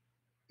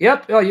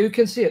 Yep. Oh, you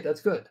can see it.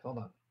 That's good. Hold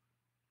on.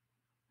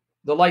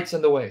 The light's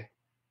in the way.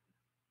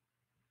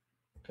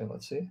 Okay,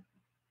 let's see.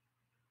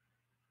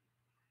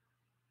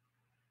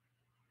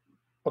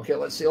 Okay,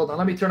 let's see. Hold on.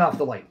 Let me turn off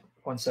the light.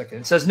 1 second.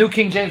 It says New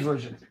King James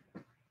Version.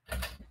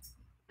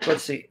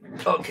 Let's see.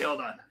 Okay,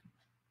 hold on.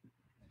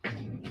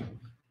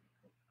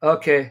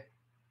 Okay.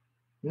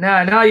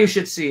 Now you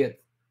should see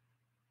it.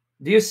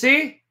 Do you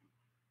see?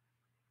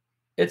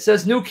 It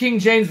says New King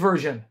James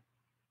Version.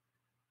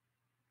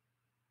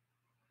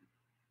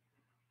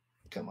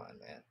 Come on,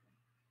 man.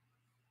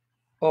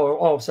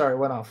 Oh, sorry.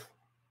 Went off.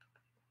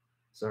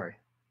 Sorry.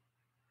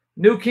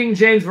 New King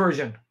James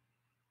Version.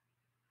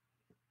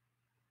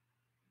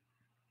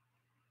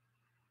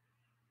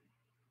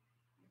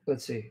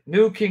 Let's see.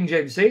 New King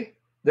James. See?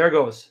 There it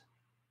goes.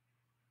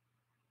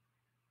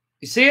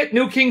 You see it?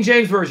 New King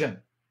James Version.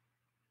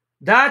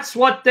 That's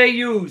what they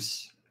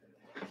use.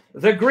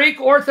 The Greek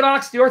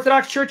Orthodox, the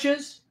Orthodox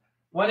churches,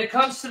 when it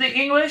comes to the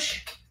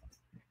English,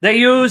 they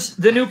use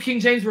the New King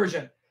James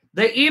Version.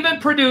 They even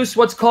produce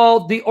what's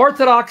called the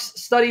Orthodox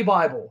Study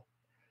Bible.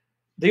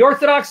 The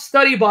Orthodox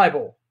Study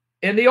Bible.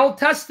 In the Old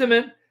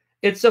Testament,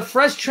 it's a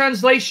fresh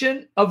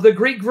translation of the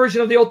Greek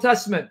version of the Old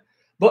Testament.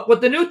 But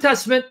with the New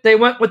Testament, they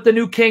went with the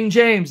New King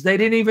James. They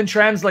didn't even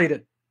translate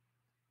it.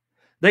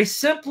 They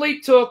simply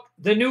took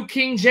the New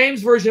King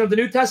James version of the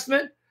New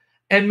Testament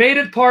and made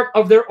it part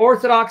of their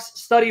Orthodox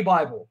Study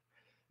Bible.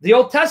 The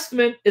Old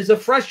Testament is a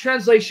fresh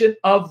translation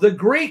of the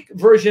Greek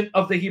version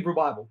of the Hebrew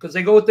Bible because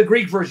they go with the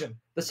Greek version,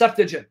 the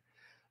Septuagint.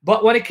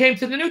 But when it came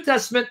to the New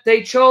Testament,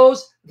 they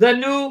chose the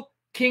New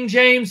King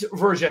James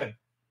version.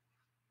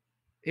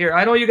 Here,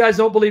 I know you guys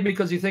don't believe me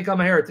because you think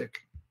I'm a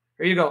heretic.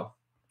 Here you go.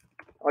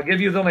 I'll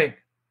give you the link.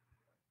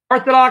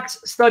 Orthodox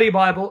Study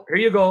Bible. Here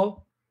you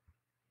go.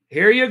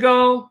 Here you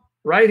go.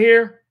 Right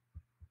here.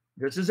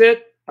 This is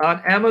it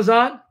on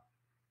Amazon.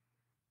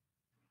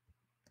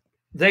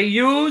 They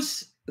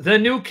use the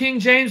New King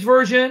James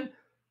Version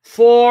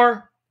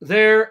for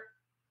their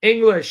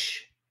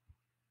English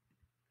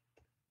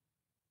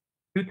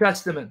New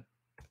Testament.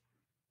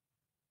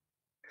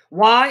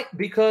 Why?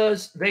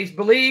 Because they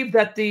believe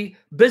that the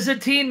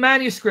Byzantine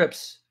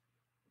manuscripts,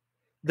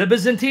 the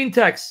Byzantine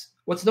text,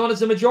 what's known as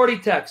the majority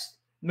text,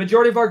 the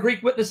majority of our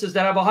Greek witnesses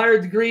that have a higher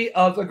degree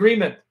of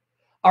agreement,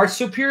 are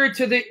superior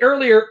to the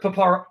earlier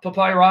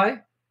papyri.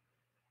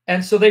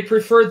 And so they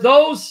prefer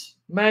those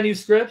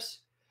manuscripts,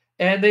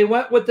 and they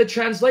went with the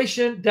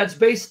translation that's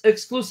based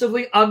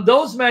exclusively on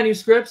those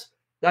manuscripts.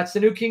 That's the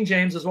New King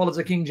James as well as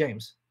the King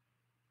James.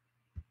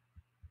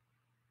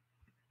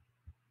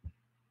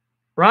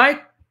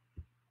 Right?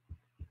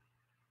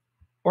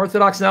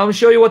 Orthodox. Now, let me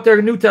show you what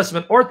their New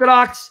Testament.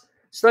 Orthodox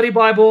Study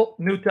Bible,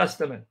 New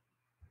Testament.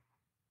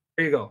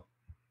 There you go.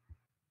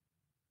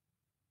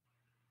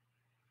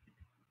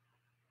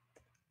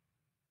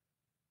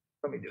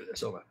 Let me do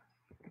this over.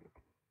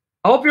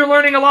 I hope you're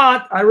learning a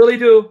lot. I really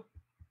do.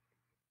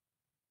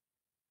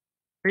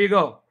 Here you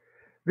go.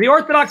 The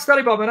Orthodox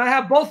Study Bible. And I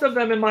have both of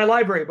them in my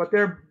library, but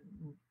they're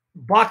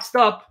boxed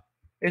up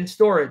in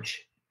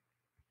storage.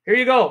 Here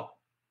you go.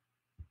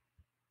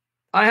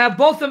 I have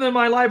both of them in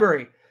my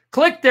library.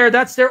 Click there.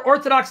 That's their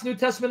Orthodox New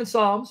Testament and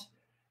Psalms.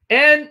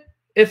 And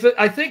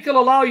I think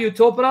it'll allow you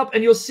to open up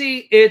and you'll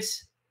see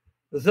it's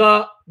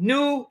the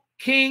New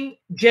King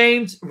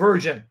James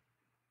Version.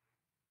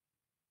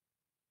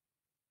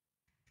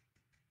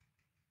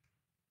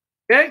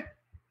 Okay?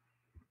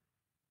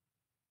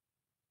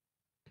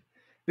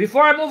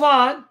 Before I move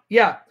on,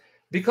 yeah,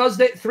 because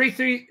they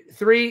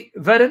 333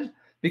 Vedin,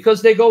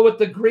 because they go with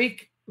the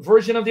Greek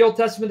version of the Old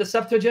Testament, the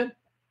Septuagint,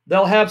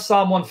 they'll have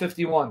Psalm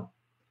 151.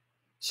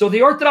 So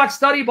the Orthodox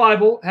Study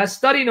Bible has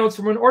study notes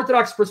from an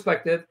Orthodox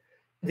perspective.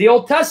 The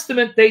Old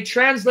Testament, they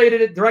translated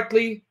it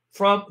directly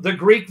from the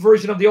Greek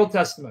version of the Old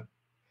Testament.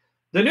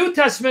 The New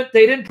Testament,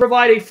 they didn't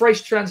provide a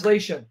fresh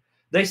translation.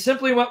 They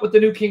simply went with the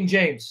New King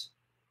James.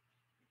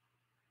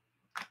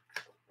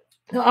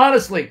 Now,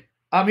 honestly,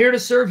 I'm here to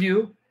serve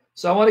you,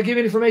 so I want to give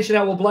you information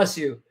that will bless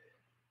you.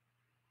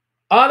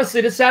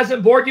 Honestly, this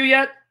hasn't bored you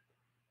yet?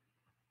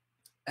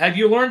 Have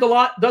you learned a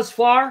lot thus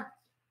far?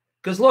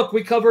 Because look,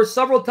 we cover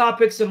several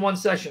topics in one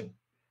session.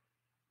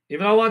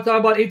 Even though I want to talk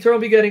about eternal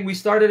begetting, we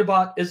started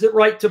about, is it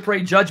right to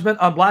pray judgment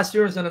on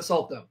blasphemers and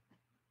insult them?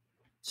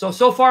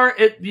 So far,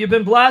 you've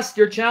been blessed,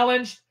 you're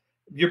challenged,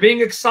 you're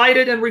being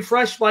excited and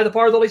refreshed by the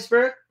power of the Holy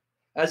Spirit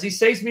as he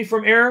saves me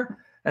from error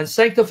and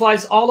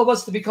sanctifies all of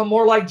us to become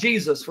more like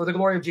Jesus for the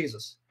glory of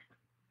Jesus.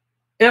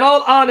 In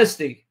all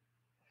honesty,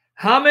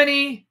 how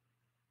many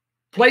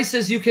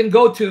places you can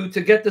go to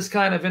get this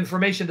kind of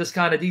information, this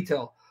kind of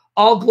detail?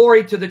 All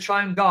glory to the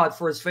triune God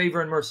for his favor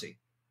and mercy.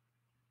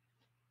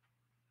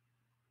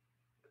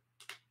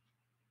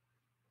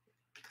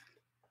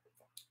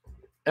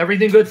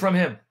 Everything good from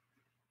him.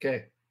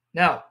 Okay.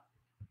 Now,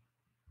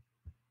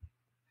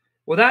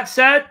 with that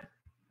said,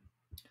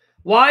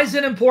 why is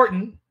it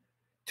important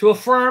to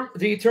affirm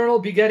the eternal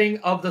begetting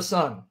of the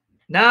Son?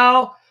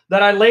 Now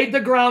that I laid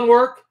the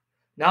groundwork,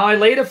 now I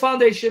laid a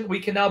foundation, we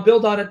can now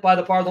build on it by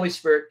the power of the Holy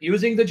Spirit,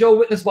 using the Jehovah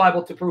Witness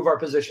Bible to prove our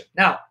position.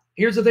 Now,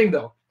 here's the thing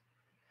though.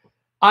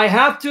 I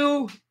have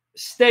to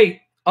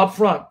state up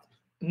front,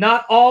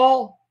 not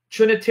all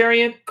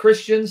Trinitarian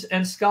Christians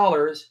and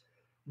scholars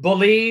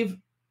believe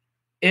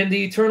in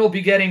the eternal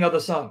begetting of the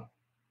Son.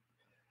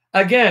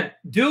 Again,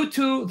 due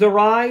to the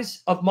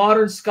rise of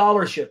modern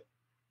scholarship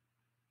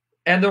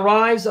and the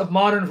rise of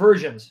modern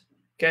versions,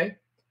 okay,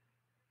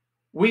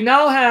 we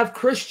now have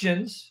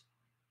Christians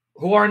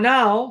who are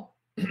now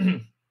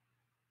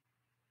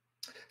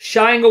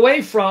shying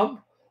away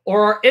from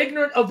or are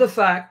ignorant of the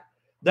fact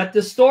that the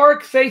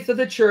historic faith of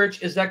the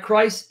church is that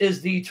Christ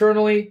is the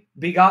eternally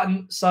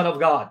begotten Son of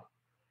God,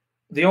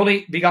 the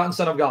only begotten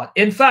Son of God.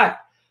 In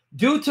fact,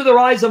 due to the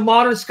rise of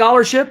modern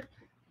scholarship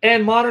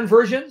and modern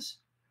versions,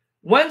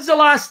 when's the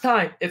last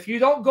time, if you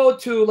don't go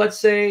to, let's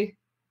say,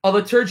 a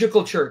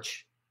liturgical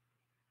church,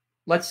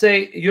 let's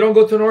say you don't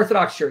go to an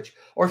Orthodox church,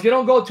 or if you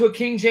don't go to a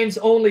King James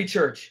only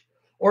church,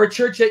 or a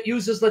church that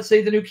uses, let's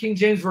say, the New King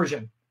James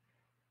Version,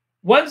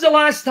 when's the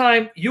last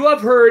time you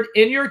have heard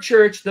in your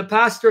church the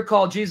pastor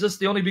call Jesus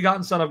the only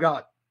begotten Son of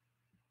God?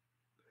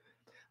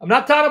 I'm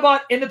not talking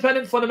about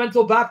independent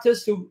fundamental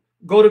Baptists who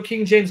go to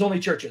King James only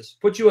churches.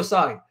 Put you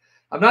aside.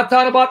 I'm not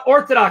talking about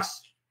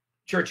Orthodox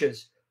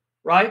churches,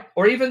 right?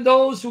 Or even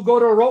those who go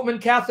to a Roman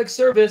Catholic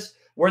service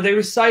where they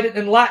recite it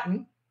in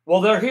Latin.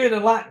 Well, they're hearing it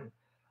in Latin.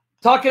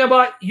 Talking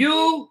about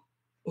you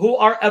who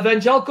are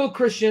evangelical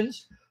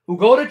Christians who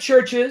go to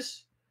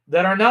churches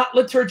that are not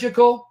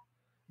liturgical,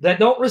 that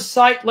don't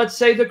recite, let's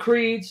say, the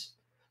creeds,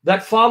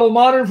 that follow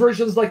modern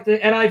versions like the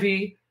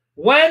NIV.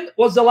 When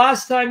was the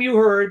last time you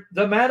heard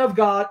the man of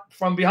God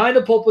from behind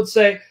the pulpit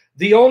say,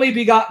 the only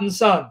begotten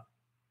Son?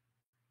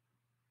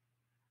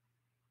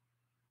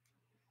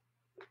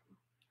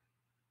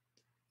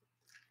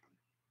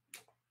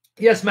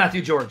 Yes,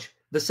 Matthew George.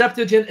 The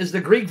Septuagint is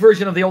the Greek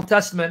version of the Old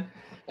Testament,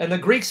 and the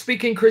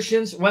Greek-speaking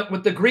Christians went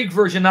with the Greek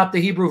version, not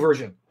the Hebrew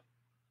version.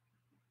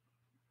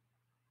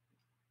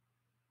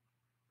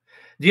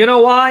 Do you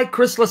know why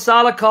Chris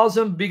LaSala calls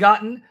him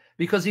begotten?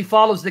 Because he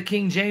follows the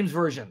King James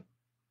version.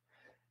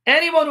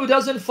 Anyone who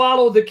doesn't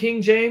follow the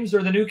King James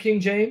or the New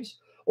King James,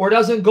 or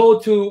doesn't go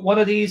to one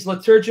of these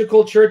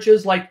liturgical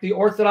churches like the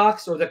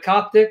Orthodox or the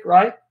Coptic,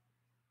 right?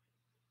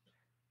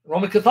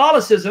 Roman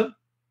Catholicism,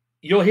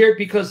 you'll hear it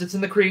because it's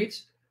in the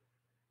creeds.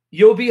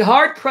 You'll be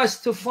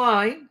hard-pressed to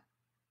find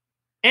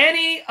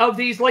any of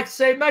these, like,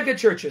 say, mega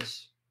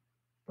churches,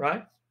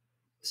 right?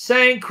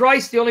 Saying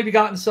Christ, the only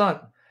begotten Son.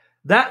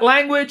 That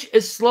language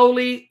is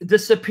slowly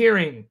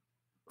disappearing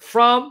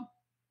from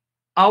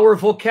our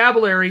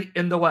vocabulary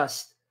in the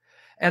West.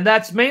 And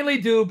that's mainly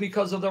due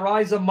because of the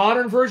rise of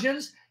modern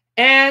versions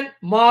and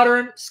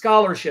modern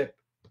scholarship.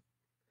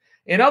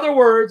 In other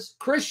words,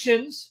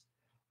 Christians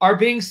are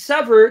being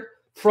severed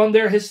from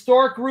their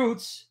historic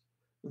roots,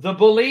 the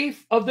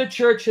belief of the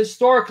church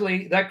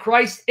historically that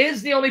Christ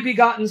is the only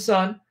begotten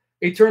Son,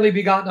 eternally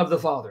begotten of the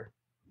Father.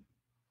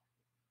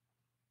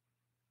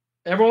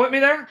 Everyone with me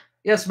there?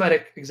 Yes,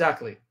 medic,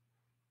 exactly.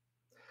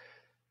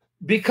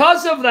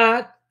 Because of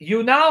that,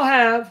 you now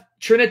have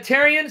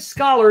Trinitarian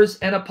scholars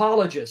and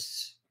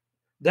apologists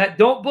that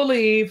don't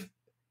believe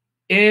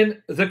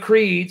in the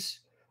creeds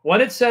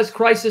when it says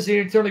Christ is the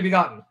eternally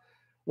begotten.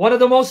 One of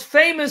the most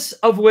famous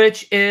of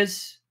which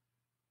is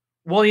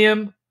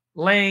William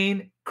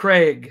Lane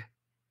Craig.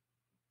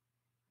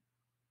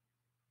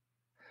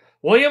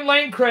 William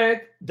Lane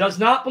Craig does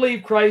not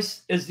believe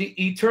Christ is the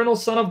eternal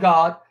Son of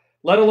God,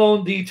 let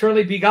alone the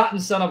eternally begotten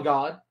Son of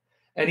God.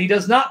 And he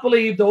does not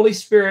believe the Holy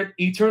Spirit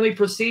eternally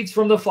proceeds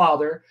from the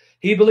Father.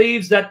 He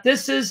believes that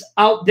this is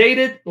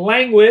outdated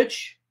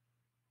language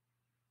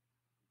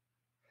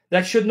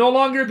that should no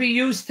longer be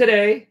used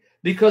today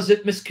because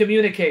it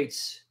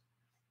miscommunicates.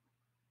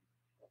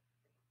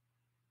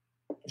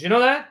 Do you know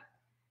that?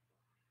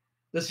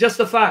 That's just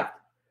a fact.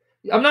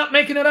 I'm not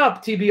making it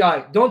up,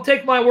 TBI. Don't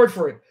take my word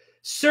for it.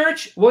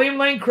 Search William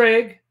Lane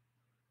Craig,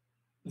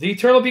 the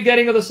eternal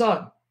begetting of the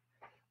Son.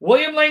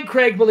 William Lane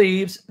Craig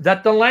believes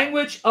that the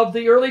language of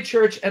the early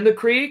church and the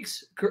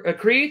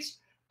creeds,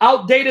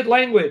 outdated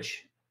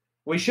language.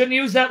 We shouldn't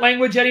use that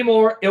language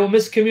anymore. It will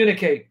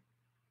miscommunicate.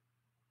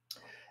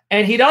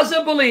 And he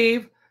doesn't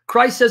believe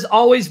Christ has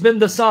always been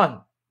the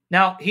Son.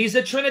 Now, he's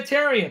a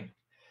Trinitarian.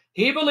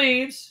 He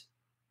believes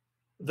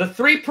the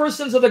three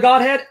persons of the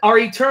Godhead are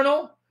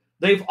eternal.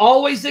 They've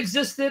always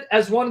existed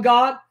as one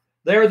God.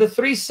 They are the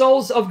three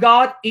souls of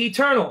God,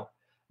 eternal.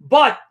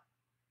 But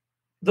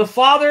the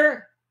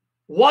Father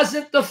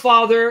wasn't the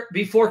Father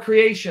before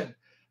creation.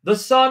 The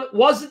Son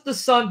wasn't the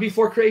Son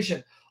before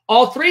creation.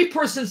 All three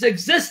persons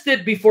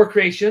existed before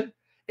creation,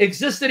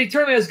 existed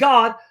eternally as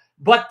God,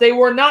 but they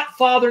were not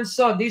Father and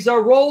Son. These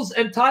are roles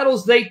and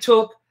titles they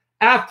took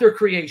after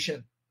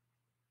creation.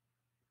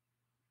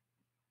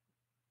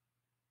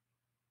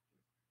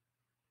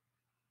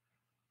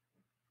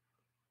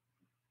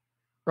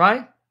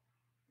 Right?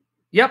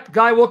 Yep,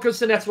 Guy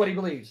Wilkerson, that's what he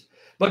believes.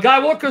 But Guy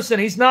Wilkerson,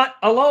 he's not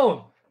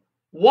alone.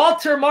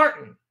 Walter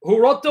Martin,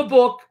 who wrote the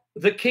book,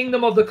 The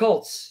Kingdom of the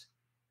Cults.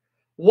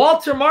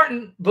 Walter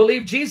Martin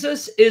believed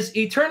Jesus is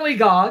eternally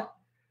God,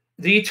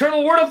 the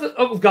eternal Word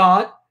of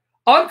God,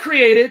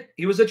 uncreated.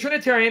 He was a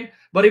Trinitarian,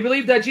 but he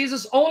believed that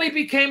Jesus only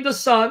became the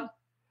Son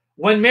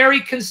when Mary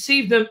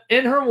conceived him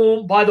in her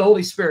womb by the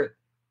Holy Spirit.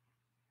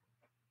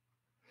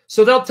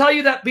 So they'll tell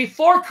you that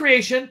before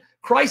creation,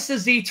 Christ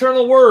is the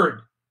eternal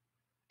Word.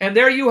 And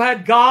there you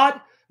had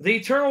God, the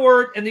eternal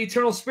Word, and the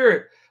eternal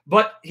Spirit.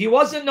 But he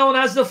wasn't known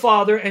as the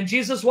Father, and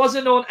Jesus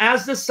wasn't known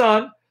as the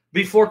Son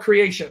before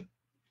creation.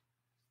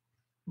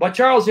 But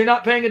Charles, you're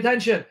not paying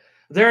attention.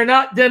 They're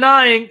not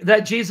denying that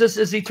Jesus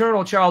is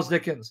eternal, Charles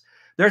Dickens.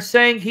 They're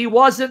saying he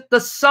wasn't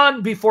the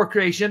Son before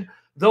creation,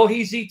 though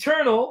he's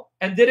eternal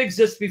and did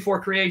exist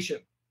before creation.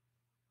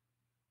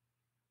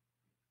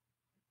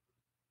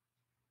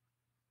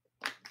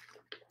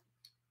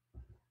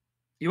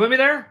 You with me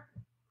there?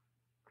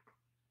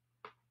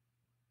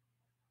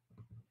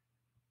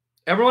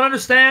 Everyone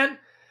understand?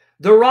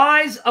 The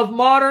rise of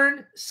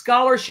modern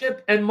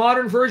scholarship and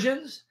modern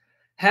versions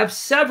have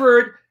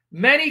severed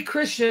many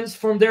Christians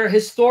from their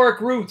historic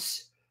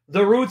roots,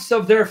 the roots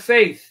of their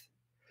faith,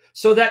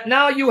 so that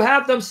now you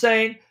have them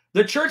saying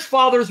the church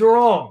fathers were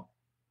wrong.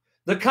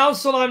 The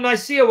Council of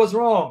Nicaea was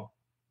wrong.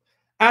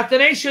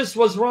 Athanasius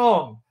was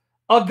wrong.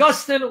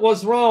 Augustine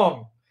was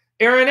wrong.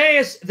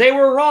 Irenaeus, they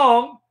were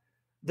wrong.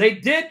 They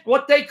did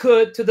what they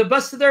could to the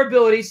best of their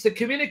abilities to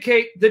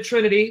communicate the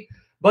Trinity,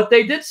 but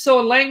they did so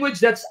in language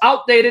that's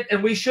outdated,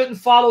 and we shouldn't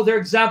follow their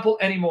example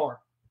anymore.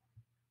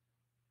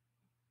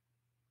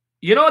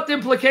 You know what the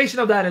implication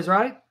of that is,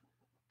 right?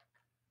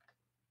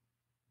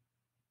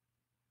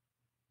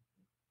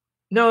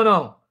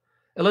 No.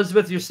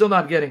 Elizabeth, you're still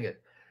not getting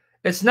it.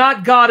 It's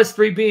not God as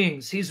three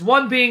beings. He's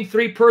one being,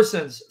 three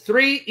persons,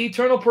 three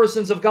eternal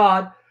persons of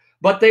God,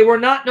 but they were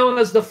not known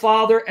as the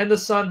Father and the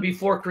Son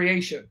before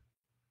creation.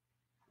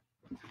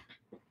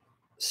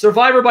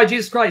 Survivor by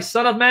Jesus Christ.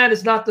 Son of Man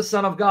is not the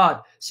Son of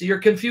God. So you're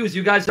confused.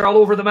 You guys are all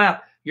over the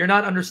map. You're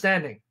not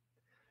understanding.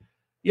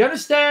 You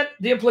understand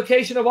the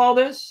implication of all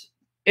this?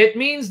 It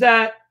means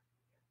that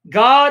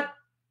God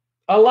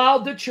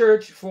allowed the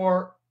church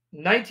for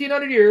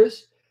 1900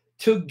 years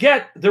to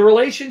get the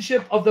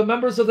relationship of the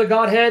members of the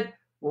Godhead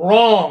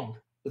wrong.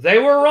 They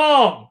were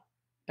wrong,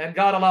 and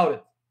God allowed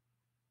it.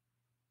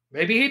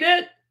 Maybe he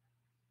did.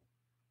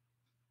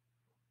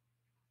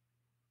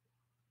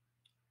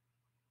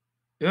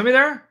 You with me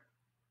there?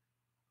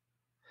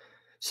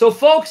 So,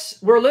 folks,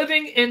 we're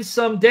living in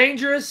some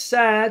dangerous,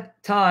 sad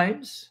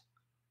times,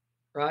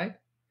 right?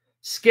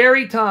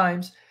 Scary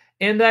times,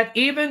 in that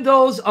even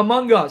those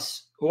among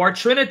us who are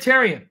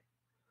Trinitarian,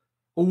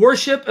 who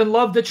worship and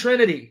love the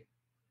Trinity,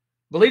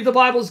 believe the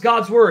Bible is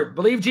God's word,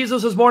 believe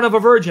Jesus was born of a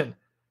virgin,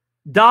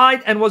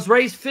 died and was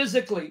raised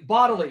physically,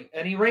 bodily,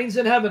 and he reigns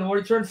in heaven, will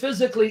return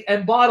physically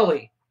and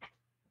bodily.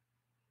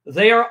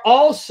 They are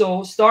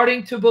also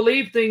starting to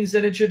believe things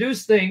and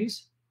introduce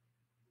things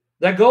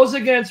that goes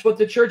against what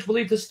the church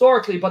believed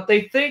historically, but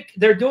they think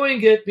they're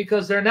doing it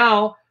because they're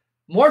now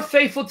more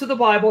faithful to the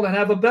Bible and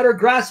have a better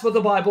grasp of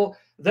the Bible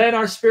than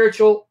our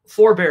spiritual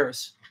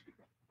forebears.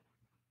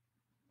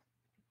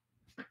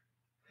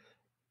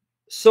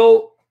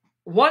 So,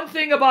 one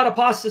thing about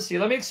apostasy,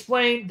 let me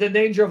explain the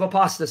danger of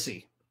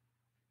apostasy.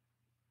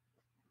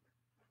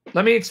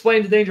 Let me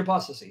explain the danger of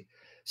apostasy.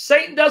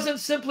 Satan doesn't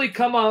simply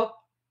come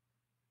up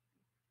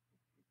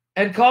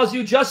and cause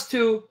you just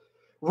to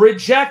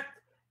reject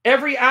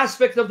every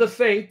aspect of the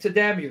faith to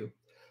damn you.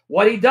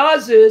 What he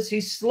does is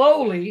he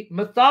slowly,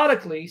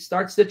 methodically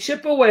starts to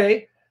chip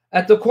away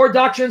at the core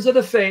doctrines of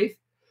the faith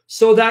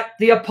so that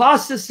the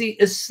apostasy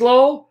is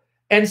slow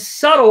and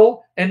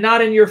subtle and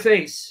not in your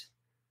face.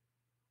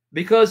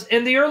 Because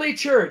in the early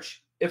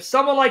church, if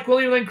someone like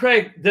William Lane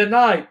Craig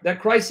denied that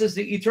Christ is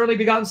the eternally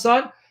begotten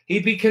Son,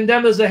 he'd be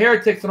condemned as a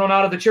heretic, thrown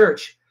out of the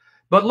church.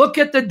 But look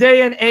at the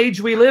day and age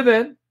we live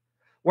in,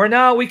 where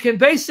now we can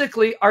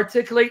basically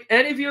articulate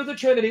any view of the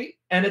Trinity,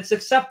 and it's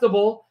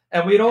acceptable,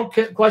 and we don't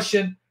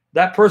question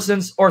that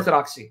person's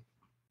orthodoxy.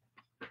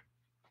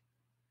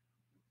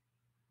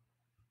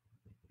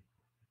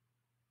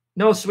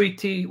 No sweet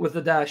tea with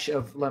a dash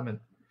of lemon.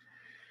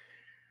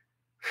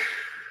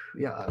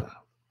 Yeah.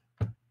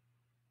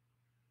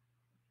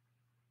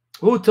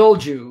 Who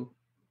told you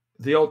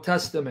the Old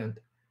Testament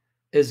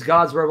is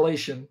God's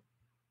revelation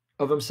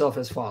of himself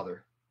as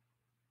Father?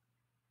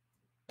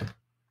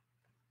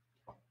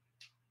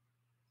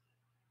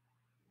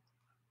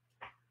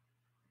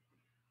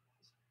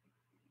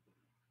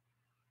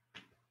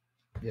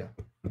 Yeah.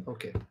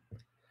 Okay.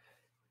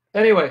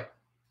 Anyway.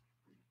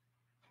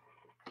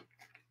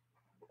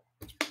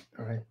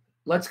 All right.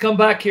 Let's come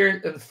back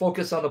here and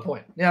focus on the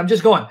point. Yeah, I'm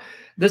just going.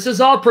 This is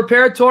all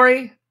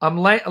preparatory. I'm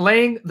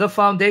laying the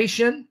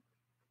foundation.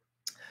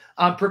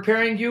 I'm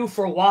preparing you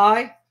for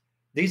why.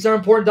 These are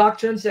important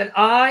doctrines. And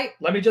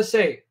let me just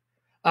say,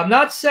 I'm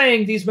not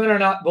saying these men are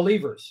not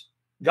believers.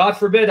 God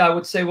forbid I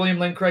would say William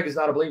Lane Craig is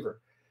not a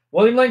believer.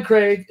 William Lane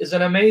Craig is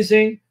an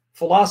amazing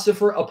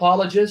philosopher,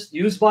 apologist,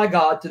 used by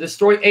God to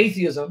destroy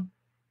atheism,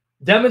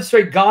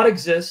 demonstrate God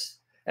exists,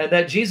 and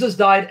that Jesus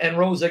died and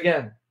rose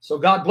again. So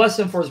God bless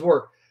him for his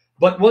work.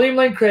 But William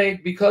Lane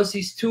Craig, because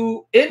he's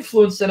too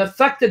influenced and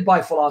affected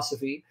by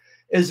philosophy,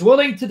 is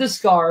willing to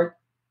discard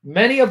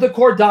many of the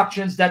core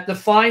doctrines that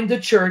define the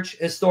church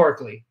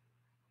historically.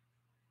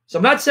 So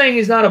I'm not saying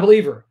he's not a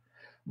believer,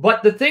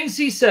 but the things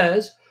he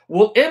says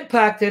will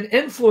impact and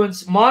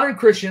influence modern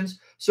Christians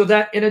so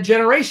that in a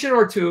generation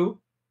or two,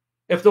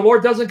 if the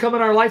Lord doesn't come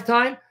in our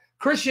lifetime,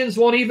 Christians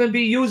won't even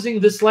be using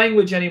this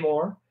language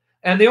anymore.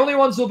 And the only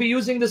ones who will be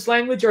using this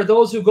language are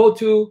those who go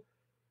to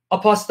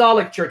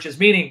apostolic churches,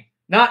 meaning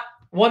not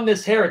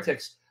oneness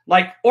heretics,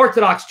 like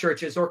Orthodox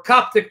churches or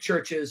Coptic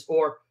churches,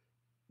 or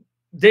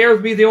they'll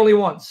be the only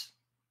ones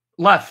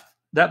left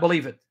that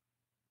believe it.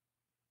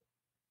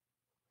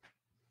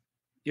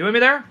 You with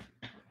me there?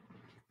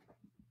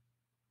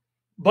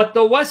 But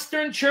the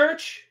Western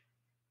church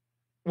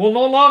will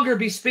no longer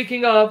be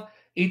speaking of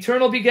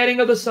eternal begetting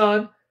of the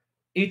Son,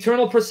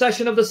 eternal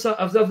procession of the Son,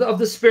 of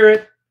the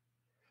Spirit,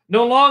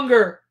 no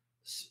longer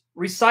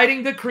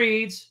reciting the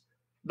creeds,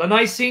 the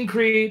Nicene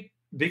Creed,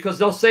 because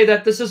they'll say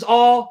that this is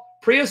all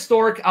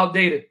prehistoric,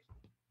 outdated.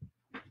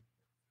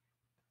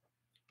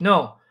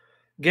 No.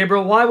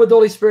 Gabriel, why would the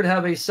Holy Spirit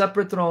have a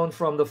separate throne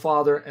from the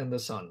Father and the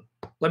Son?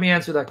 Let me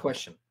answer that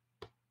question.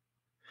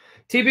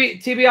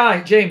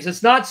 TBI, James,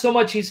 it's not so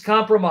much he's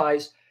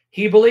compromised.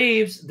 He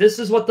believes this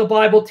is what the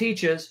Bible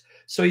teaches.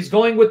 So he's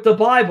going with the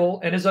Bible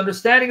and his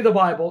understanding of the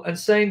Bible and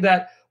saying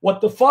that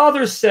what the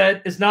Father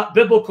said is not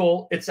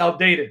biblical, it's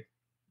outdated.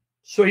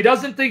 So he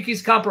doesn't think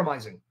he's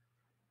compromising.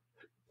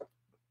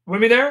 With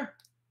me there?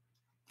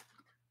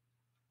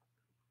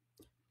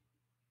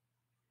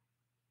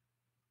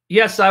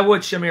 Yes, I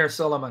would, Shamir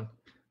Solomon.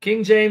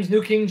 King James,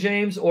 New King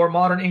James, or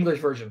Modern English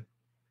Version.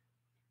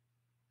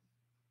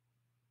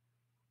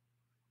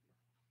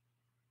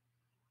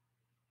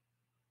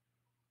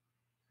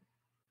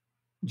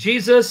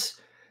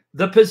 Jesus,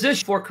 the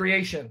position for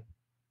creation.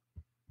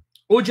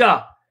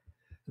 Uja,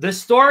 the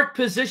historic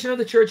position of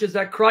the church is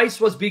that Christ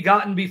was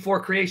begotten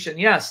before creation.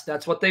 Yes,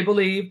 that's what they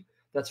believe.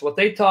 That's what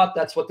they taught.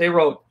 That's what they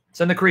wrote.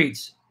 It's in the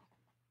creeds.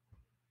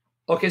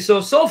 Okay,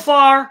 so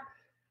far,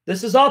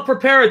 this is all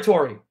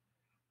preparatory.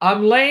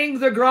 I'm laying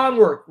the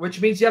groundwork,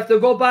 which means you have to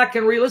go back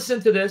and re-listen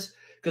to this,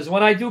 because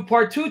when I do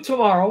part 2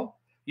 tomorrow,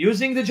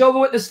 using the Jehovah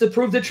Witness to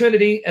prove the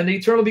Trinity and the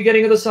eternal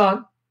begetting of the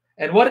Son,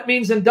 and what it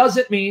means and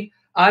doesn't mean,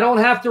 I don't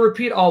have to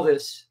repeat all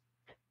this.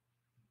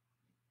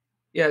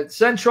 Yeah,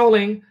 send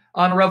trolling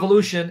on a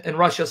revolution in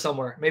Russia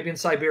somewhere, maybe in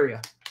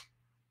Siberia.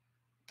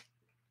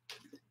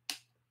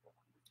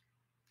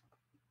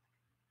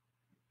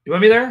 You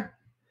want me there?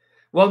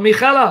 Well,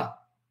 Michaela,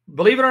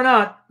 believe it or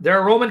not, there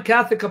are Roman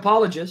Catholic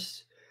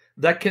apologists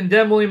that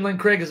condemn William Lane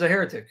Craig as a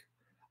heretic.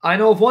 I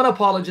know of one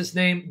apologist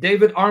named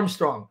David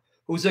Armstrong,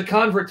 who's a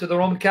convert to the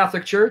Roman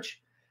Catholic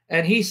Church,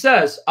 and he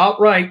says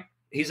outright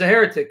he's a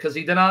heretic because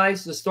he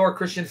denies the historic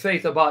Christian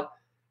faith about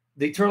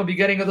the eternal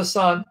begetting of the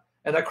Son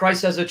and that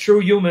Christ has a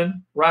true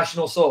human,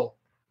 rational soul.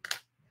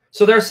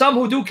 So there are some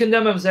who do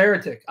condemn him as a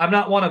heretic. I'm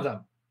not one of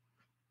them.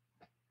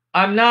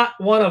 I'm not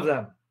one of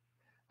them.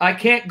 I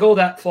can't go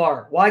that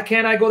far. Why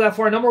can't I go that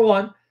far? Number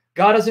one,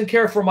 God doesn't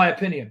care for my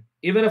opinion.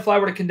 Even if I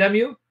were to condemn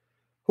you,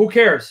 who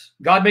cares?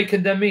 God may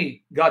condemn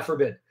me, God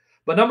forbid.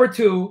 But number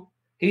two,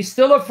 he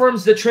still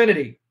affirms the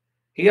Trinity.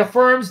 He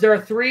affirms there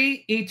are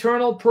 3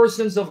 eternal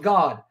persons of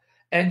God.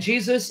 And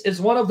Jesus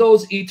is one of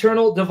those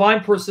eternal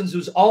divine persons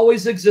who's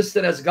always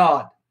existed as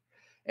God.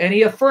 And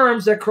he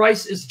affirms that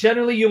Christ is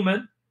generally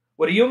human,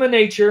 with a human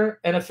nature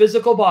and a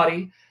physical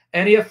body.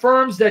 And he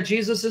affirms that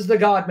Jesus is the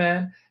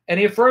God-man. And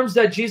he affirms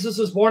that Jesus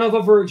was born of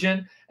a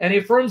virgin. And he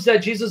affirms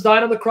that Jesus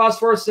died on the cross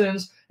for our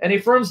sins. And he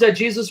affirms that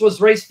Jesus was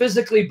raised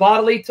physically,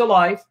 bodily to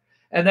life.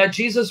 And that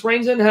Jesus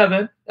reigns in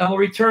heaven and will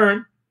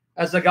return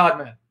as the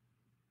God-man.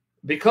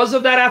 Because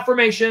of that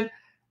affirmation,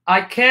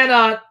 I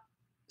cannot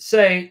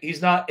say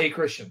he's not a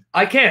Christian.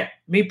 I can't.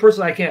 Me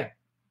personally, I can't.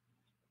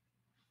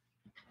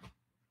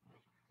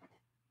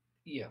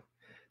 Yeah.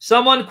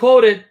 Someone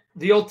quoted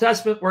the Old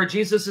Testament where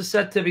Jesus is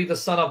said to be the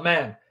Son of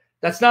Man.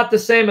 That's not the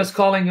same as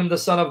calling him the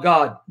Son of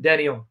God,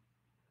 Daniel.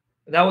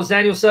 That was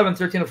Daniel 7,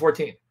 13 and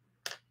 14.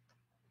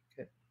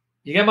 Okay.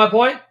 You get my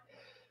point?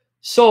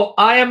 So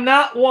I am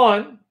not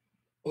one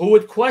who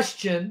would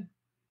question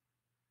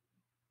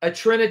a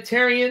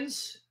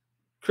Trinitarian's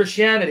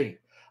Christianity.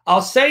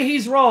 I'll say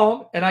he's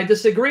wrong and I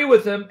disagree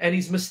with him and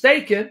he's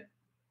mistaken,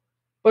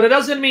 but it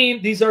doesn't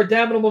mean these are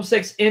damnable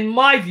mistakes in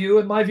my view,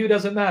 and my view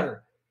doesn't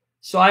matter.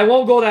 So I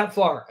won't go that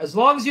far. As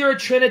long as you're a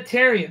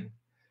Trinitarian,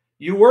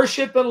 you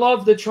worship and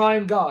love the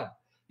triune God.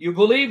 You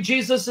believe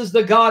Jesus is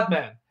the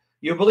God-man.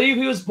 You believe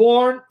he was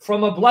born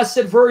from a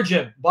blessed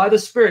virgin by the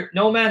Spirit,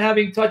 no man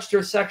having touched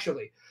her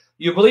sexually.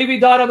 You believe he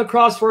died on the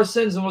cross for our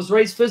sins and was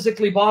raised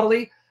physically,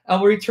 bodily, and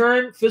will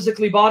return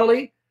physically,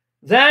 bodily.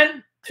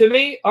 Then, to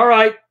me, all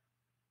right,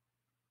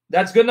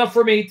 that's good enough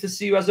for me to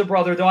see you as a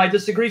brother, though I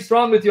disagree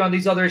strongly with you on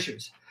these other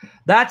issues.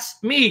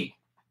 That's me.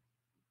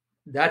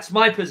 That's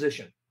my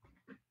position.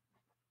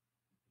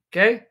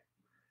 Okay?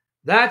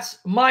 That's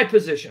my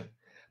position.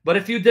 But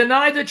if you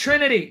deny the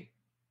Trinity,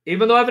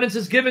 even though evidence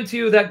is given to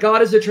you that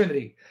God is a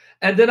Trinity,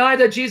 and deny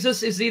that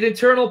Jesus is the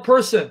eternal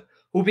person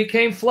who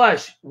became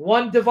flesh,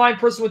 one divine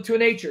person with 2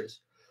 natures,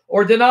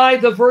 or deny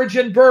the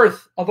virgin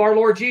birth of our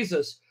Lord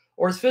Jesus,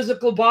 or his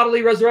physical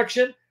bodily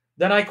resurrection,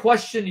 then I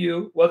question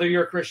you whether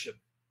you're a Christian.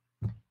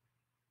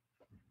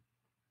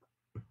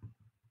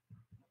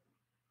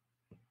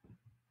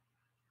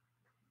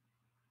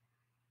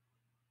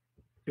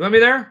 You want me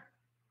there?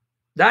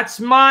 That's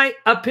my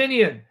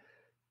opinion.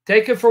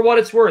 Take it for what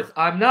it's worth.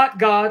 I'm not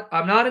God.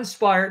 I'm not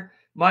inspired.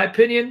 My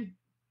opinion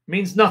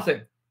means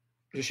nothing.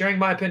 Just sharing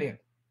my opinion.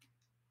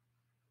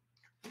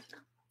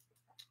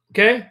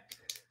 Okay?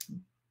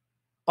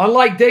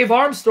 Unlike Dave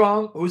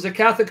Armstrong, who's a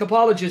Catholic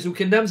apologist who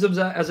condemns him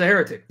as a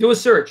heretic. Do a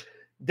search.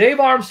 Dave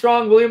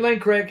Armstrong, William Lane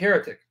Craig,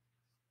 heretic.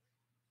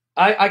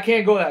 I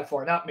can't go that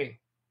far. Not me.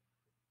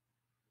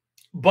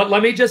 But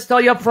let me just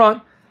tell you up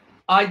front,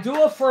 I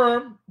do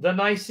affirm the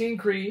Nicene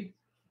Creed.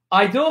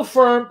 I do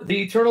affirm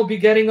the eternal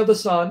begetting of the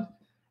Son.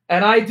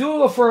 And I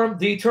do affirm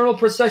the eternal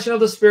procession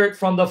of the Spirit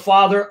from the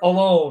Father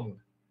alone.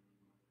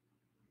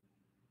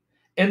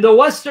 In the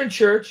Western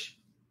Church,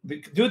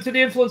 due to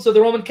the influence of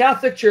the Roman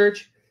Catholic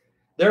Church,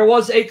 there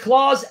was a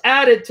clause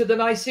added to the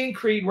Nicene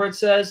Creed where it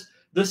says,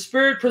 the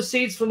Spirit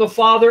proceeds from the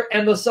Father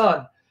and the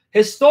Son.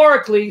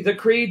 Historically, the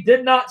creed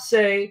did not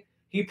say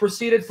he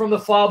proceeded from the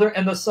Father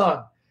and the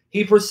Son.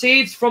 He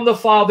proceeds from the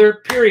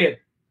Father, period.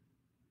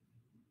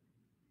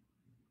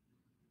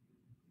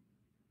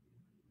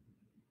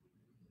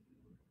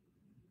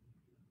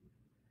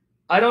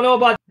 I don't know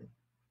about...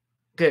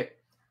 Okay.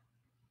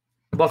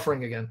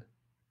 Buffering again.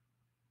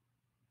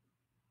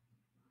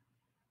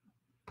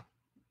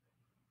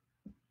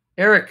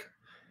 Eric,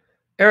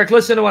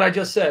 listen to what I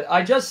just said.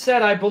 I just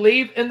said I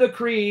believe in the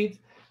creed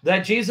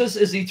that Jesus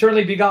is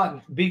eternally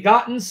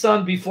begotten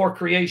Son before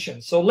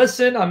creation. So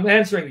listen, I'm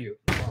answering you.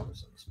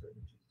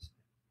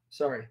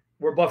 Sorry,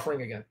 we're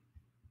buffering again.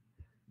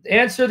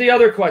 Answer the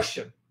other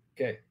question.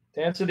 Okay,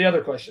 to answer the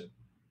other question.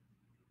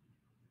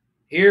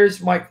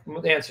 Here's my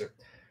answer.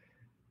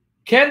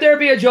 Can there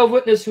be a Jehovah's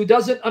Witness who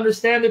doesn't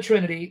understand the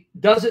Trinity,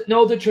 doesn't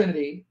know the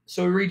Trinity,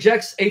 so he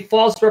rejects a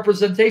false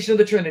representation of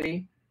the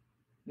Trinity,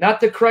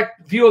 not the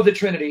correct view of the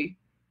Trinity,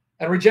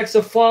 and rejects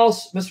a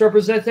false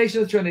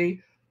misrepresentation of the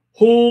Trinity,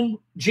 whom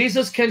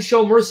Jesus can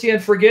show mercy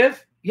and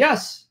forgive?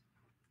 Yes.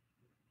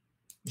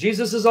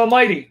 Jesus is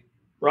almighty,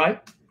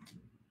 right?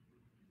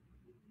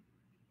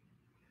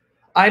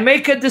 I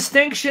make a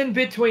distinction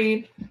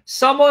between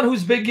someone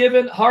who's been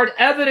given hard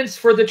evidence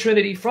for the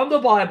Trinity from the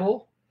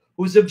Bible,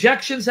 whose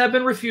objections have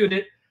been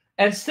refuted,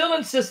 and still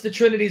insists the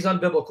Trinity is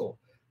unbiblical.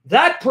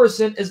 That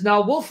person is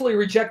now willfully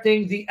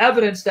rejecting the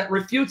evidence that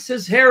refutes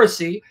his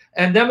heresy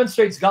and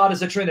demonstrates God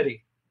as a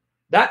Trinity.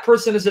 That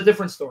person is a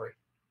different story.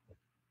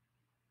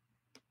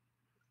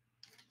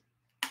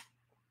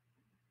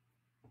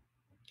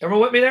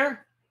 Everyone with me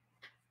there?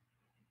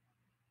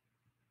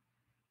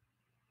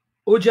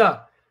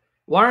 Uja,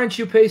 why aren't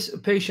you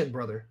patient,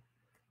 brother?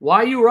 Why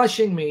are you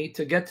rushing me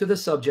to get to the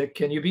subject?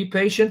 Can you be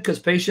patient? Because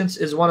patience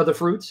is one of the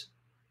fruits.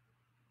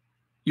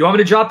 You want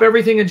me to drop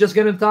everything and just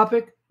get in the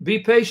topic? Be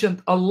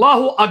patient.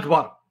 Allahu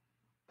Akbar.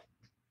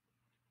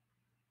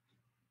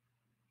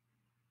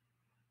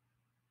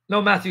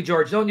 No, Matthew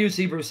George, don't use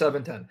Hebrews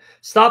 7:10.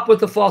 Stop with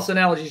the false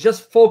analogies.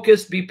 Just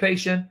focus, be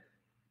patient.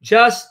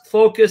 Just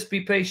focus,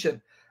 be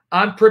patient.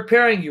 I'm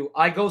preparing you.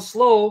 I go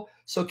slow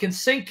so it can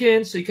sink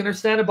in, so you can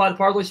understand it by the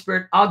power of the Holy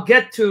Spirit. I'll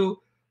get to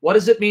what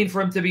does it mean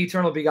for him to be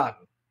eternal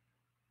begotten.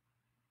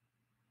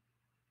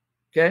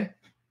 Okay?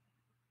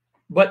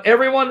 But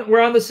everyone, we're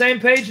on the same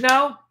page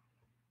now?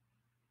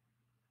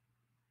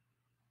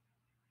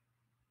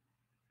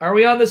 Are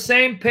we on the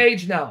same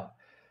page now?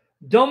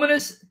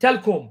 Dominus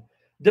telcum.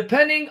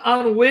 Depending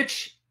on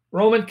which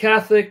Roman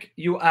Catholic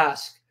you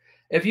ask.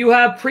 If you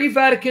have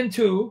pre-Vatican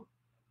II,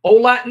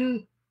 Old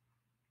Latin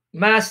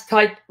Mass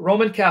type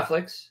Roman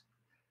Catholics,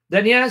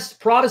 then yes,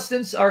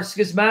 Protestants are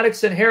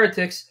schismatics and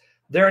heretics.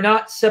 They're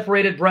not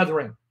separated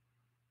brethren,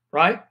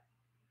 right?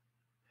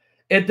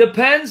 It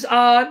depends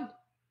on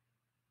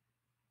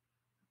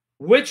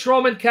which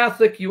Roman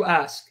Catholic you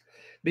ask.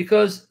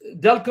 Because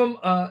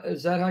Delcum,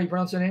 is that how you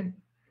pronounce their name?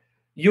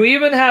 You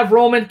even have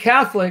Roman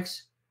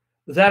Catholics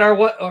that are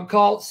what are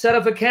called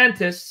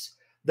sedevacantists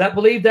that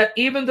believe that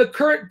even the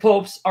current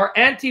popes are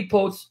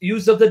anti-popes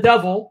used of the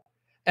devil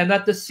and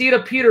that the seat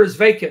of Peter is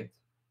vacant.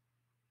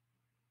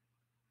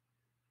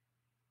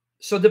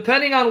 So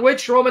depending on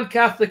which Roman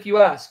Catholic you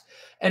ask,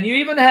 and you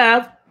even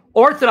have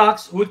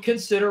Orthodox who would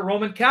consider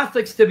Roman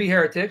Catholics to be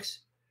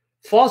heretics,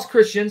 false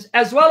Christians,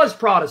 as well as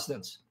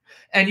Protestants.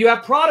 And you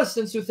have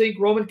Protestants who think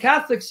Roman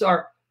Catholics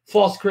are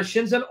false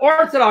Christians and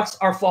Orthodox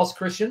are false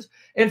Christians.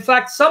 In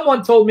fact,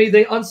 someone told me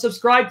they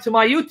unsubscribed to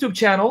my YouTube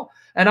channel,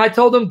 and I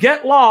told them,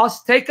 get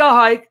lost, take a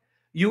hike,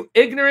 you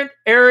ignorant,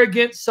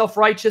 arrogant,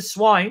 self-righteous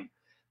swine,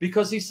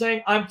 because he's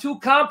saying, I'm too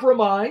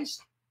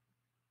compromised,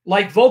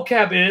 like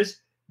vocab is,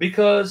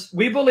 because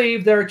we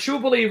believe there are true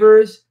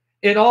believers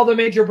in all the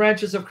major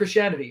branches of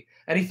Christianity.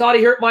 And he thought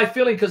he hurt my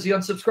feeling because he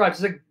unsubscribed.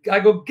 He said, I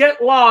go,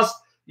 get lost,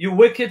 you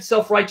wicked,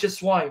 self-righteous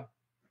swine.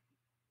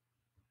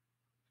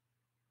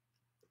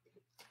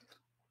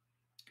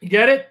 You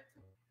get it?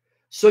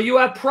 So you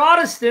have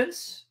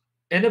Protestants,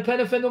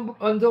 independent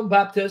fundamental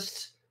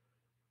Baptists,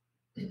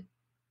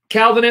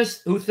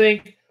 Calvinists who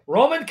think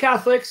Roman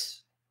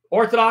Catholics,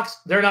 Orthodox,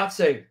 they're not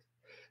saved.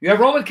 You have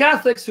Roman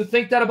Catholics who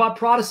think that about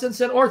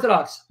Protestants and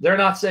Orthodox. They're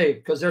not saved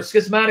because they're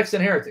schismatics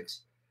and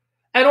heretics.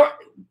 And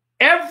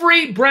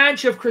every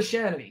branch of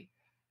Christianity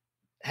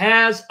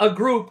has a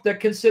group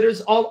that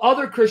considers all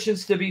other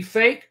Christians to be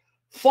fake,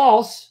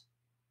 false,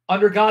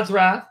 under God's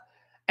wrath.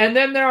 And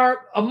then there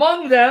are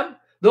among them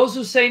those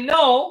who say,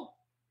 no,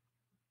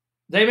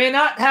 they may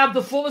not have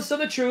the fullness of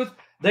the truth.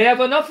 They have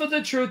enough of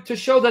the truth to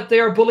show that they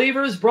are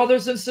believers,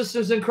 brothers and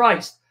sisters in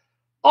Christ.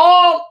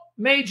 All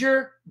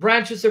major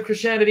branches of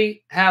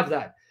Christianity have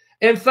that.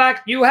 In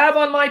fact, you have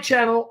on my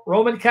channel,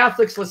 Roman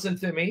Catholics listen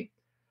to me,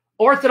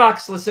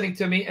 Orthodox listening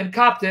to me, and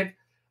Coptic.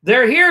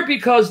 They're here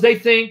because they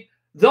think,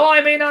 though I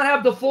may not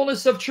have the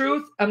fullness of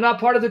truth, I'm not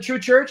part of the true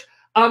church,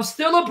 I'm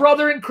still a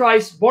brother in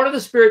Christ, born of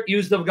the Spirit,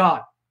 used of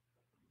God.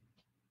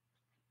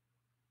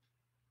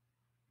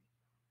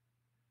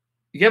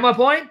 You get my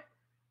point?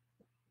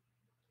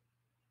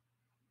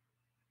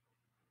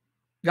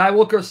 Guy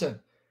Wilkerson.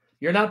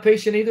 You're not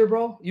patient either,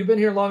 bro? You've been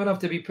here long enough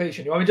to be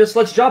patient. You want me just,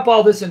 let's drop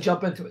all this and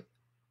jump into it.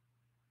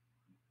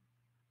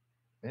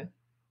 Yeah.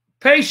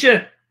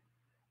 Patient.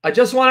 I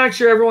just want to make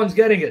sure everyone's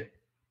getting it.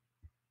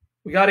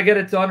 We got to get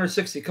it to under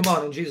 60. Come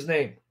on, in Jesus'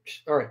 name.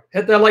 All right,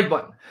 hit that like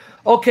button.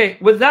 Okay,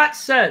 with that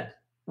said,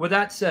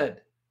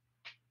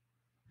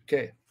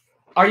 okay,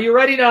 are you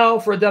ready now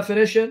for a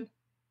definition?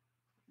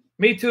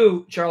 Me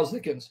too, Charles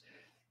Dickens.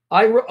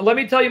 Let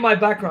me tell you my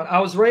background. I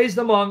was raised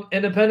among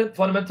independent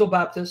fundamental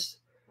Baptists,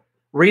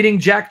 reading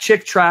Jack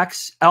Chick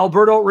tracts,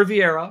 Alberto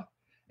Riviera,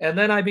 and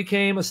then I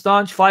became a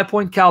staunch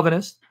 5-point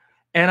Calvinist,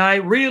 and I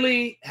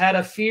really had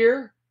a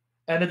fear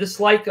and a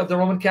dislike of the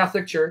Roman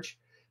Catholic Church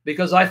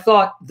because I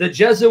thought the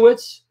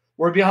Jesuits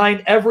were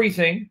behind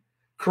everything,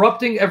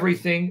 corrupting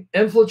everything,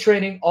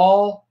 infiltrating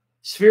all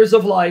spheres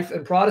of life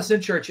in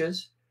Protestant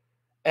churches,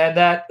 and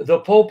that the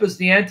Pope is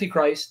the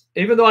Antichrist.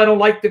 Even though I don't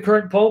like the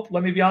current Pope,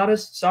 let me be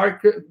honest. Sorry,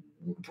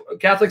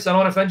 Catholics, I don't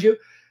want to offend you.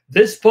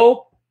 This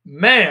Pope,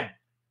 man,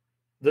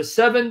 the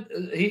seven,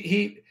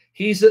 he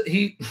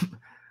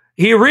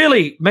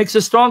really makes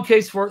a strong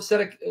case for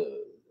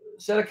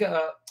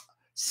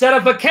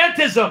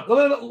sedevacantism.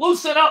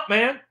 Loosen up,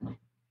 man.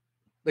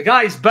 The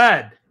guy's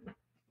bad.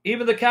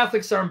 Even the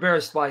Catholics are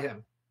embarrassed by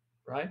him,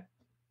 right?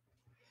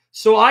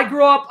 So I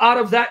grew up out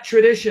of that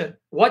tradition.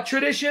 What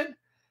tradition?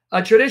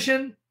 A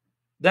tradition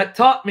that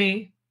taught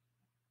me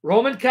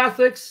Roman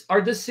Catholics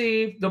are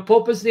deceived. The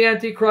Pope is the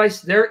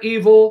Antichrist. They're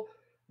evil.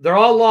 They're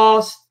all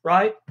lost,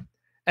 right?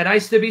 And I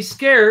used to be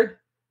scared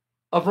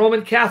of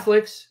Roman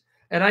Catholics.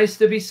 And I used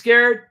to be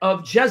scared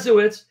of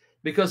Jesuits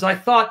because I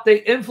thought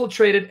they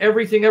infiltrated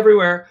everything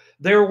everywhere.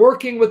 They were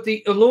working with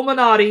the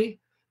Illuminati,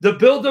 the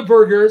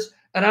Bilderbergers,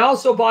 and I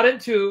also bought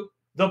into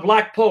the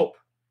Black Pope.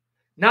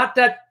 Not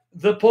that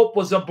the Pope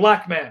was a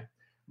black man,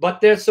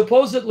 but there's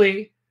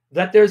supposedly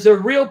that there's a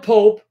real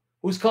Pope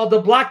who's called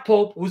the Black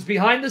Pope, who's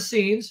behind the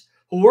scenes,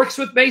 who works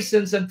with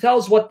Masons and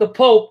tells what the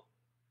Pope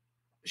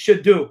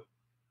should do.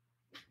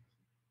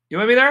 You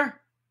with me there?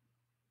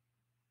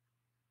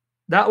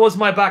 That was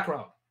my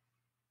background.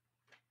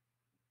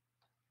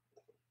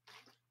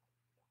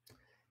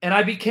 And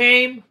I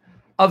became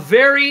a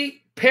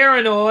very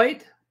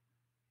paranoid,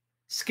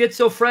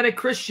 schizophrenic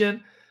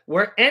Christian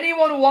where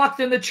anyone who walked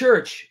in the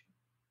church,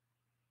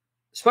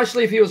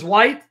 especially if he was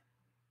white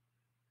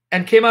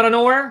and came out of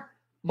nowhere,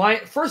 my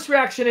first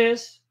reaction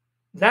is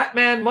that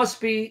man must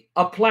be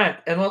a plant,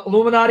 an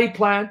Illuminati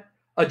plant,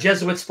 a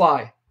Jesuit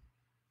spy.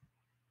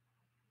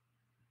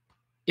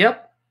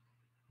 Yep.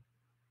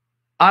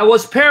 I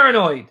was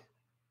paranoid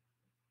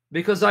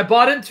because I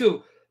bought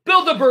into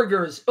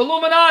Bilderbergers,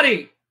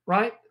 Illuminati,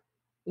 right?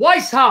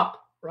 Weishaupt,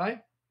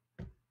 right?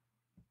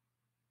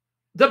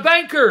 The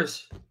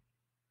bankers,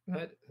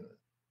 right?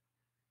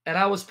 And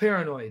I was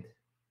paranoid.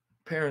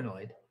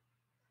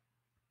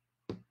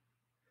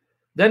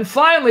 Then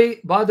finally,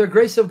 by the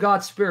grace of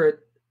God's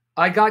Spirit,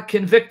 I got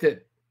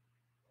convicted.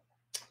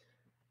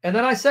 And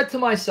then I said to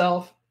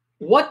myself,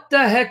 what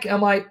the heck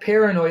am I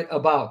paranoid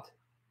about?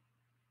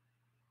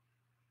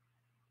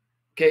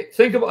 Okay,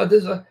 think about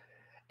this.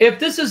 If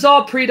this is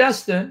all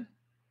predestined,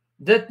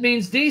 that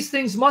means these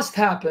things must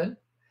happen,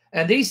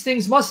 and these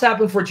things must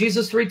happen for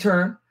Jesus to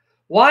return.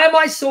 Why am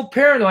I so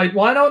paranoid?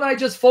 Why don't I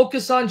just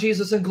focus on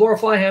Jesus and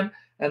glorify him?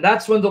 And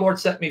that's when the Lord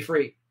set me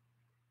free.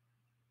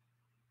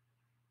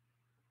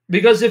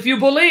 Because if you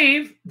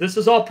believe, this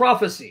is all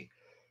prophecy.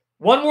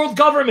 One world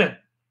government,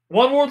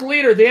 one world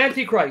leader, the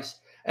Antichrist,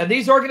 and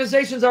these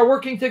organizations are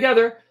working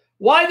together.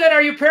 Why then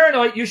are you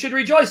paranoid? You should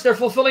rejoice. They're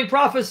fulfilling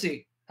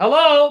prophecy.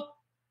 Hello?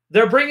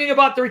 They're bringing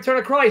about the return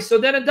of Christ. So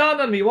then it dawned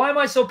on me, why am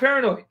I so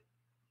paranoid?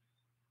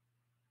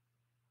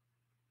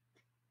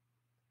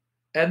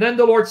 And then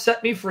the Lord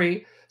set me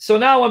free. So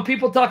now when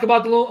people talk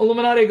about the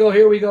Illuminati, I go,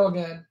 here we go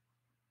again.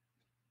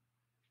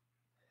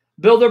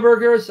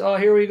 Bilderbergers, oh,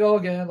 here we go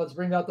again. Let's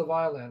bring out the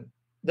violin.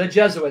 The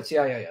Jesuits,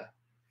 yeah.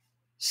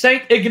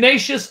 Saint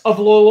Ignatius of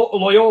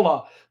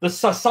Loyola, the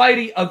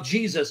Society of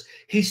Jesus.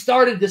 He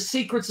started the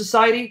secret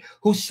society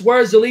who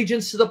swears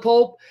allegiance to the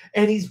Pope,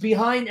 and he's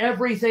behind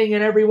everything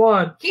and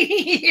everyone.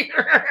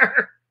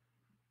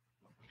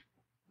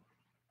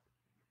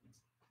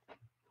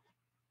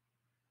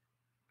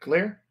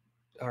 Clear?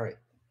 All right.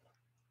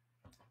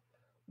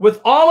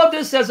 With all of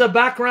this as a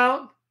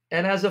background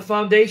and as a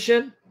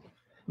foundation,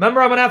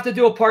 remember, I'm going to have to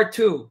do a part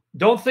 2.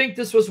 Don't think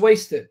this was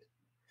wasted.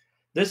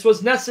 This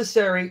was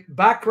necessary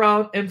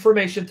background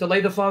information to lay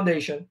the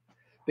foundation,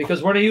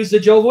 because we're going to use the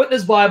Jehovah's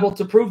Witness Bible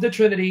to prove the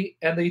Trinity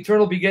and the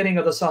eternal begetting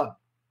of the Son.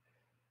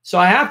 So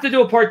I have to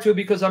do a part 2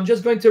 because I'm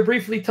just going to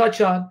briefly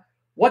touch on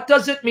what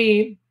does it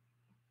mean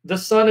the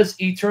Son is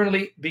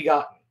eternally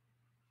begotten.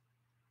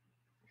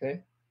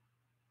 Okay?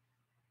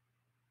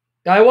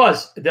 I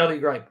was a deli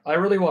gripe. I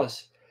really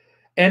was.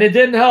 And it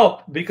didn't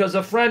help because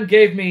a friend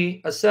gave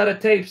me a set of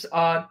tapes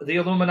on the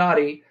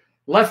Illuminati,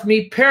 left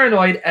me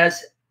paranoid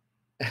as,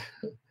 I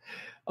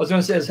was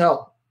going to say as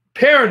hell.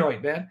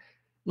 Paranoid, man.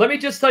 Let me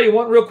just tell you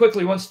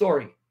one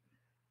story.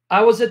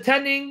 I was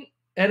attending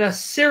an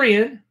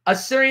Assyrian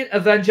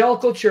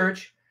evangelical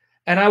church,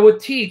 and I would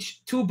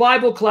teach 2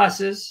 Bible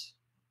classes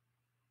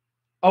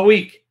a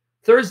week,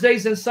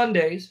 Thursdays and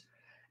Sundays.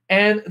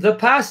 And the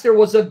pastor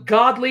was a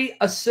godly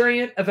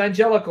Assyrian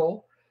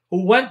evangelical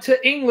who went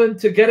to England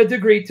to get a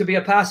degree to be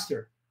a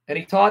pastor. And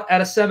he taught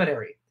at a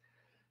seminary.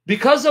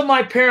 Because of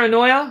my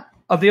paranoia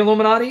of the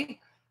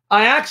Illuminati,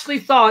 I actually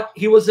thought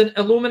he was an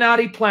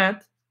Illuminati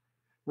plant,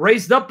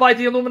 raised up by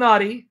the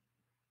Illuminati,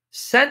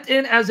 sent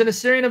in as an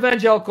Assyrian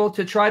evangelical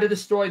to try to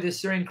destroy the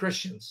Assyrian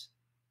Christians.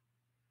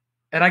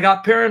 And I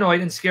got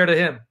paranoid and scared of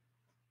him.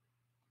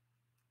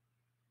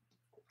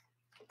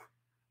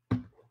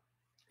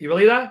 You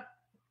believe that?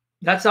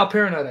 That's how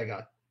paranoid I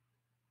got.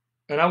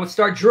 And I would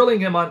start drilling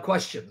him on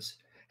questions.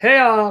 Hey,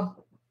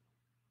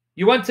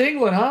 you went to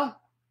England, huh?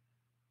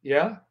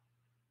 Yeah.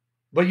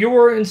 But you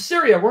were in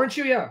Syria, weren't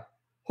you? Yeah.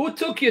 Who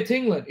took you to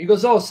England? He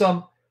goes, oh,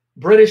 some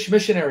British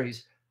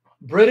missionaries.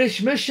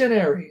 British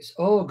missionaries.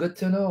 Oh, good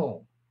to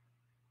know.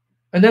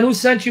 And then who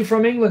sent you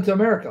from England to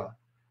America?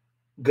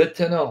 Good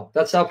to know.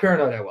 That's how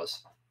paranoid I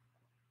was.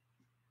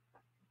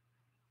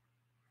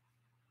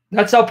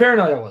 That's how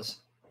paranoid I was.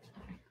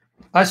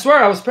 I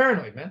swear I was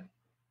paranoid, man.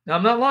 Now,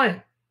 I'm not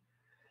lying.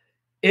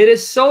 It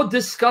is so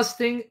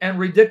disgusting and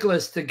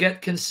ridiculous to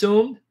get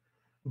consumed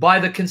by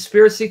the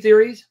conspiracy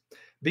theories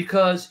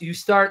because you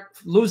start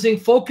losing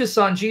focus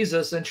on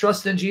Jesus and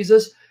trust in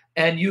Jesus,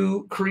 and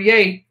you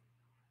create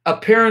a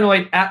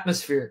paranoid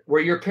atmosphere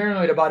where you're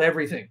paranoid about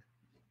everything.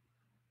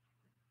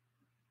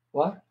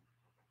 What?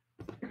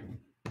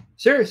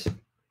 Serious.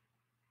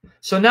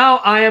 So now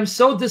I am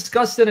so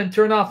disgusted and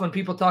turned off when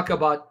people talk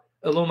about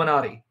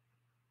Illuminati,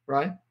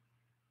 right?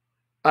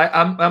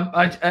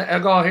 I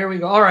go, oh, here we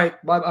go. All right,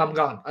 I'm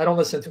gone. I don't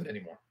listen to it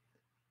anymore.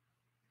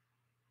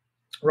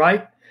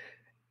 Right?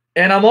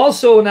 And I'm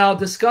also now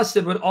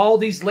disgusted with all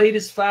these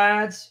latest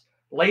fads,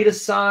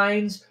 latest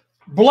signs.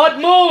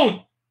 Blood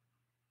moon!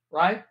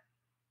 Right?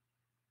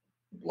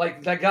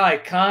 Like that guy,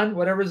 Khan,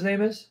 whatever his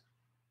name is,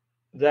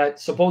 that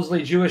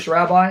supposedly Jewish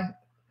rabbi.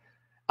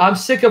 I'm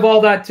sick of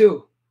all that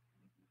too.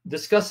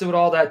 Disgusted with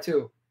all that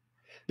too.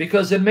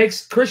 Because it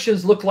makes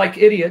Christians look like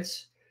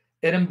idiots.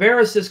 It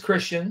embarrasses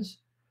Christians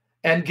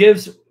and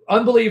gives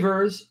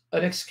unbelievers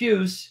an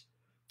excuse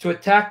to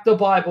attack the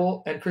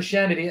Bible and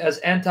Christianity as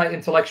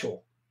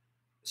anti-intellectual.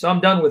 So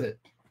I'm done with it.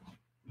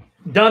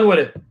 Done with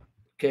it.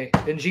 Okay,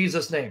 in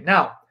Jesus' name.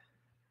 Now,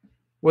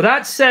 with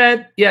that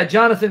said, yeah,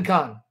 Jonathan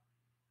Kahn,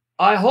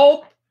 I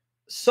hope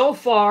so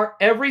far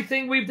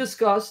everything we've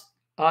discussed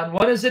on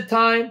when is it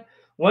time,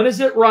 when is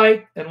it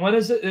right, and when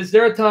is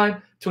there a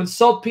time to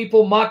insult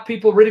people, mock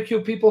people,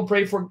 ridicule people, and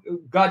pray for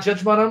God's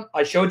judgment on them?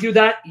 I showed you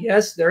that.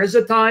 Yes, there is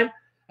a time.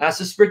 Ask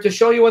the Spirit to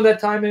show you when that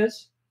time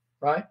is,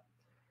 right?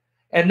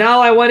 And now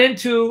I went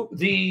into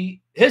the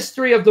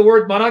history of the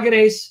word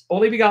monogenes,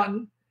 only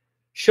begotten,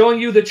 showing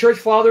you the church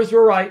fathers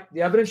were right.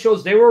 The evidence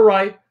shows they were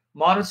right.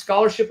 Modern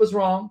scholarship was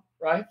wrong,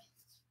 right?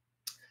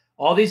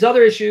 All these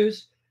other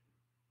issues.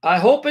 I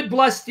hope it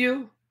blessed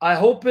you. I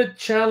hope it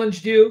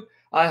challenged you.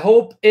 I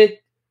hope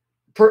it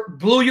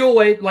blew you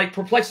away, like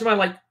perplexed your mind,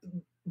 like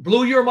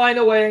blew your mind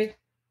away.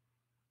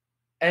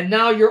 And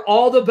now you're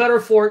all the better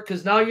for it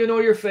because now you know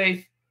your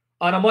faith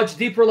on a much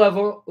deeper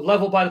level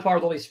by the power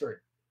of the Holy Spirit.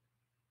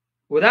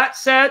 With that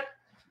said,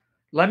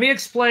 let me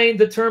explain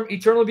the term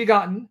eternally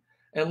begotten.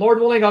 And Lord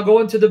willing, I'll go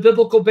into the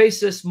biblical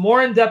basis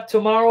more in depth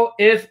tomorrow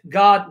if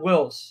God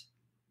wills.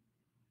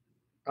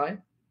 Right?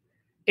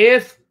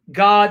 If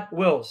God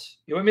wills.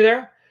 You with me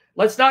there?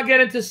 Let's not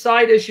get into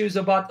side issues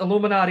about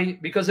Illuminati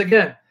because,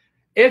 again,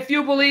 if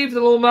you believe the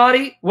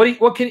Illuminati,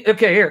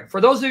 okay, here.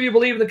 For those of you who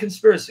believe in the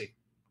conspiracy,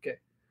 okay,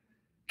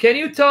 can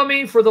you tell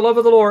me, for the love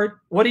of the Lord,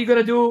 what are you going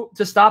to do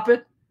to stop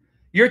it?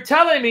 You're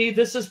telling me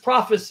this is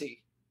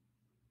prophecy.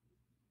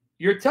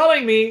 You're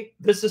telling me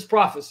this is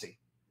prophecy.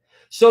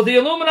 So the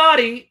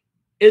Illuminati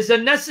is a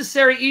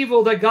necessary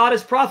evil that God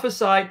has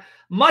prophesied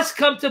must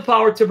come to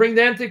power to bring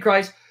the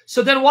Antichrist.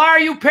 So then why are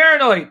you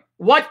paranoid?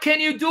 What can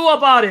you do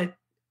about it?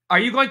 Are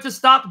you going to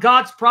stop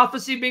God's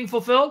prophecy being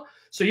fulfilled?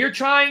 So you're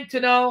trying to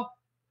now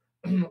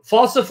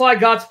falsify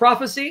God's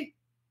prophecy?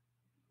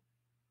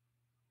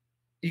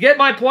 You get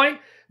my point?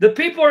 The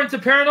people are into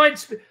paranoid.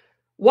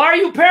 Why are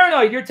you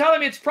paranoid? You're telling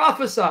me it's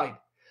prophesied.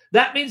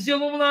 That means the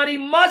Illuminati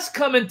must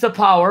come into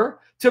power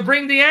to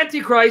bring the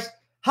Antichrist.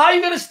 How are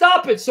you going to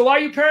stop it? So why are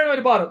you paranoid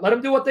about it? Let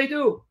them do what they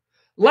do.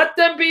 Let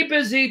them be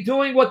busy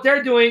doing what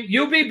they're doing.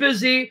 You be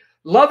busy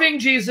loving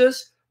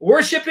Jesus,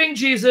 worshiping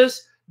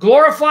Jesus,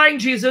 glorifying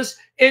Jesus,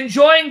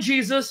 enjoying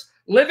Jesus,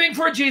 living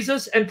for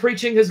Jesus, and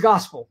preaching his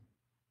gospel.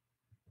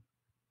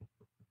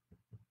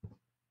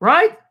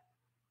 Right?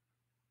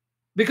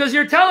 Because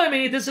you're telling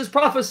me this is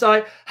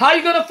prophesied. How are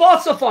you going to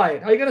falsify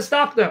it? How are you going to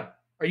stop them?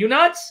 Are you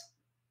nuts?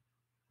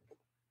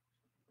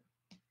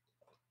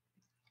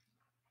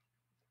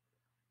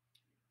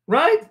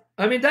 Right?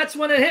 I mean, that's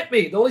when it hit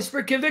me. The Holy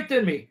Spirit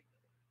convicted me.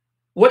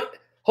 What?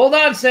 Hold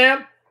on,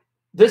 Sam.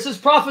 This is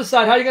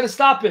prophesied. How are you going to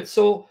stop it?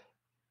 So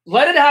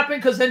let it happen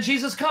because then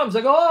Jesus comes.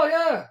 I go, oh,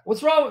 yeah.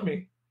 What's wrong with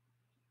me?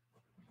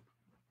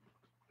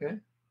 Okay.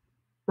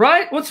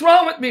 Right? What's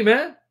wrong with me,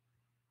 man?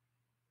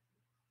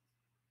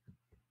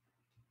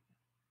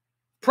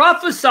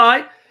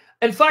 Prophesied.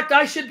 In fact,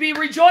 I should be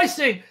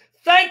rejoicing.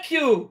 Thank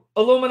you,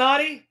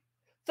 Illuminati.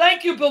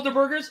 Thank you,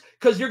 Bilderbergers,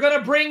 because you're going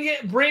to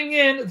bring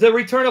in the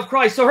return of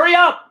Christ. So hurry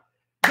up.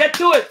 Get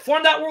to it.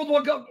 Form that one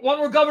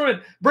world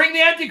government. Bring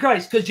the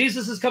Antichrist, because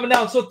Jesus is coming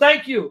down. So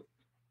thank you.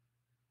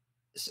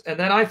 And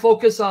then I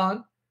focus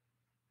on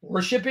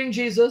worshiping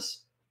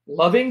Jesus,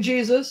 loving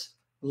Jesus,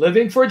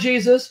 living for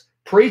Jesus,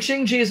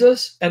 preaching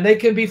Jesus, and they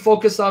can be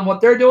focused on what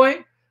they're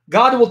doing.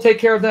 God will take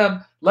care of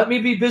them. Let me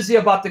be busy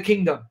about the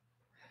kingdom.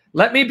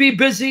 Let me be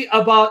busy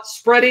about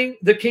spreading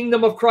the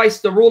kingdom of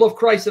Christ, the rule of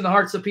Christ in the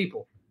hearts of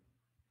people.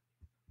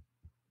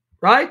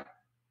 Right?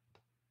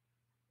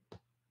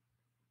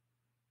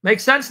 Make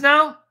sense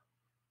now?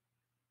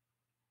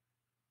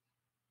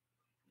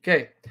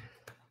 Okay.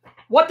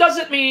 What does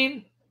it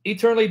mean,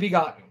 eternally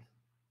begotten?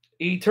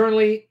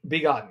 Eternally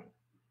begotten.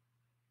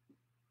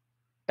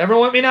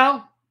 Everyone with me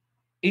now?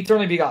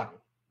 Eternally begotten.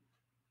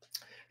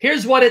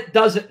 Here's what it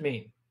doesn't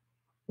mean.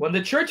 When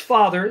the church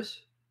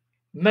fathers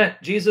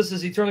meant Jesus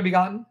is eternally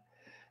begotten,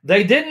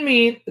 they didn't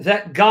mean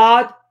that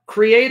God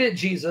created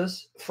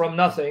Jesus from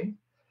nothing,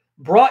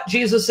 brought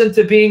Jesus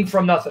into being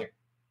from nothing.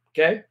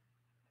 Okay?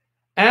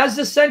 As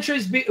the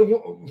centuries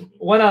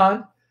went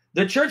on,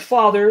 the church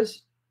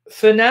fathers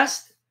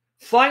finessed,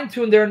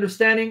 fine-tuned their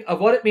understanding of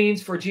what it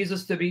means for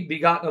Jesus to be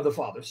begotten of the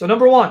Father. So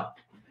number one,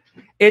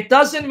 it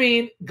doesn't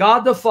mean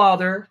God the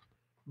Father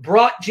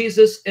brought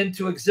Jesus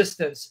into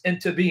existence,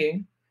 into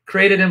being,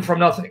 created him from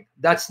nothing.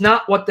 That's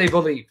not what they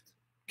believed.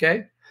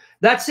 Okay?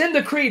 That's in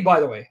the creed, by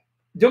the way.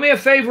 Do me a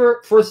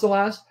favor, first and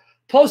last.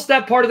 Post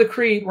that part of the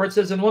creed where it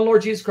says, in one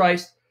Lord Jesus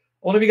Christ,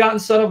 only begotten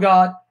Son of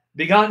God,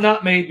 begotten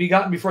not made,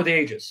 begotten before the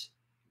ages.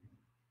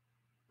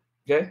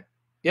 Okay?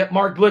 Yep,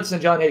 Mark Blitz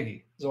and John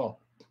Hagee as well.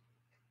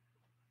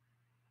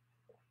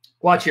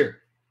 Watch here.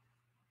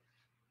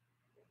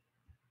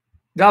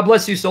 God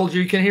bless you, soldier.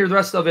 You can hear the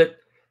rest of it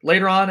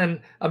later on,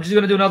 and I'm just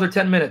going to do another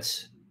 10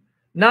 minutes.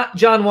 Not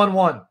John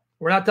 1:1.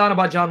 We're not talking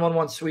about John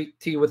 1:1, sweet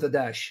tea with a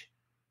dash.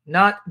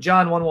 Not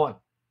John 1:1.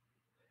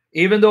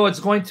 Even though it's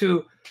going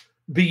to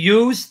be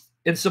used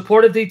in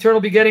support of the eternal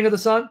begetting of the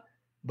Son,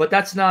 but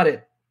that's not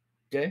it.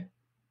 Okay?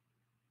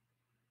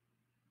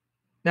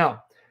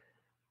 Now,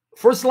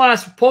 first and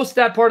last, post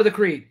that part of the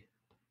creed.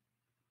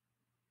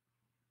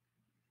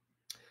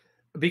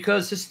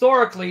 Because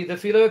historically, the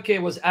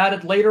Filioque was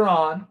added later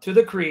on to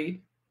the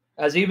creed,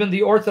 as even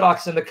the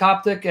Orthodox and the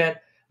Coptic and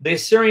the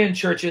Assyrian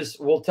churches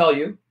will tell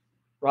you,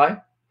 right?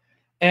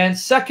 And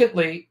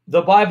secondly,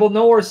 the Bible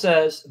nowhere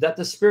says that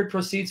the Spirit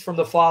proceeds from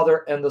the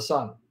Father and the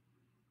Son.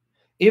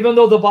 Even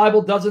though the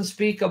Bible doesn't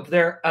speak of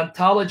their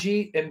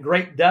ontology in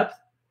great depth,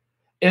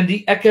 in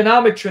the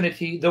economic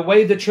Trinity, the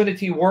way the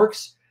Trinity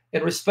works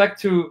in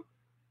respect to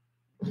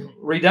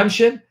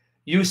redemption,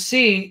 you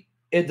see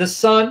the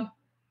Son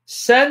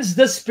sends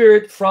the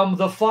Spirit from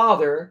the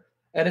Father,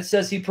 and it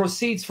says he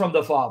proceeds from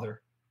the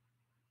Father.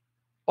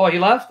 Oh, he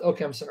left?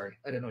 Okay, I'm sorry.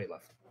 I didn't know he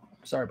left.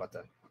 Sorry about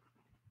that.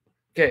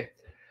 Okay.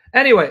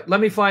 Anyway,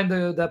 let me find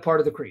that part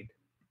of the creed.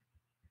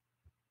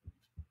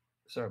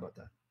 Sorry about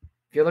that.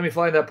 Okay, let me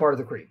find that part of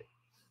the creed.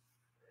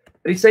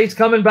 Did he say he's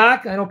coming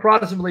back? I know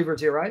Protestant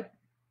believers here, right?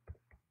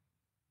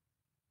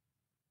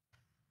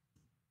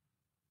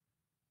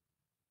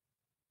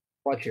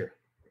 Watch here.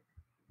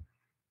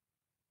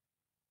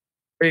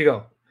 There you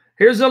go.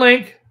 Here's the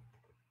link.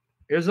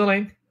 Here's the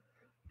link.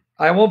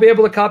 I won't be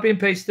able to copy and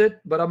paste it,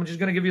 but I'm just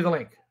going to give you the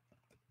link.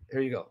 Here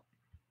you go.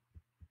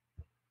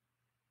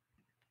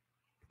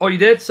 Oh, you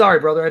did? Sorry,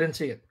 brother. I didn't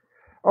see it.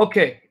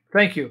 Okay.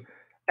 Thank you.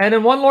 And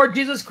in one Lord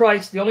Jesus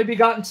Christ, the only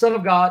begotten Son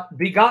of God,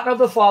 begotten of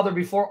the Father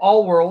before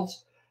all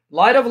worlds,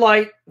 light of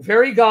light,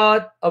 very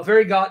God of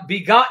very God,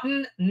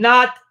 begotten,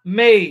 not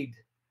made,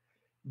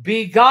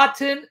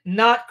 begotten,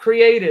 not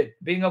created,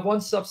 being of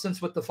one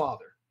substance with the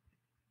Father.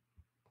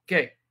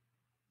 Okay.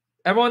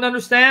 Everyone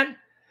understand?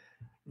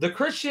 The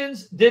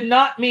Christians did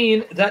not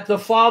mean that the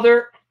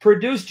Father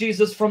produced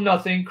Jesus from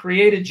nothing,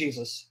 created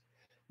Jesus.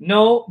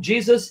 No,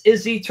 Jesus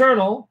is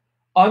eternal,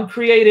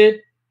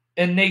 uncreated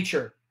in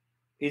nature.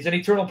 He's an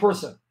eternal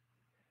person.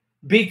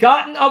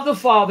 Begotten of the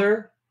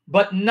Father,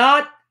 but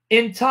not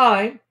in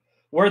time,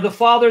 where the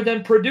Father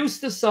then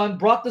produced the Son,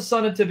 brought the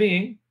Son into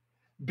being.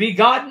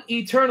 Begotten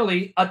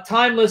eternally, a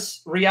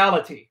timeless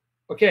reality.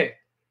 Okay.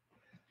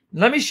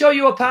 Let me show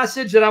you a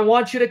passage that I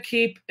want you to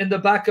keep in the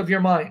back of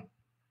your mind.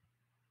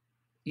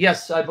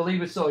 Yes, I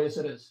believe it's so. Yes,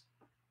 it is.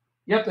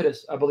 Yep, it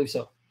is. I believe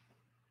so.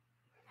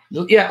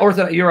 Yeah,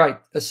 Orthodox, you're right.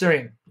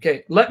 Assyrian.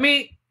 Okay, let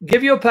me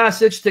give you a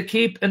passage to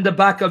keep in the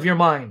back of your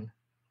mind.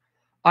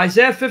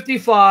 Isaiah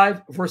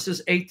 55,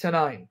 verses 8 to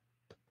 9.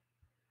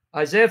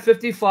 Isaiah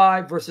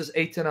 55, verses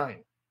 8 to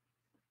 9.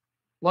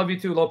 Love you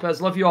too,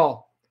 Lopez. Love you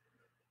all.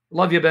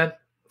 Love you, Ben,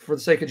 for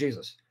the sake of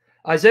Jesus.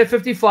 Isaiah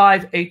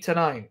 55, 8 to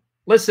 9.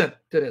 Listen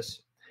to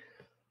this.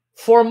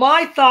 For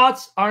my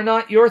thoughts are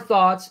not your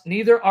thoughts,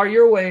 neither are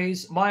your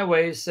ways my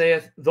ways,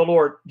 saith the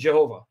Lord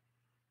Jehovah.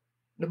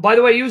 By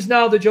the way, use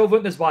now the Jehovah's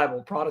Witness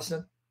Bible,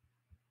 Protestant.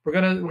 We're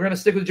gonna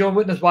stick with the Jehovah's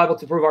Witness Bible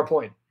to prove our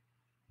point.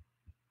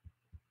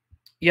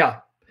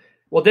 Yeah.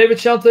 Well, David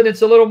Shelton,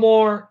 it's a little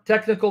more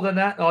technical than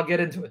that, and I'll get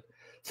into it.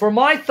 For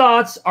my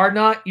thoughts are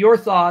not your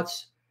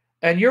thoughts,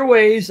 and your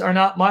ways are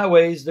not my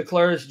ways,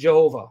 declares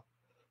Jehovah.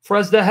 For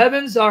as the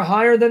heavens are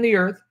higher than the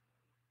earth,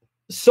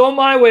 so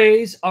my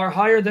ways are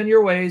higher than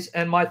your ways,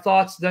 and my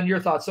thoughts than your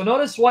thoughts. So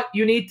notice what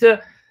you need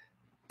to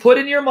put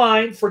in your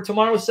mind for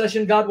tomorrow's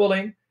session, God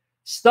willing.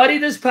 Study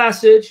this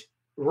passage,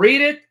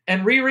 read it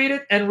and reread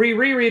it and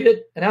reread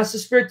it, and ask the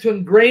Spirit to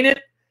ingrain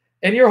it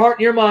in your heart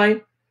and your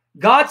mind.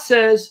 God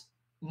says,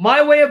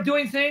 my way of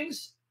doing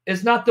things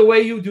is not the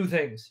way you do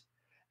things.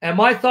 And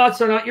my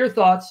thoughts are not your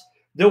thoughts.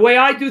 The way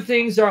I do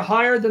things are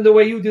higher than the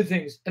way you do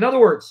things. In other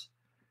words,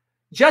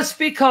 just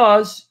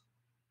because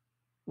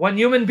when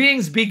human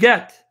beings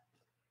beget,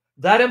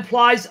 that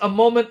implies a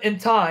moment in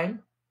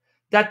time,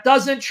 that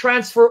doesn't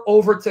transfer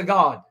over to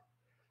God.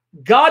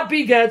 God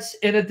begets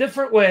in a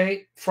different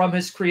way from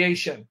his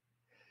creation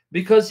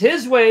because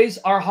his ways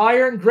are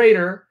higher and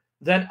greater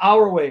than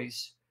our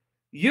ways.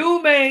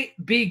 You may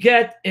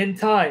beget in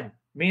time,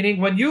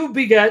 meaning when you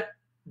beget,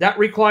 that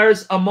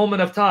requires a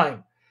moment of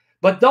time.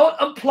 But don't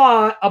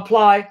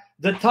apply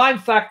the time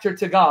factor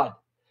to God.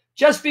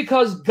 Just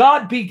because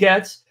God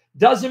begets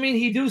doesn't mean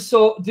he does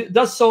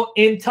so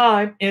in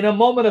time, in a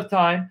moment of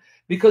time,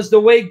 because the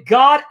way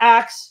God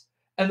acts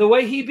and the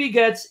way he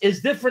begets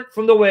is different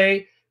from the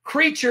way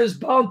creatures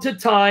bound to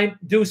time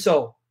do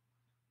so.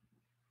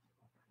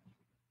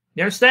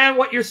 You understand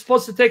what you're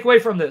supposed to take away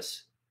from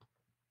this?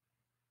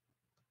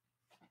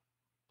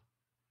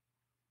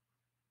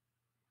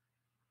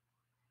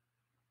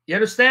 You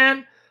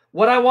understand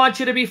what I want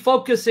you to be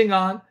focusing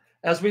on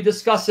as we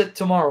discuss it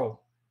tomorrow?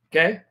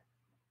 Okay?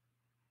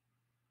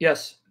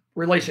 Yes,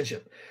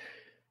 relationship.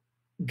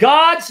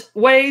 God's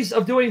ways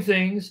of doing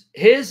things,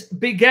 his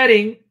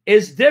begetting,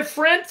 is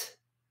different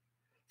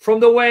from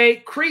the way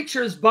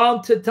creatures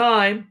bound to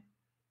time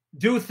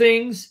do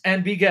things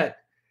and beget.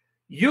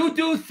 You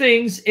do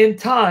things in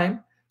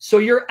time, so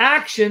your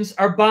actions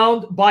are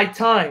bound by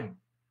time,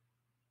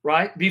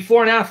 right?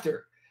 Before and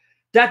after.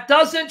 That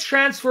doesn't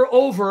transfer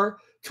over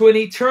to an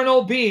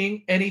eternal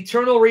being, an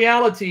eternal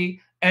reality,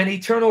 and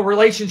eternal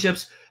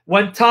relationships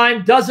when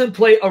time doesn't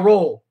play a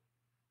role.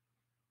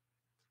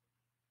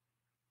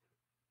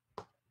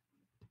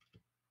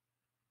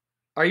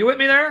 Are you with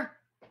me there?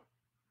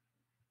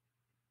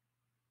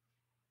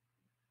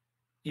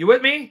 You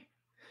with me?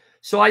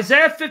 So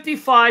Isaiah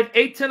 55,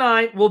 8 to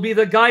 9 will be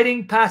the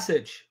guiding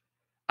passage.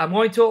 I'm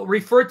going to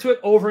refer to it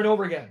over and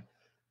over again.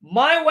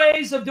 My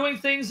ways of doing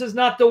things is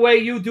not the way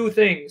you do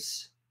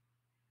things.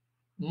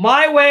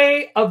 My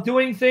way of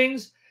doing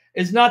things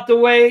is not the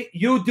way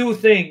you do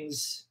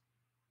things.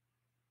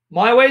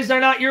 My ways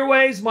are not your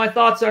ways. My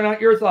thoughts are not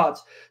your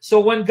thoughts. So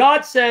when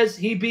God says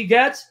he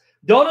begets,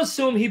 don't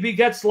assume he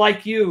begets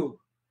like you.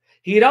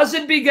 He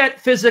doesn't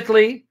beget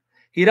physically.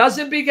 He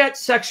doesn't beget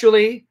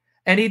sexually.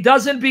 And he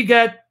doesn't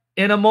beget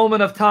in a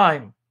moment of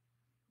time.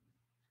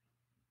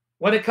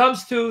 When it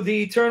comes to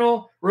the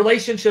eternal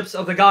relationships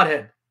of the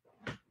Godhead.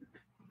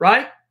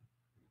 Right?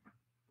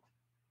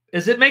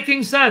 Is it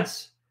making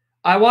sense?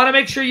 I want to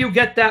make sure you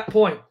get that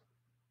point.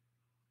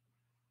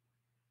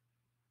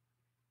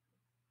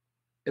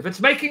 If it's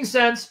making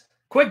sense,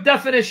 quick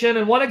definition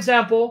and one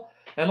example,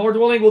 and Lord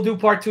willing, we'll do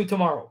part 2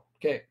 tomorrow.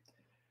 Okay.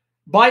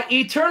 By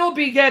eternal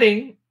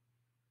begetting,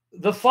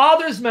 the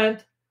fathers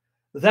meant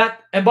that,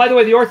 and by the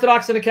way, the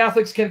Orthodox and the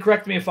Catholics can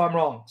correct me if I'm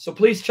wrong. So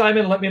please chime in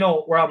and let me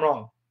know where I'm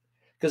wrong.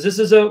 Because this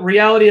is a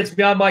reality it's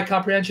beyond my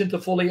comprehension to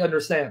fully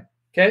understand.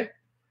 Okay?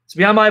 It's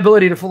beyond my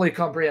ability to fully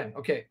comprehend.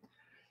 Okay.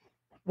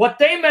 What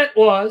they meant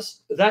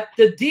was that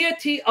the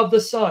deity of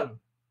the Son,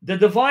 the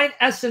divine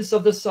essence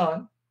of the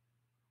Son,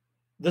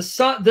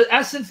 the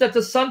essence that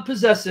the Son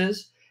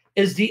possesses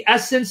is the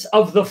essence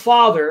of the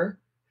Father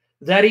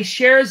that he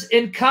shares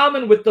in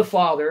common with the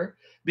Father,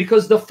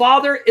 because the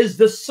Father is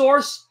the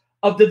source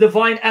of the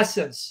divine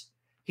essence.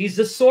 He's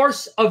the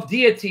source of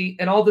deity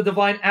and all the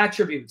divine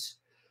attributes.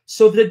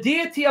 So the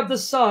deity of the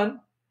Son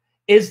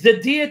is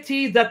the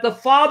deity that the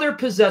Father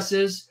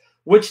possesses,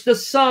 which the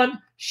Son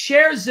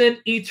shares in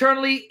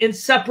eternally,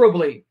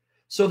 inseparably.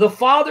 So the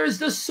Father is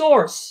the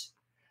source,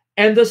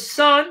 and the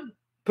Son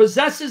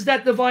possesses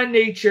that divine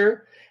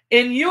nature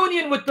in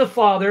union with the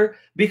Father,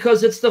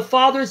 because it's the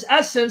Father's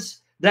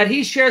essence that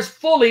he shares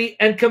fully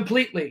and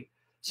completely.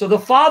 So the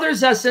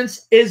Father's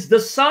essence is the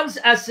Son's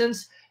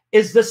essence,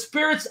 is the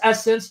Spirit's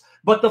essence,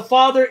 but the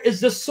Father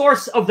is the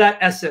source of that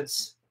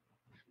essence.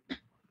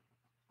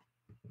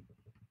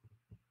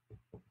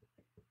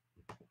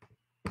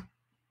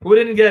 Who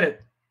didn't get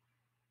it?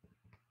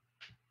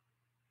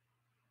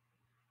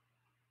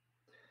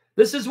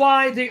 This is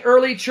why the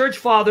early church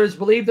fathers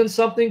believed in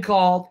something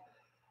called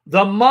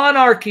the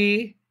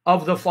monarchy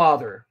of the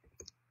Father.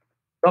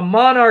 The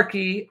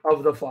monarchy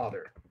of the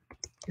Father.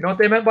 You know what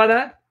they meant by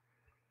that?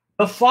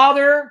 The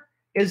Father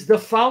is the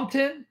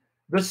fountain,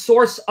 the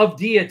source of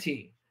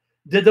deity.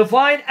 The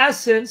divine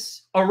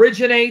essence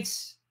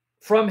originates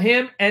from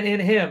him and in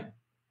him.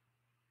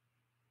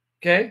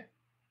 Okay?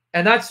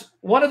 And that's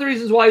one of the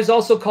reasons why he's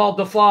also called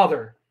the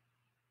Father.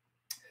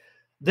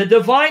 The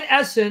divine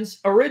essence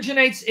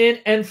originates in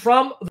and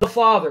from the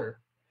Father.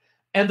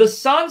 And the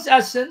Son's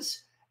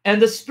essence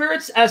And the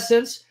Spirit's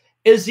essence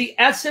is the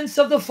essence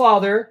of the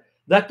Father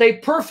that they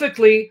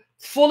perfectly,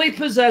 fully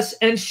possess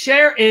and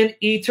share in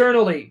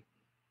eternally.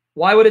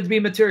 Why would it be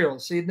material?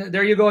 See,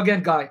 there you go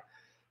again, Guy.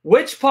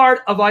 Which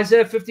part of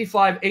Isaiah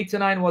 55,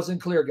 8-9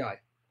 wasn't clear, Guy?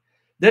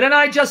 Didn't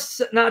I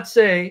just not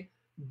say,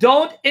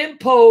 don't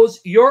impose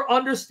your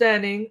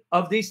understanding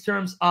of these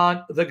terms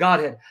on the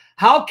Godhead?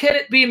 How can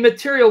it be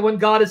material when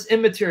God is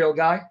immaterial,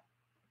 Guy?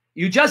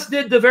 You just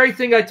did the very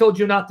thing I told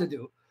you not to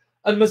do.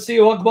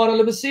 Al-Masihu Akbar,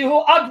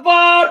 Al-Masihu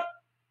Akbar!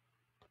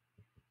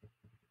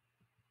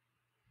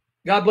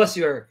 God bless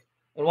you, Eric.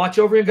 And watch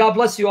over you. And God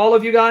bless you, all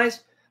of you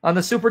guys on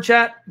the super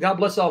chat. God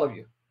bless all of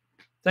you.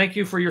 Thank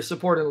you for your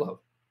support and love.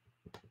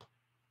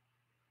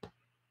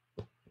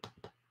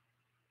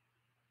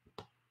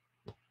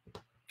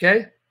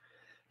 Okay?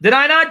 Did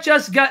I not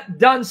just get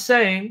done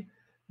saying,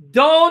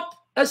 don't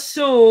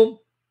assume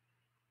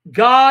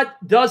God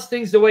does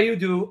things the way you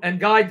do, and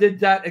God did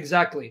that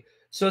exactly.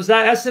 So is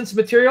that essence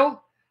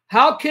material?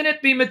 How can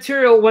it be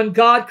material when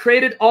God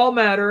created all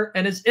matter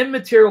and is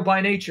immaterial by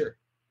nature?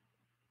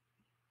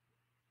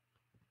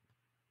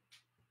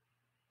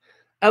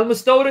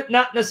 Al-Mustawrid,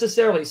 not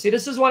necessarily. See,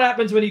 this is what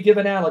happens when you give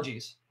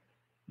analogies.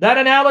 That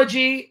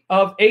analogy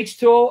of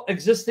H2O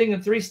existing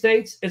in 3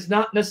 states is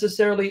not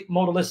necessarily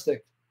modalistic.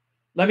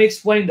 Let me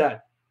explain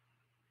that.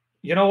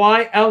 You know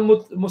why,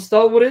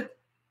 Al-Mustawrid?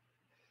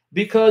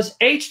 Because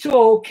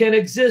H2O can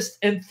exist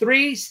in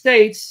 3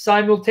 states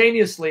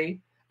simultaneously,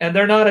 and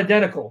they're not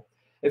identical.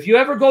 If you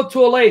ever go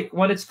to a lake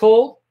when it's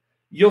cold,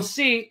 you'll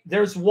see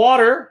there's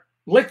water,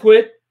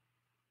 liquid,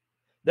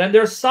 then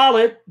there's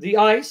solid, the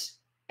ice,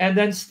 and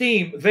then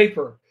steam,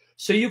 vapor.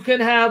 So you can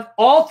have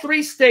all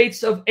 3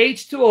 states of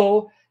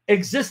H2O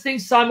existing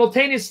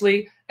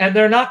simultaneously, and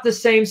they're not the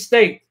same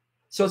state.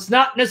 So it's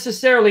not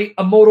necessarily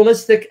a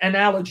modalistic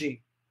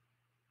analogy.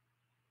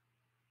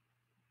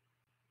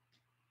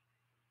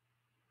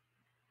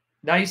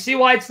 Now you see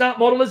why it's not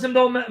modalism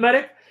though,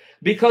 Medic?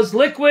 Because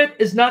liquid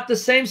is not the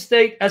same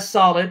state as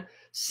solid.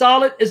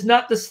 Solid is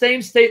not the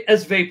same state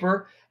as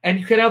vapor. And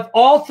you can have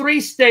all 3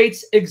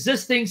 states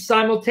existing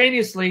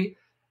simultaneously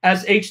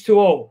as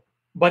H2O,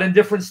 but in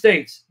different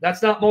states.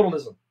 That's not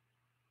modalism.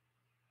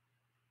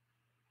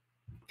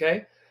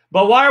 Okay?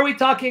 But why are we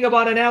talking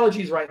about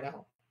analogies right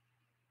now?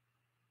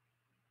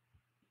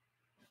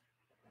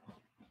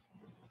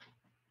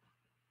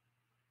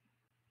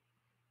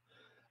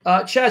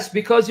 Chess,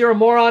 because you're a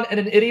moron and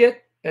an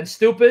idiot and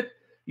stupid,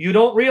 you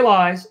don't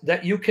realize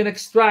that you can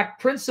extract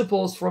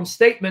principles from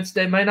statements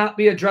that may not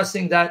be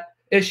addressing that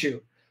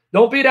issue.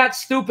 Don't be that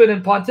stupid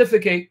and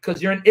pontificate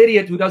because you're an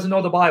idiot who doesn't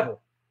know the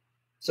Bible.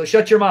 So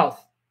shut your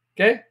mouth,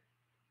 okay?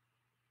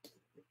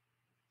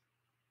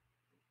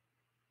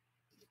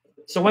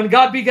 So when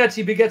God begets,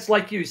 he begets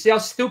like you. See how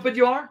stupid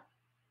you are?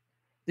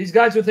 These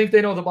guys who think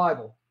they know the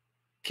Bible.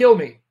 Kill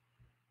me.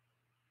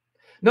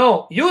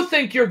 No, you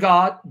think you're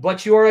God,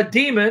 but you are a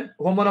demon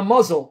who I'm going to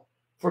muzzle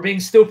for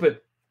being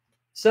stupid.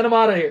 Send them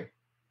out of here.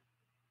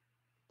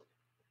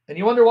 And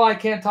you wonder why I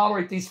can't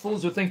tolerate these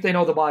fools who think they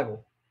know the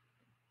Bible.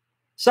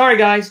 Sorry,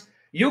 guys.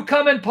 You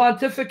come and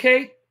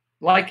pontificate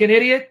like an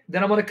idiot,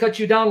 then I'm going to cut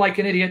you down like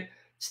an idiot.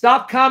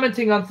 Stop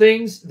commenting on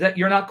things that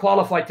you're not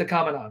qualified to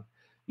comment on.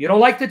 You don't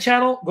like the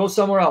channel? Go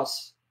somewhere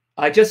else.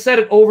 I just said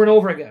it over and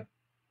over again.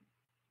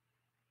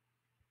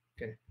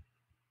 Okay.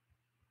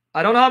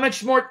 I don't know how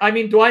much more. I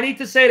mean, do I need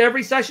to say it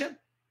every session?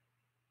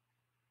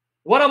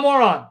 What a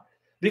moron.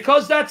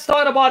 Because that's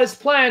thought about his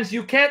plans,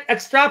 you can't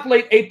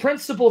extrapolate a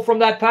principle from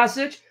that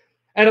passage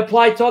and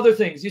apply it to other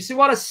things. You see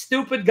what a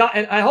stupid guy,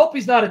 and I hope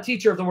he's not a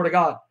teacher of the Word of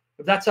God,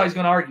 if that's how he's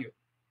going to argue.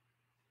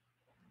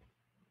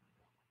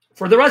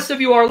 For the rest of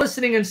you who are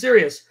listening and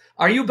serious,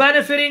 are you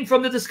benefiting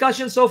from the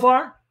discussion so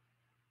far?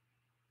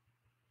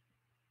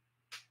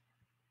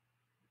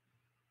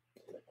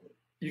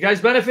 You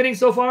guys benefiting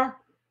so far?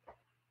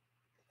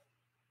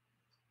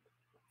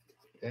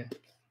 Okay.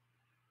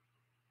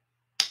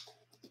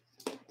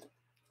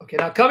 Okay,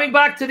 now coming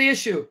back to the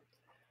issue.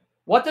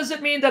 What does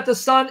it mean that the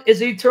Son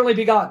is eternally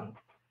begotten?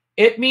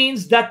 It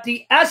means that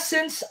the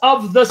essence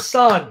of the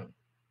Son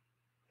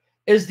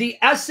is the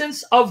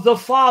essence of the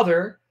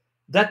Father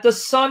that the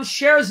Son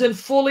shares in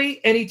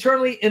fully and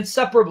eternally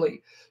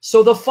inseparably.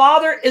 So the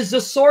Father is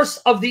the source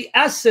of the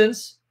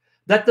essence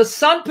that the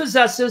Son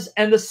possesses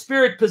and the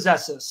Spirit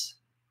possesses.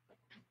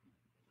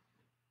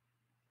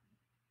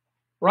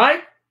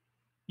 Right?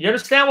 You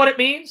understand what it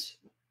means?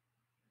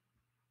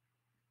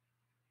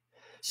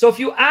 So if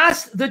you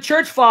ask the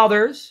church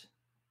fathers,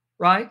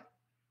 right,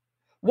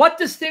 what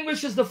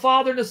distinguishes the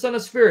Father and the Son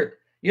and Spirit?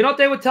 You know what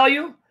they would tell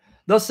you?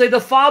 They'll say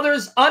the Father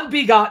is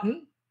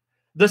unbegotten,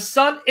 the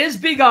Son is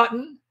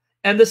begotten,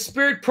 and the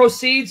Spirit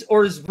proceeds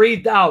or is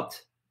breathed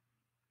out.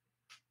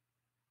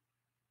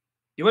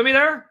 You with me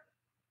there?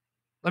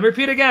 Let me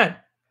repeat again.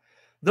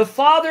 The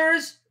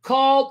Father's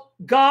called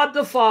God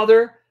the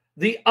Father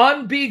the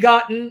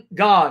unbegotten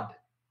God,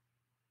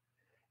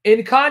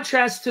 in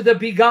contrast to the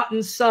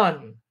begotten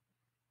Son.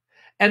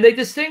 And they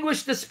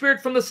distinguish the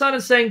Spirit from the Son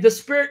and saying the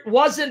Spirit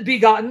wasn't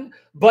begotten,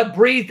 but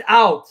breathed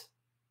out.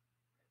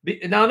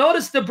 Now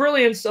notice the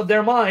brilliance of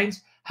their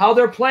minds, how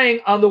they're playing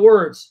on the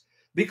words.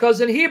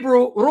 Because in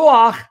Hebrew,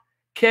 ruach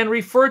can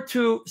refer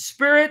to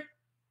spirit,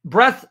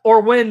 breath,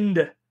 or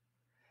wind.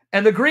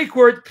 And the Greek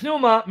word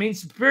pneuma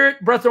means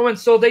spirit, breath, or wind.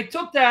 So they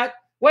took that,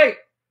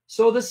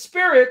 so the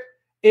spirit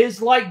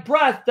is like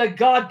breath that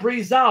God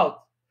breathes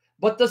out.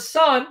 But the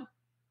son,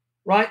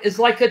 right, is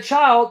like a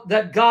child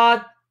that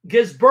God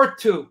gives birth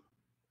to.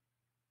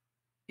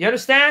 You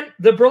understand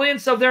the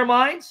brilliance of their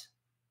minds?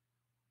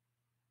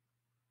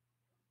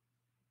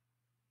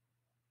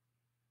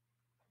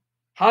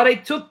 How they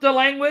took the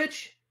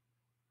language,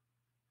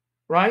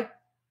 right,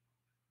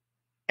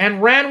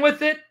 and ran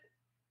with it.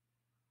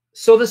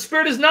 So the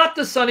Spirit is not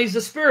the Son, he's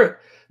the Spirit.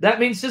 That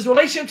means his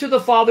relation to the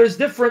Father is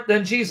different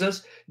than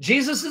Jesus.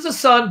 Jesus is a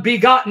Son,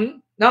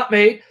 begotten, not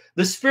made.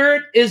 The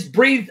Spirit is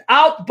breathed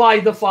out by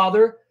the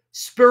Father,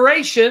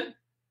 spiration,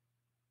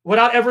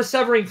 without ever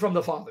severing from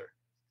the Father.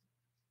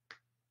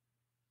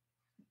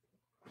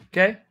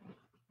 Okay?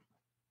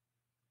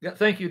 Yeah,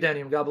 thank you,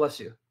 Daniel. God bless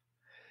you.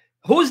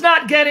 Who's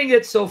not getting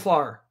it so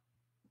far?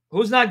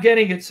 Who's not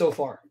getting it so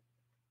far?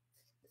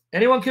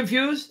 Anyone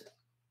confused?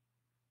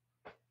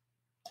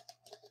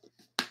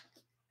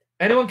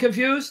 Anyone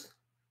confused?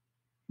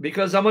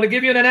 Because I'm going to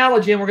give you an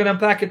analogy and we're going to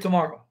unpack it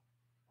tomorrow.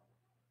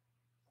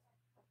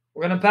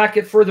 We're going to unpack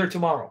it further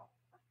tomorrow.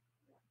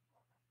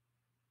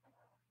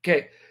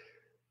 Okay.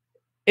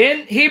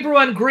 In Hebrew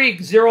and Greek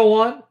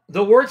 01,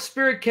 the word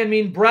spirit can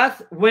mean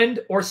breath,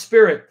 wind, or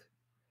spirit.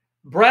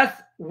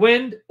 Breath,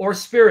 wind, or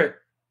spirit.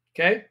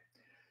 Okay.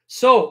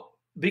 So,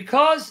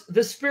 because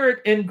the spirit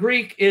in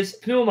Greek is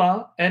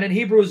pneuma and in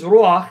Hebrew is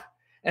ruach,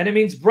 and it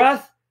means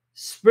breath,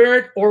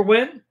 spirit, or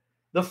wind,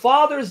 the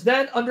fathers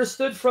then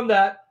understood from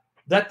that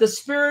the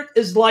spirit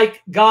is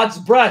like God's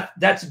breath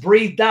that's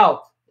breathed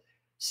out.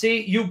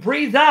 See, you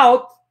breathe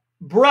out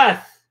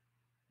breath,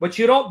 but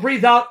you don't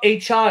breathe out a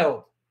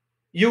child.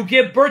 You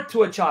give birth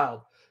to a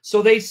child.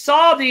 So they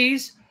saw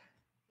these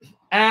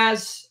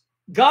as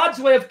God's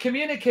way of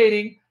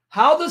communicating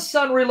how the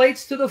Son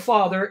relates to the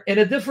Father in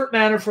a different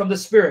manner from the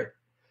Spirit.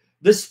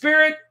 The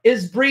Spirit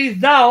is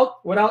breathed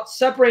out without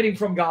separating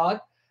from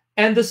God,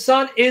 and the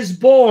Son is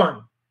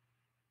born.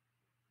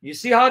 You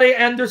see how they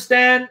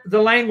understand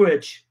the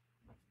language?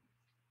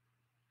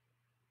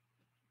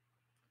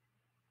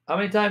 How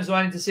many times do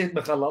I need to say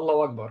it?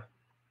 Allahu Akbar.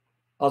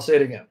 I'll say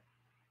it again.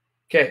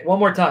 Okay, one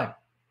more time.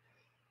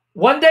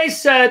 When they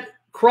said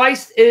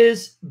Christ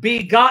is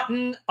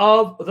begotten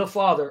of the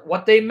Father,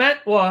 what they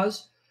meant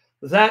was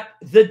that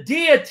the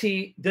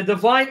deity, the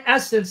divine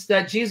essence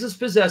that Jesus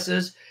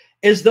possesses,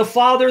 is the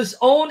Father's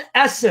own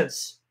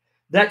essence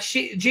that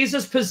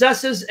Jesus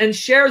possesses and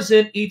shares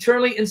in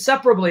eternally,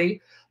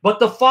 inseparably, but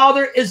the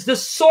Father is the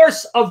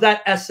source of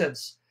that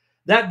essence.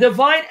 That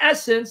divine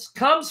essence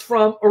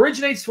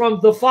originates from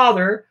the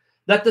Father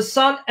that the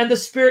Son and the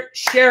Spirit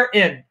share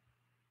in.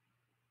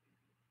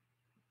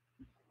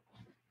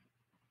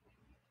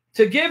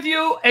 To give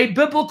you a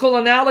biblical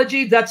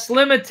analogy that's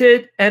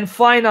limited and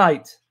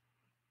finite,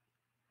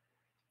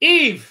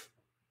 Eve,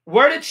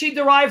 where did she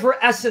derive her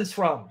essence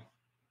from?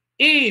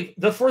 Eve,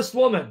 the first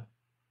woman,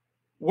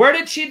 where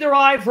did she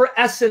derive her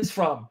essence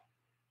from?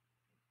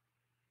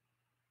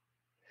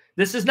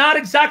 This is not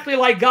exactly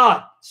like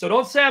God. So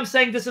don't say I'm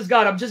saying this is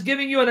God. I'm just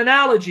giving you an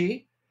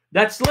analogy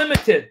that's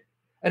limited.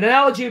 An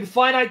analogy of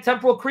finite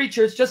temporal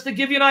creatures just to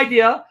give you an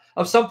idea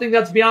of something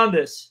that's beyond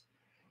this.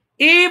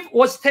 Eve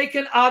was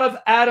taken out of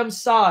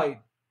Adam's side.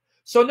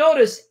 So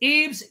notice,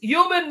 Eve's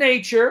human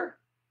nature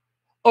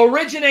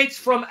originates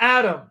from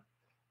Adam.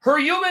 Her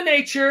human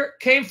nature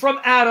came from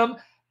Adam.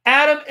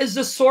 Adam is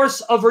the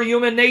source of her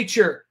human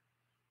nature.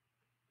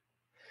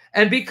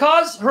 And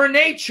because her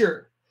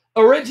nature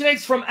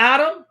originates from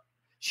Adam,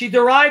 she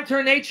derived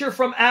her nature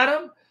from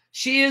Adam.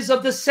 She is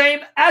of the same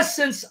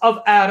essence of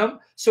Adam,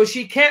 so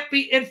she can't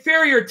be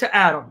inferior to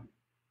Adam.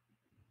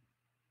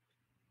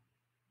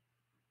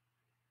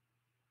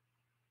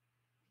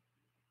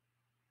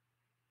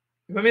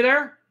 You with me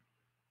there?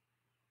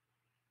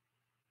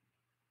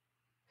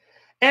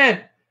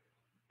 And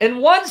in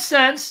one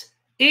sense,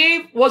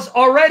 Eve was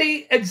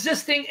already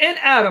existing in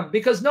Adam,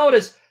 because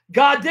notice,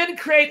 God didn't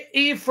create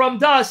Eve from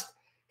dust.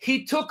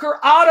 He took her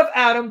out of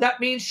Adam.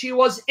 That means she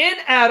was in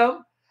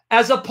Adam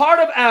as a part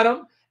of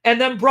Adam,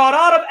 and then brought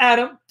out of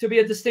Adam to be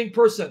a distinct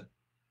person.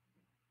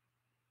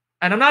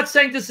 And I'm not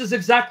saying this is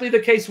exactly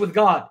the case with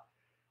God.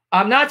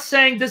 I'm not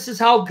saying this is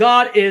how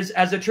God is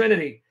as a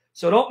Trinity.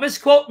 So don't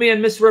misquote me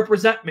and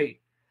misrepresent me.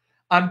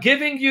 I'm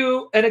giving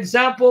you an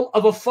example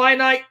of a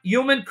finite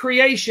human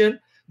creation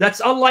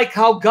that's unlike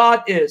how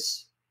God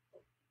is.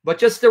 But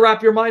just to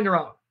wrap your mind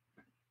around.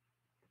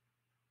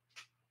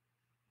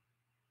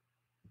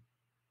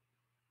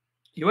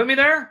 You with me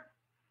there?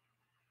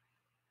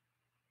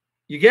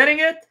 You getting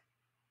it?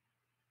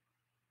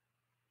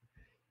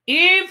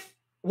 Eve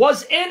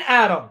was in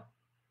Adam,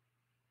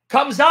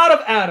 comes out of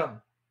Adam,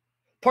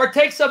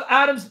 partakes of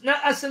Adam's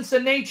essence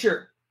and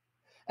nature.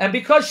 And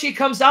because she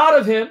comes out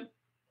of him,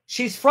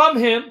 she's from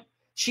him,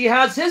 she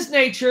has his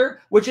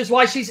nature, which is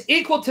why she's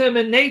equal to him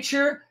in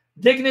nature,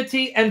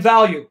 dignity, and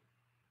value.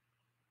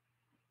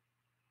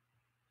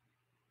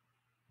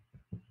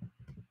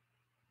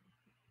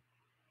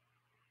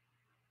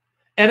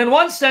 And in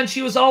one sense,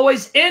 she was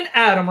always in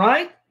Adam,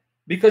 right?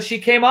 Because she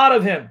came out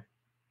of him.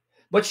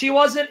 But she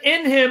wasn't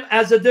in him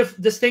as a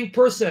distinct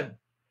person.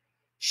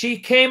 She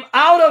came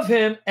out of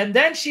him, and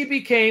then she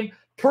became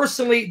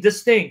personally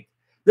distinct.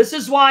 This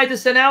is why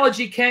this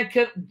analogy can't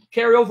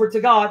carry over to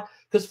God,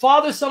 because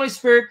Father, Son, Holy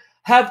Spirit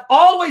have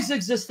always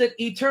existed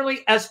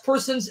eternally as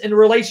persons in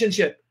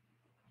relationship.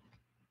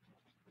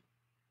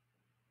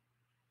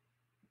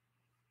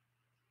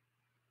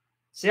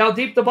 See how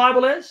deep the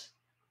Bible is?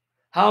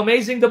 How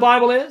amazing the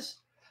Bible is?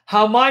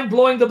 How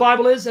mind-blowing the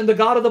Bible is, and the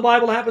God of the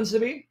Bible happens to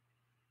be?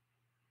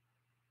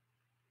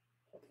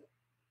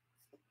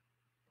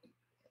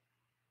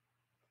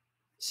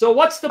 So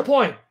what's the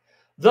point?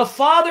 The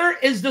Father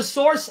is the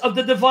source of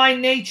the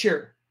divine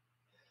nature.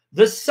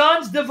 The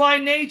Son's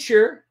divine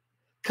nature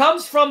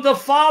comes from the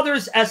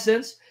Father's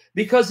essence,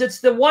 because it's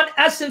the one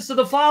essence of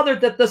the Father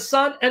that the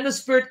Son and the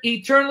Spirit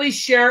eternally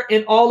share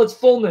in all its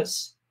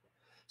fullness.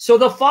 So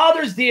the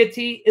Father's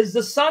deity is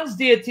the Son's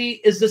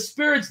deity, is the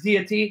Spirit's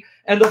deity,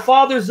 and the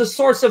Father is the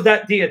source of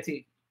that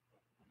deity.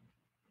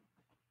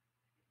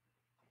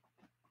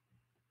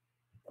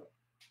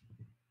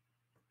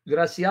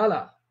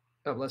 Graciala.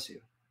 God bless you.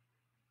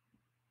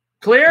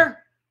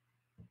 Clear?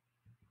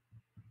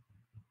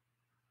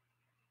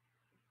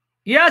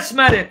 Yes,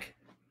 medic.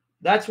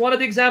 That's one of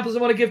the examples I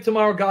want to give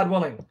tomorrow, God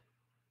willing.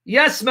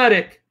 Yes,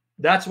 medic.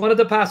 That's one of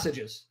the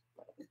passages.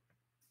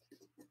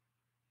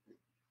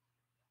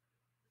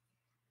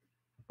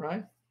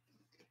 Right?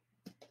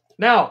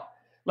 Now,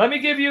 let me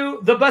give you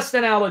the best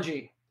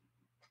analogy.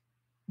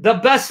 The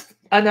best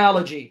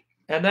analogy.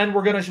 And then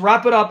we're going to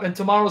wrap it up in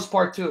tomorrow's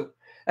part 2.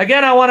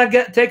 Again, I want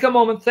to take a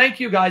moment. Thank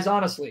you, guys,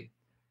 honestly.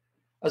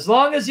 As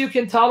long as you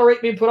can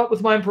tolerate me and put up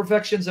with my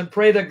imperfections and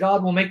pray that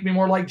God will make me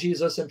more like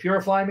Jesus and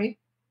purify me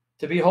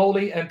to be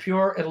holy and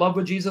pure and love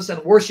with Jesus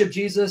and worship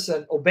Jesus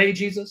and obey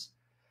Jesus,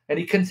 and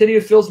he continually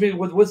fills me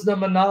with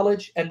wisdom and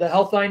knowledge and the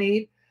health I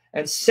need,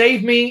 and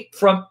save me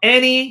from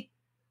any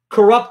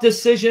corrupt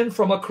decision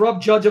from a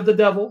corrupt judge of the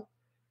devil.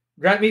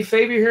 Grant me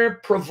favor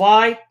here,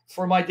 provide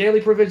for my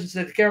daily provisions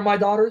to take care of my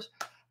daughters.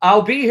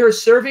 I'll be here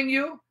serving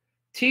you,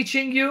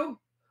 teaching you,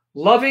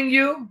 loving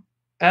you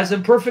as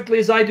imperfectly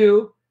as I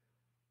do,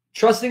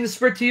 trusting the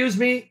Spirit to use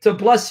me, to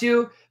bless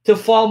you, to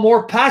fall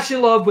more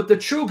passionate love with the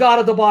true God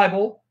of the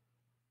Bible,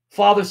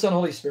 Father, Son,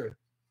 Holy Spirit.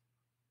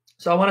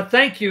 So I want to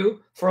thank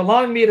you for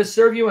allowing me to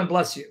serve you and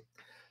bless you.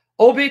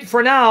 Albeit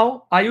for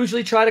now, I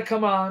usually try to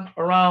come on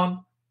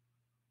around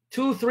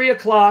 2, 3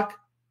 o'clock,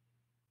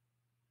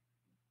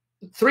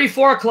 3,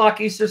 4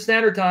 o'clock Eastern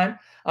Standard Time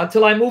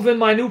until I move in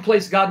my new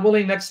place, God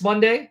willing, next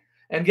Monday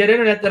and get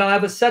internet. Then I'll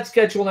have a set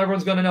schedule and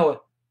everyone's going to know it.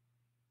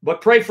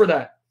 But pray for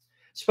that.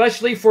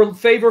 Especially for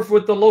favor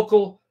with the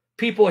local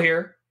people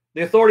here,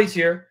 the authorities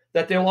here,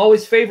 that they'll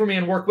always favor me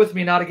and work with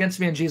me, not against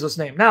me, in Jesus'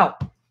 name. Now,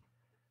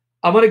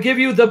 I'm going to give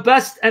you the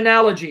best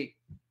analogy,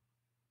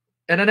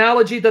 an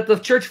analogy that the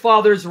church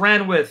fathers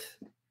ran with.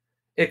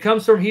 It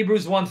comes from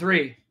Hebrews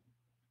 1:3.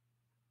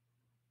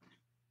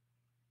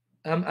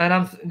 And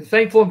I'm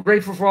thankful and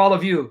grateful for all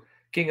of you,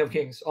 King of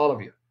Kings, all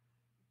of you.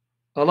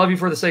 I love you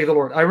for the sake of the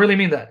Lord. I really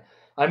mean that.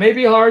 I may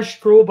be harsh,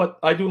 cruel, but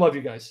I do love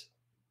you guys.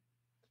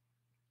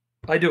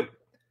 I do.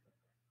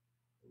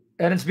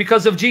 And it's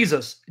because of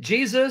Jesus.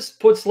 Jesus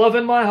puts love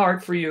in my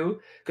heart for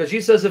you, because he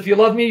says, if you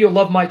love me, you'll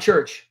love my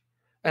church.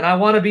 And I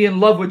want to be in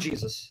love with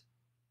Jesus.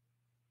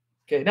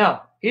 Okay,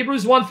 now,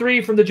 Hebrews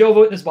 1:3 from the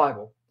Jehovah Witness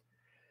Bible.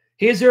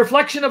 He is the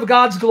reflection of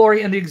God's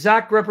glory and the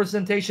exact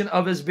representation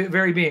of his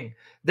very being.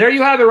 There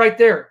you have it right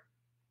there.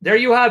 There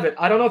you have it.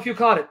 I don't know if you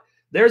caught it.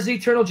 There's the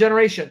eternal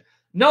generation.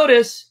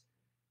 Notice,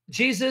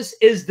 Jesus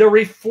is the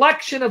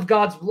reflection of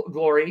God's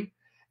glory,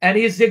 and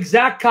he is the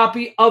exact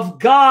copy of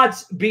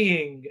God's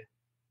being.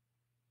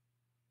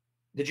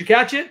 Did you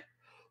catch it?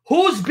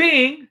 Whose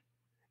being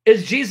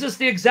is Jesus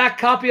the exact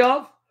copy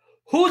of?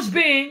 Whose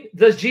being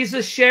does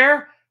Jesus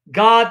share?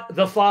 God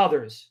the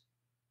Father's.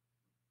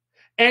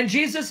 And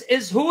Jesus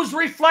is whose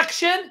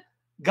reflection?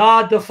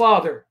 God the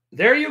Father.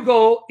 There you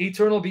go,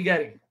 eternal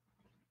begetting.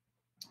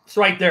 It's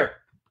right there.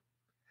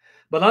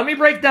 But let me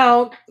break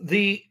down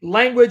the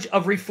language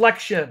of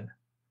reflection.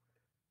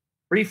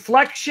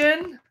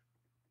 Reflection.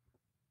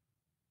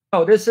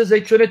 Oh, this is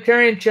a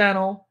Trinitarian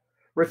channel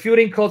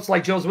refuting cults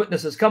like Jehovah's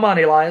Witnesses. Come on,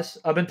 Elias.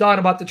 I've been talking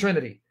about the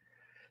Trinity.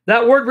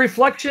 That word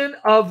reflection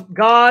of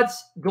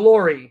God's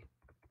glory.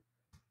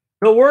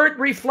 The word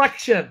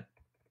reflection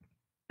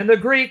in the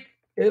Greek,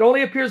 it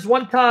only appears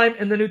one time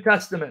in the New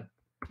Testament.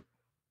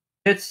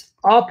 It's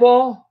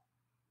apogazma.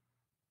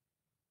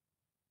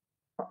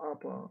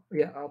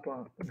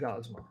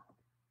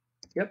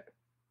 Yep.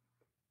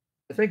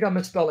 I think I'm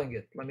misspelling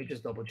it. Let me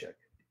just double check.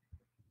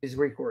 These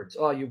Greek words.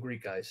 Oh, you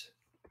Greek guys.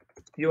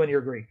 You and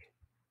your Greek.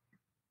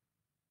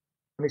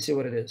 Let me see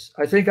what it is.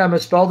 I think I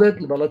misspelled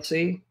it, but let's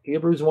see.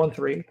 Hebrews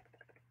 1:3.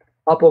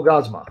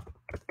 Apogazma.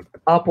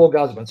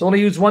 Apogazma. It's only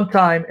used one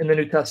time in the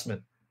New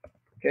Testament.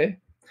 Okay.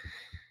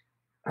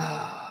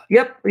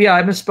 Yep. Yeah,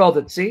 I misspelled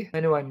it. See? I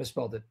knew I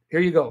misspelled it. Here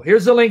you go.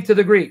 Here's the link to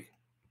the Greek.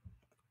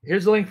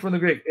 Here's the link from the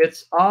Greek.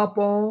 It's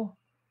apo,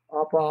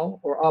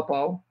 or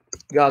apo.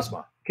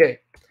 Gazma. Okay.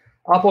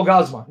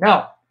 Apogazma.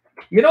 Now,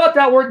 you know what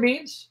that word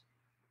means?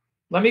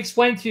 Let me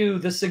explain to you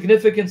the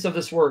significance of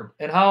this word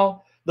and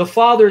how the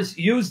fathers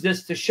use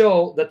this to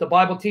show that the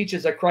Bible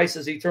teaches that Christ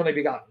is eternally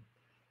begotten.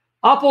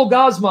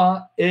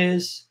 Apogazma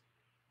is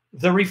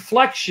the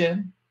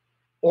reflection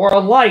or a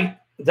light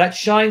that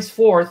shines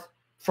forth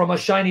from a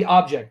shiny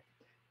object.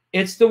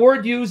 It's the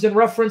word used in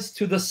reference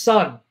to the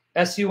sun,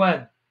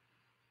 S-U-N,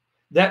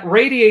 that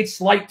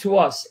radiates light to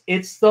us.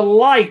 It's the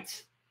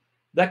light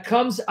that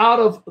comes out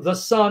of the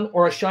sun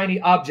or a shiny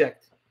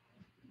object.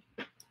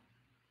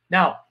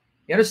 Now,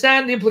 you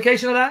understand the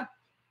implication of that?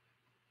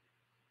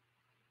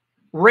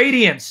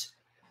 Radiance.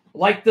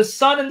 Like the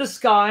sun in the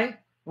sky,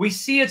 we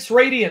see its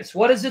radiance.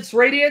 What is its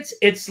radiance?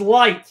 It's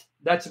light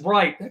that's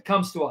bright that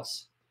comes to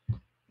us.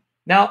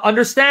 Now,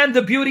 understand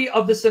the beauty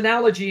of this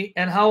analogy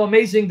and how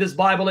amazing this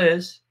Bible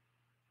is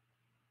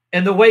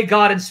and the way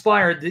God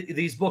inspired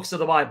these books of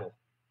the Bible.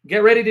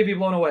 Get ready to be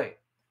blown away.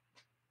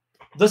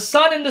 The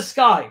sun in the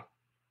sky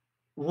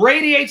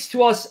radiates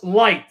to us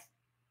light,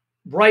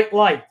 bright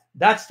light.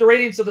 That's the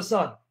radiance of the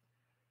sun.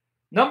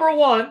 Number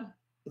one,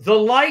 the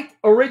light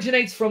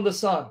originates from the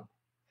sun.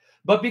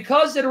 But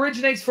because it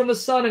originates from the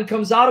sun and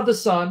comes out of the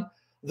sun,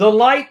 the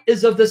light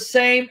is of the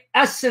same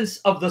essence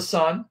of the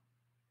sun.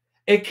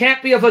 It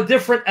can't be of a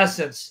different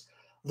essence.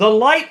 The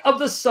light of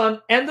the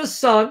sun and the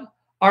sun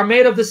are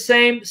made of the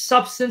same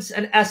substance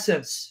and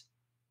essence.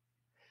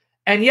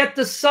 And yet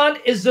the sun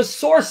is the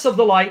source of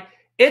the light.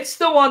 It's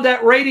the one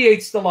that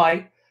radiates the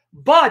light.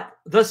 But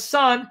the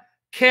sun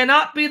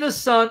cannot be the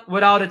sun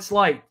without its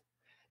light.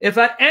 If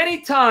at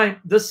any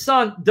time the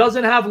sun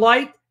doesn't have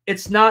light,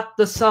 it's not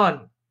the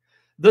sun.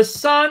 The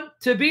sun,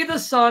 to be the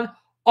sun,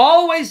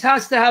 always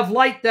has to have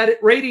light that it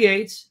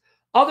radiates.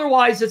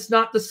 Otherwise, it's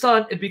not the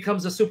sun. It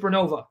becomes a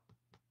supernova.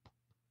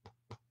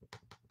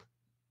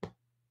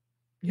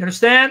 You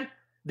understand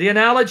the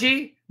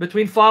analogy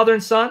between Father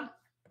and Son?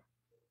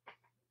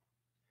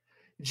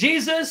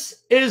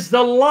 Jesus is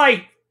the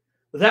light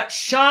that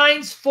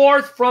shines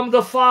forth from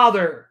the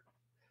Father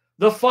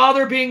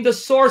being the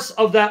source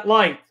of that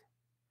light.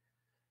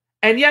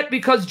 And yet,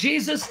 because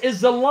Jesus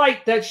is the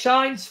light that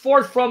shines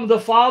forth from the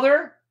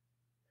Father,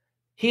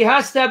 he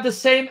has to have the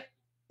same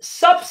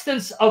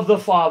substance of the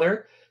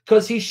Father,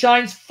 because he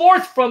shines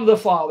forth from the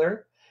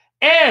Father,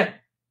 and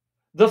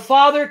the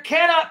Father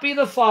cannot be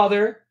the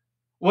Father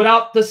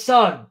without the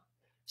Son.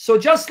 So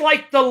just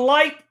like the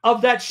light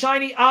of that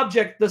shiny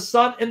object, the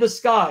sun in the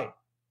sky,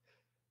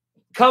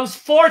 comes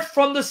forth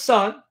from the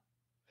sun,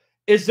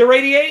 is the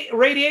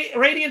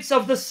radiance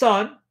of the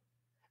sun,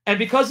 and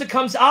because it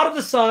comes out of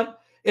the sun,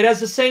 it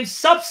has the same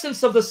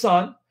substance of the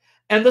sun,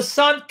 and the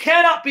sun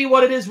cannot be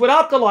what it is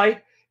without the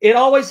light. It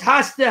always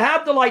has to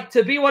have the light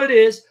to be what it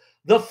is.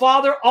 The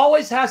Father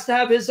always has to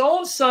have his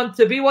own Son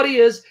to be what he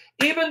is,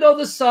 even though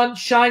the Son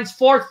shines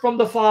forth from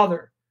the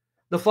Father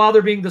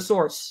being the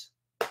source.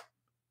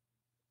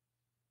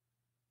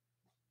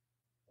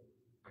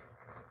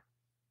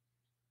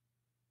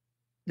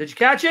 Did you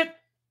catch it?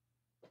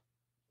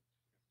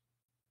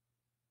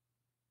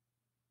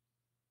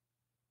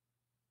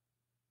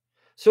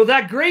 So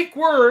that Greek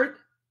word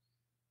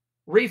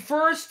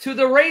refers to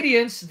the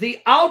radiance,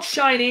 the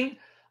outshining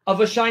of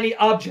a shiny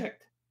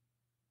object.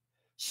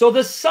 So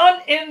the sun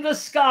in the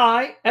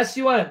sky,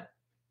 S-U-N,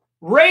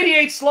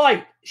 radiates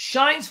light,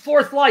 shines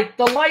forth light.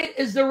 The light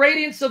is the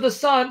radiance of the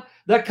sun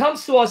that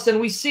comes to us and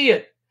we see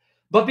it.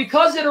 But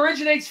because it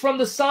originates from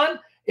the sun,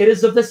 it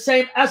is of the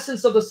same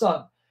essence of the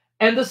sun.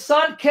 And the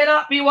sun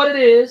cannot be what it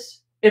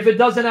is if it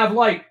doesn't have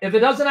light. If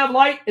it doesn't have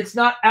light, it's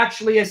not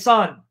actually a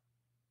sun.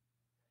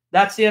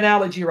 That's the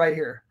analogy right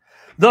here.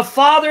 The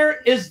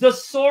Father is the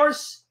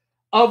source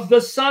of the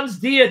Son's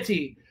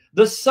deity.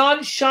 The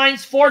Son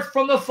shines forth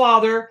from the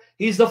Father.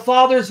 He's the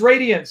Father's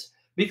radiance.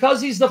 Because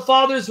he's the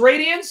Father's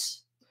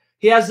radiance,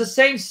 he has the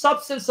same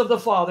substance of the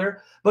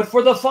Father. But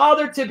for the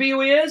Father to be who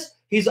he is,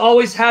 he's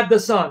always had the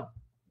Son.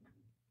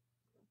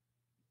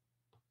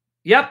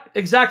 Yep,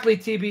 exactly,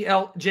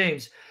 TBL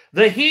James.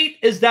 The heat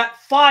is that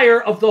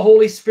fire of the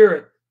Holy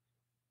Spirit.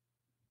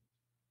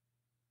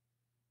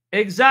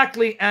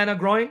 Exactly, Anna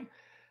Groing.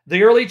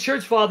 The early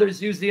church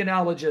fathers used the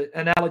analogy,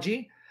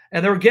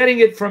 and they're getting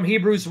it from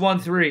Hebrews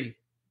 1:3.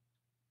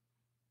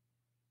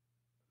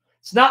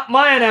 It's not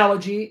my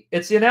analogy.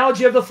 It's the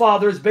analogy of the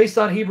fathers based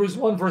on Hebrews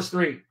 1 verse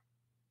 3.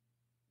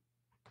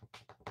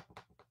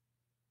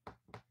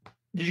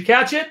 Did you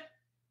catch it?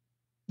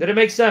 Did it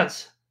make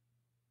sense?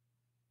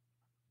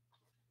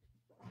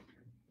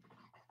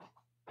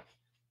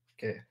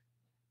 Okay.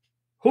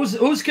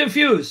 Who's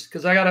confused?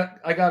 Because I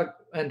gotta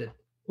end it.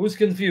 Who's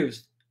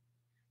confused?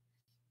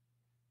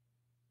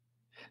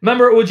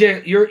 Remember,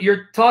 Ujay,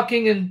 you're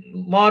talking in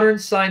modern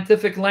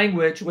scientific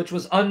language, which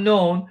was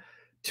unknown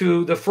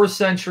to the first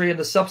century and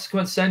the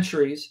subsequent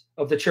centuries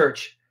of the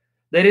church.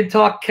 They didn't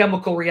talk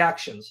chemical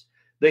reactions.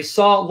 They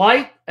saw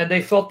light and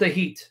they felt the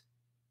heat.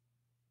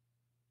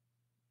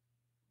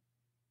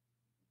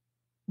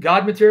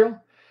 God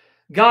material?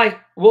 Guy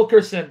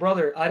Wilkerson,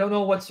 brother, I don't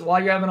know why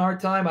you're having a hard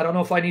time. I don't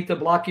know if I need to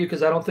block you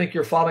because I don't think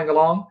you're following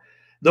along.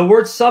 The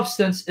word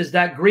substance is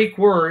that Greek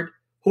word,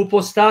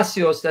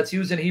 hypostasios, that's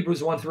used in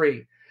Hebrews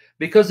 1:3.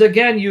 Because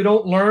again, you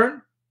don't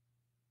learn.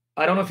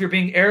 I don't know if you're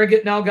being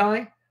arrogant now,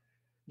 guy.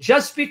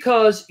 Just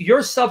because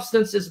your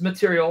substance is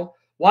material,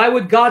 why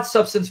would God's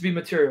substance be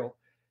material?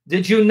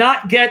 Did you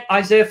not get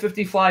Isaiah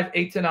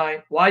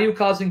 55:8-9? Why are you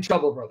causing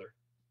trouble, brother?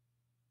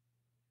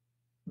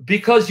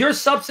 Because your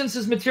substance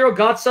is material,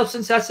 God's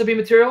substance has to be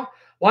material?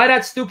 Why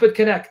that stupid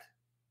connect?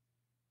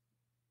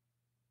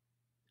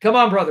 Come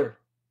on, brother.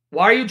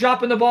 Why are you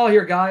dropping the ball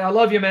here, guy? I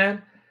love you,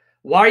 man.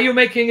 Why are you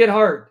making it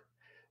hard?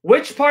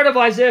 Which part of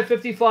Isaiah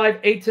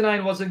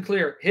 55:8-9 wasn't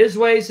clear? His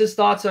ways, his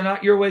thoughts are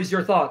not your ways,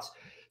 your thoughts.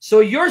 So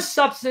your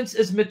substance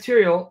is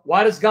material.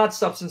 Why does God's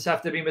substance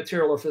have to be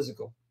material or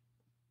physical?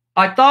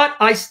 I thought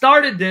I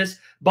started this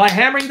by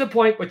hammering the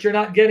point, but you're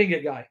not getting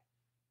it, guy.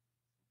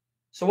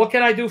 So what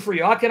can I do for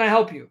you? How can I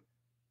help you?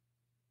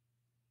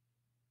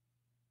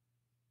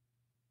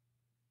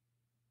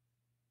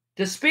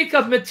 To speak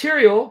of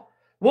material,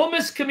 we'll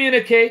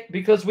miscommunicate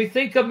because we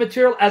think of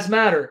material as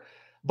matter.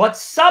 But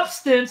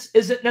substance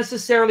isn't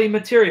necessarily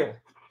material.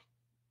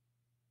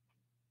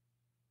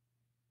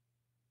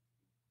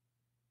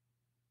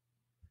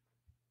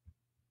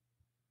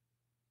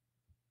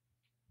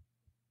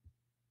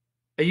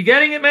 Are you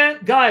getting it, man?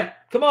 Guy,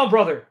 come on,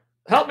 brother.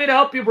 Help me to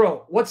help you,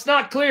 bro. What's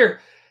not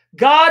clear?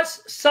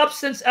 God's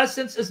substance,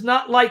 essence is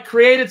not like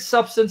created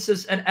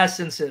substances and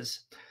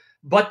essences.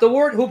 But the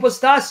word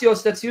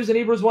hypostasios that's used in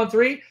Hebrews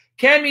 1:3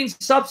 can mean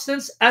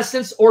substance,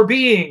 essence, or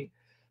being.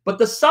 But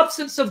the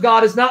substance of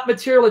God is not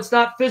material. It's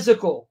not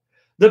physical.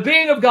 The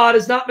being of God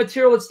is not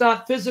material. It's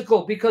not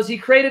physical because he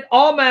created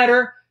all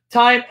matter,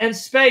 time, and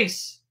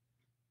space.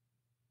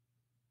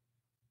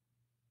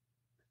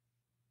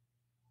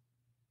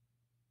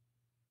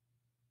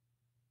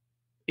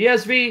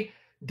 ESV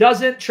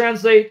doesn't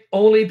translate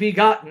only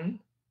begotten.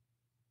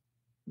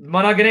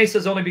 Monogenes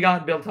says only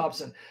begotten, Bill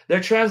Thompson.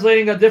 They're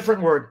translating a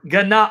different word,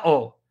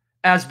 genao,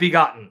 as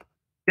begotten.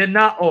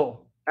 Genao,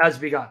 as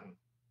begotten.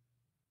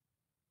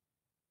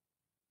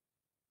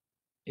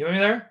 You with me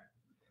there?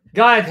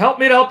 Guys, help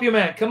me to help you,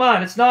 man. Come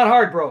on, it's not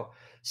hard, bro.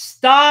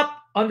 Stop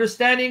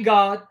understanding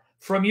God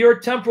from your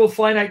temporal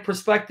finite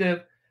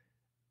perspective.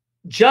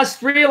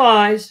 Just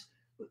realize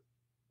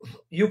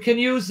you can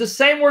use the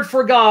same word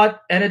for God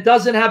and it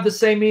doesn't have the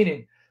same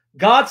meaning.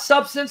 God's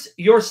substance,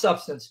 your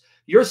substance.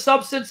 Your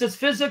substance is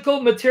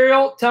physical,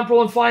 material,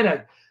 temporal, and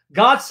finite.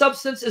 God's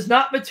substance is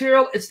not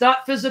material, it's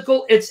not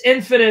physical, it's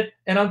infinite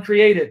and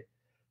uncreated.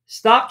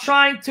 Stop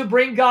trying to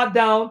bring God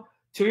down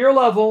to your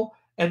level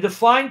and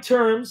define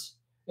terms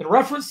in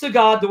reference to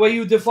God the way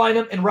you define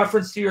them in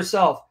reference to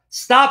yourself.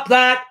 Stop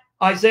that.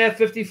 Isaiah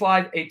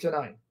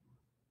 55:8-9.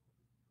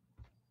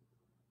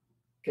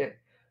 Okay.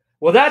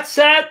 Well, that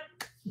said,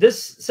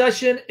 this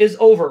session is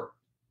over.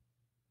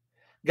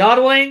 God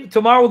willing,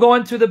 tomorrow we'll go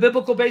into the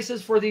biblical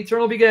basis for the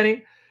eternal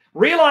beginning,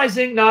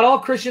 realizing not all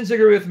Christians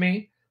agree with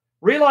me,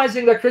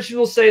 realizing that Christians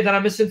will say that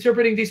I'm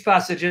misinterpreting these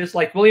passages,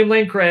 like William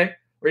Lane Craig,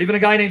 or even a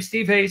guy named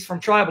Steve Hayes from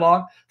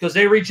Triblog, because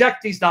they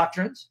reject these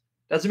doctrines.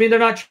 Doesn't mean they're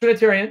not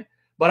Trinitarian,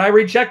 but I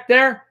reject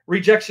their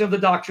rejection of the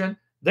doctrine.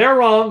 They're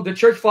wrong. The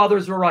church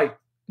fathers were right.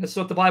 That's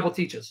what the Bible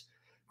teaches.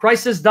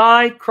 Christ has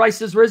died. Christ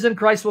has risen.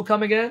 Christ will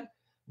come again.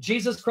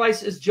 Jesus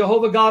Christ is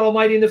Jehovah God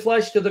Almighty in the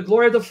flesh, to the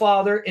glory of the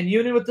Father, in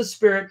union with the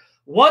Spirit,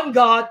 one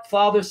God,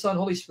 Father, Son,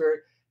 Holy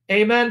Spirit.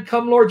 Amen.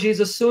 Come, Lord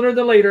Jesus, sooner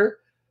than later.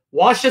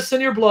 Wash us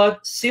in your blood.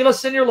 Seal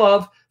us in your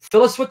love.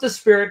 Fill us with the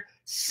Spirit.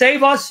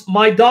 Save us,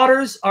 my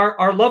daughters,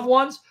 our loved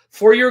ones,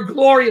 for your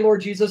glory,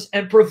 Lord Jesus,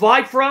 and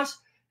provide for us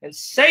and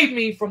save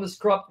me from this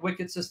corrupt,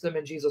 wicked system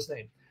in Jesus'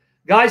 name.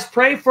 Guys,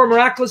 pray for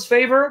miraculous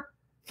favor.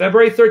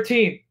 February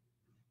 13th,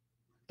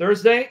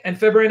 Thursday, and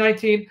February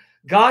 19th.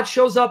 God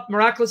shows up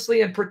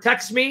miraculously and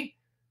protects me,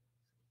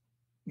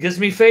 gives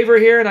me favor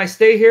here, and I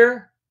stay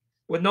here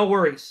with no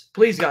worries.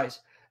 Please, guys.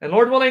 And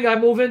Lord willing, I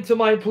move into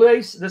my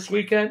place this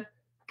weekend.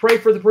 Pray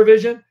for the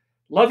provision.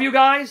 Love you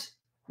guys.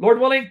 Lord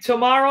willing,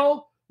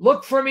 tomorrow,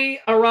 look for me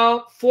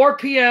around 4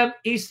 p.m.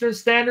 Eastern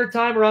Standard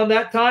Time, around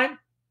that time.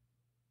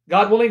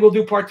 God willing, we'll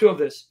do part 2 of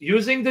this,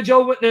 using the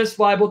Jehovah's Witness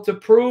Bible to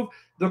prove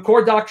the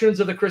core doctrines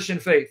of the Christian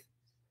faith.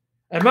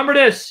 And remember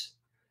this,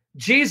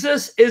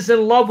 Jesus is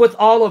in love with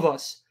all of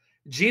us.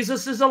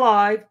 Jesus is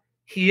alive.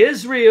 He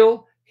is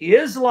real. He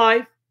is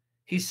life.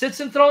 He sits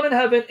enthroned in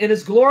heaven in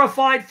his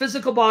glorified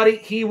physical body.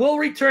 He will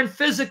return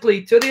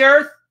physically to the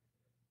earth.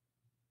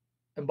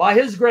 And by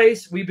his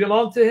grace, we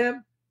belong to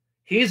him.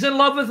 He's in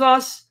love with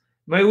us.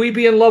 May we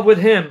be in love with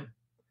him.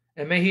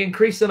 And may he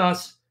increase in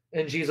us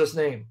in Jesus'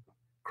 name.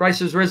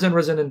 Christ is risen,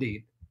 risen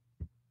indeed.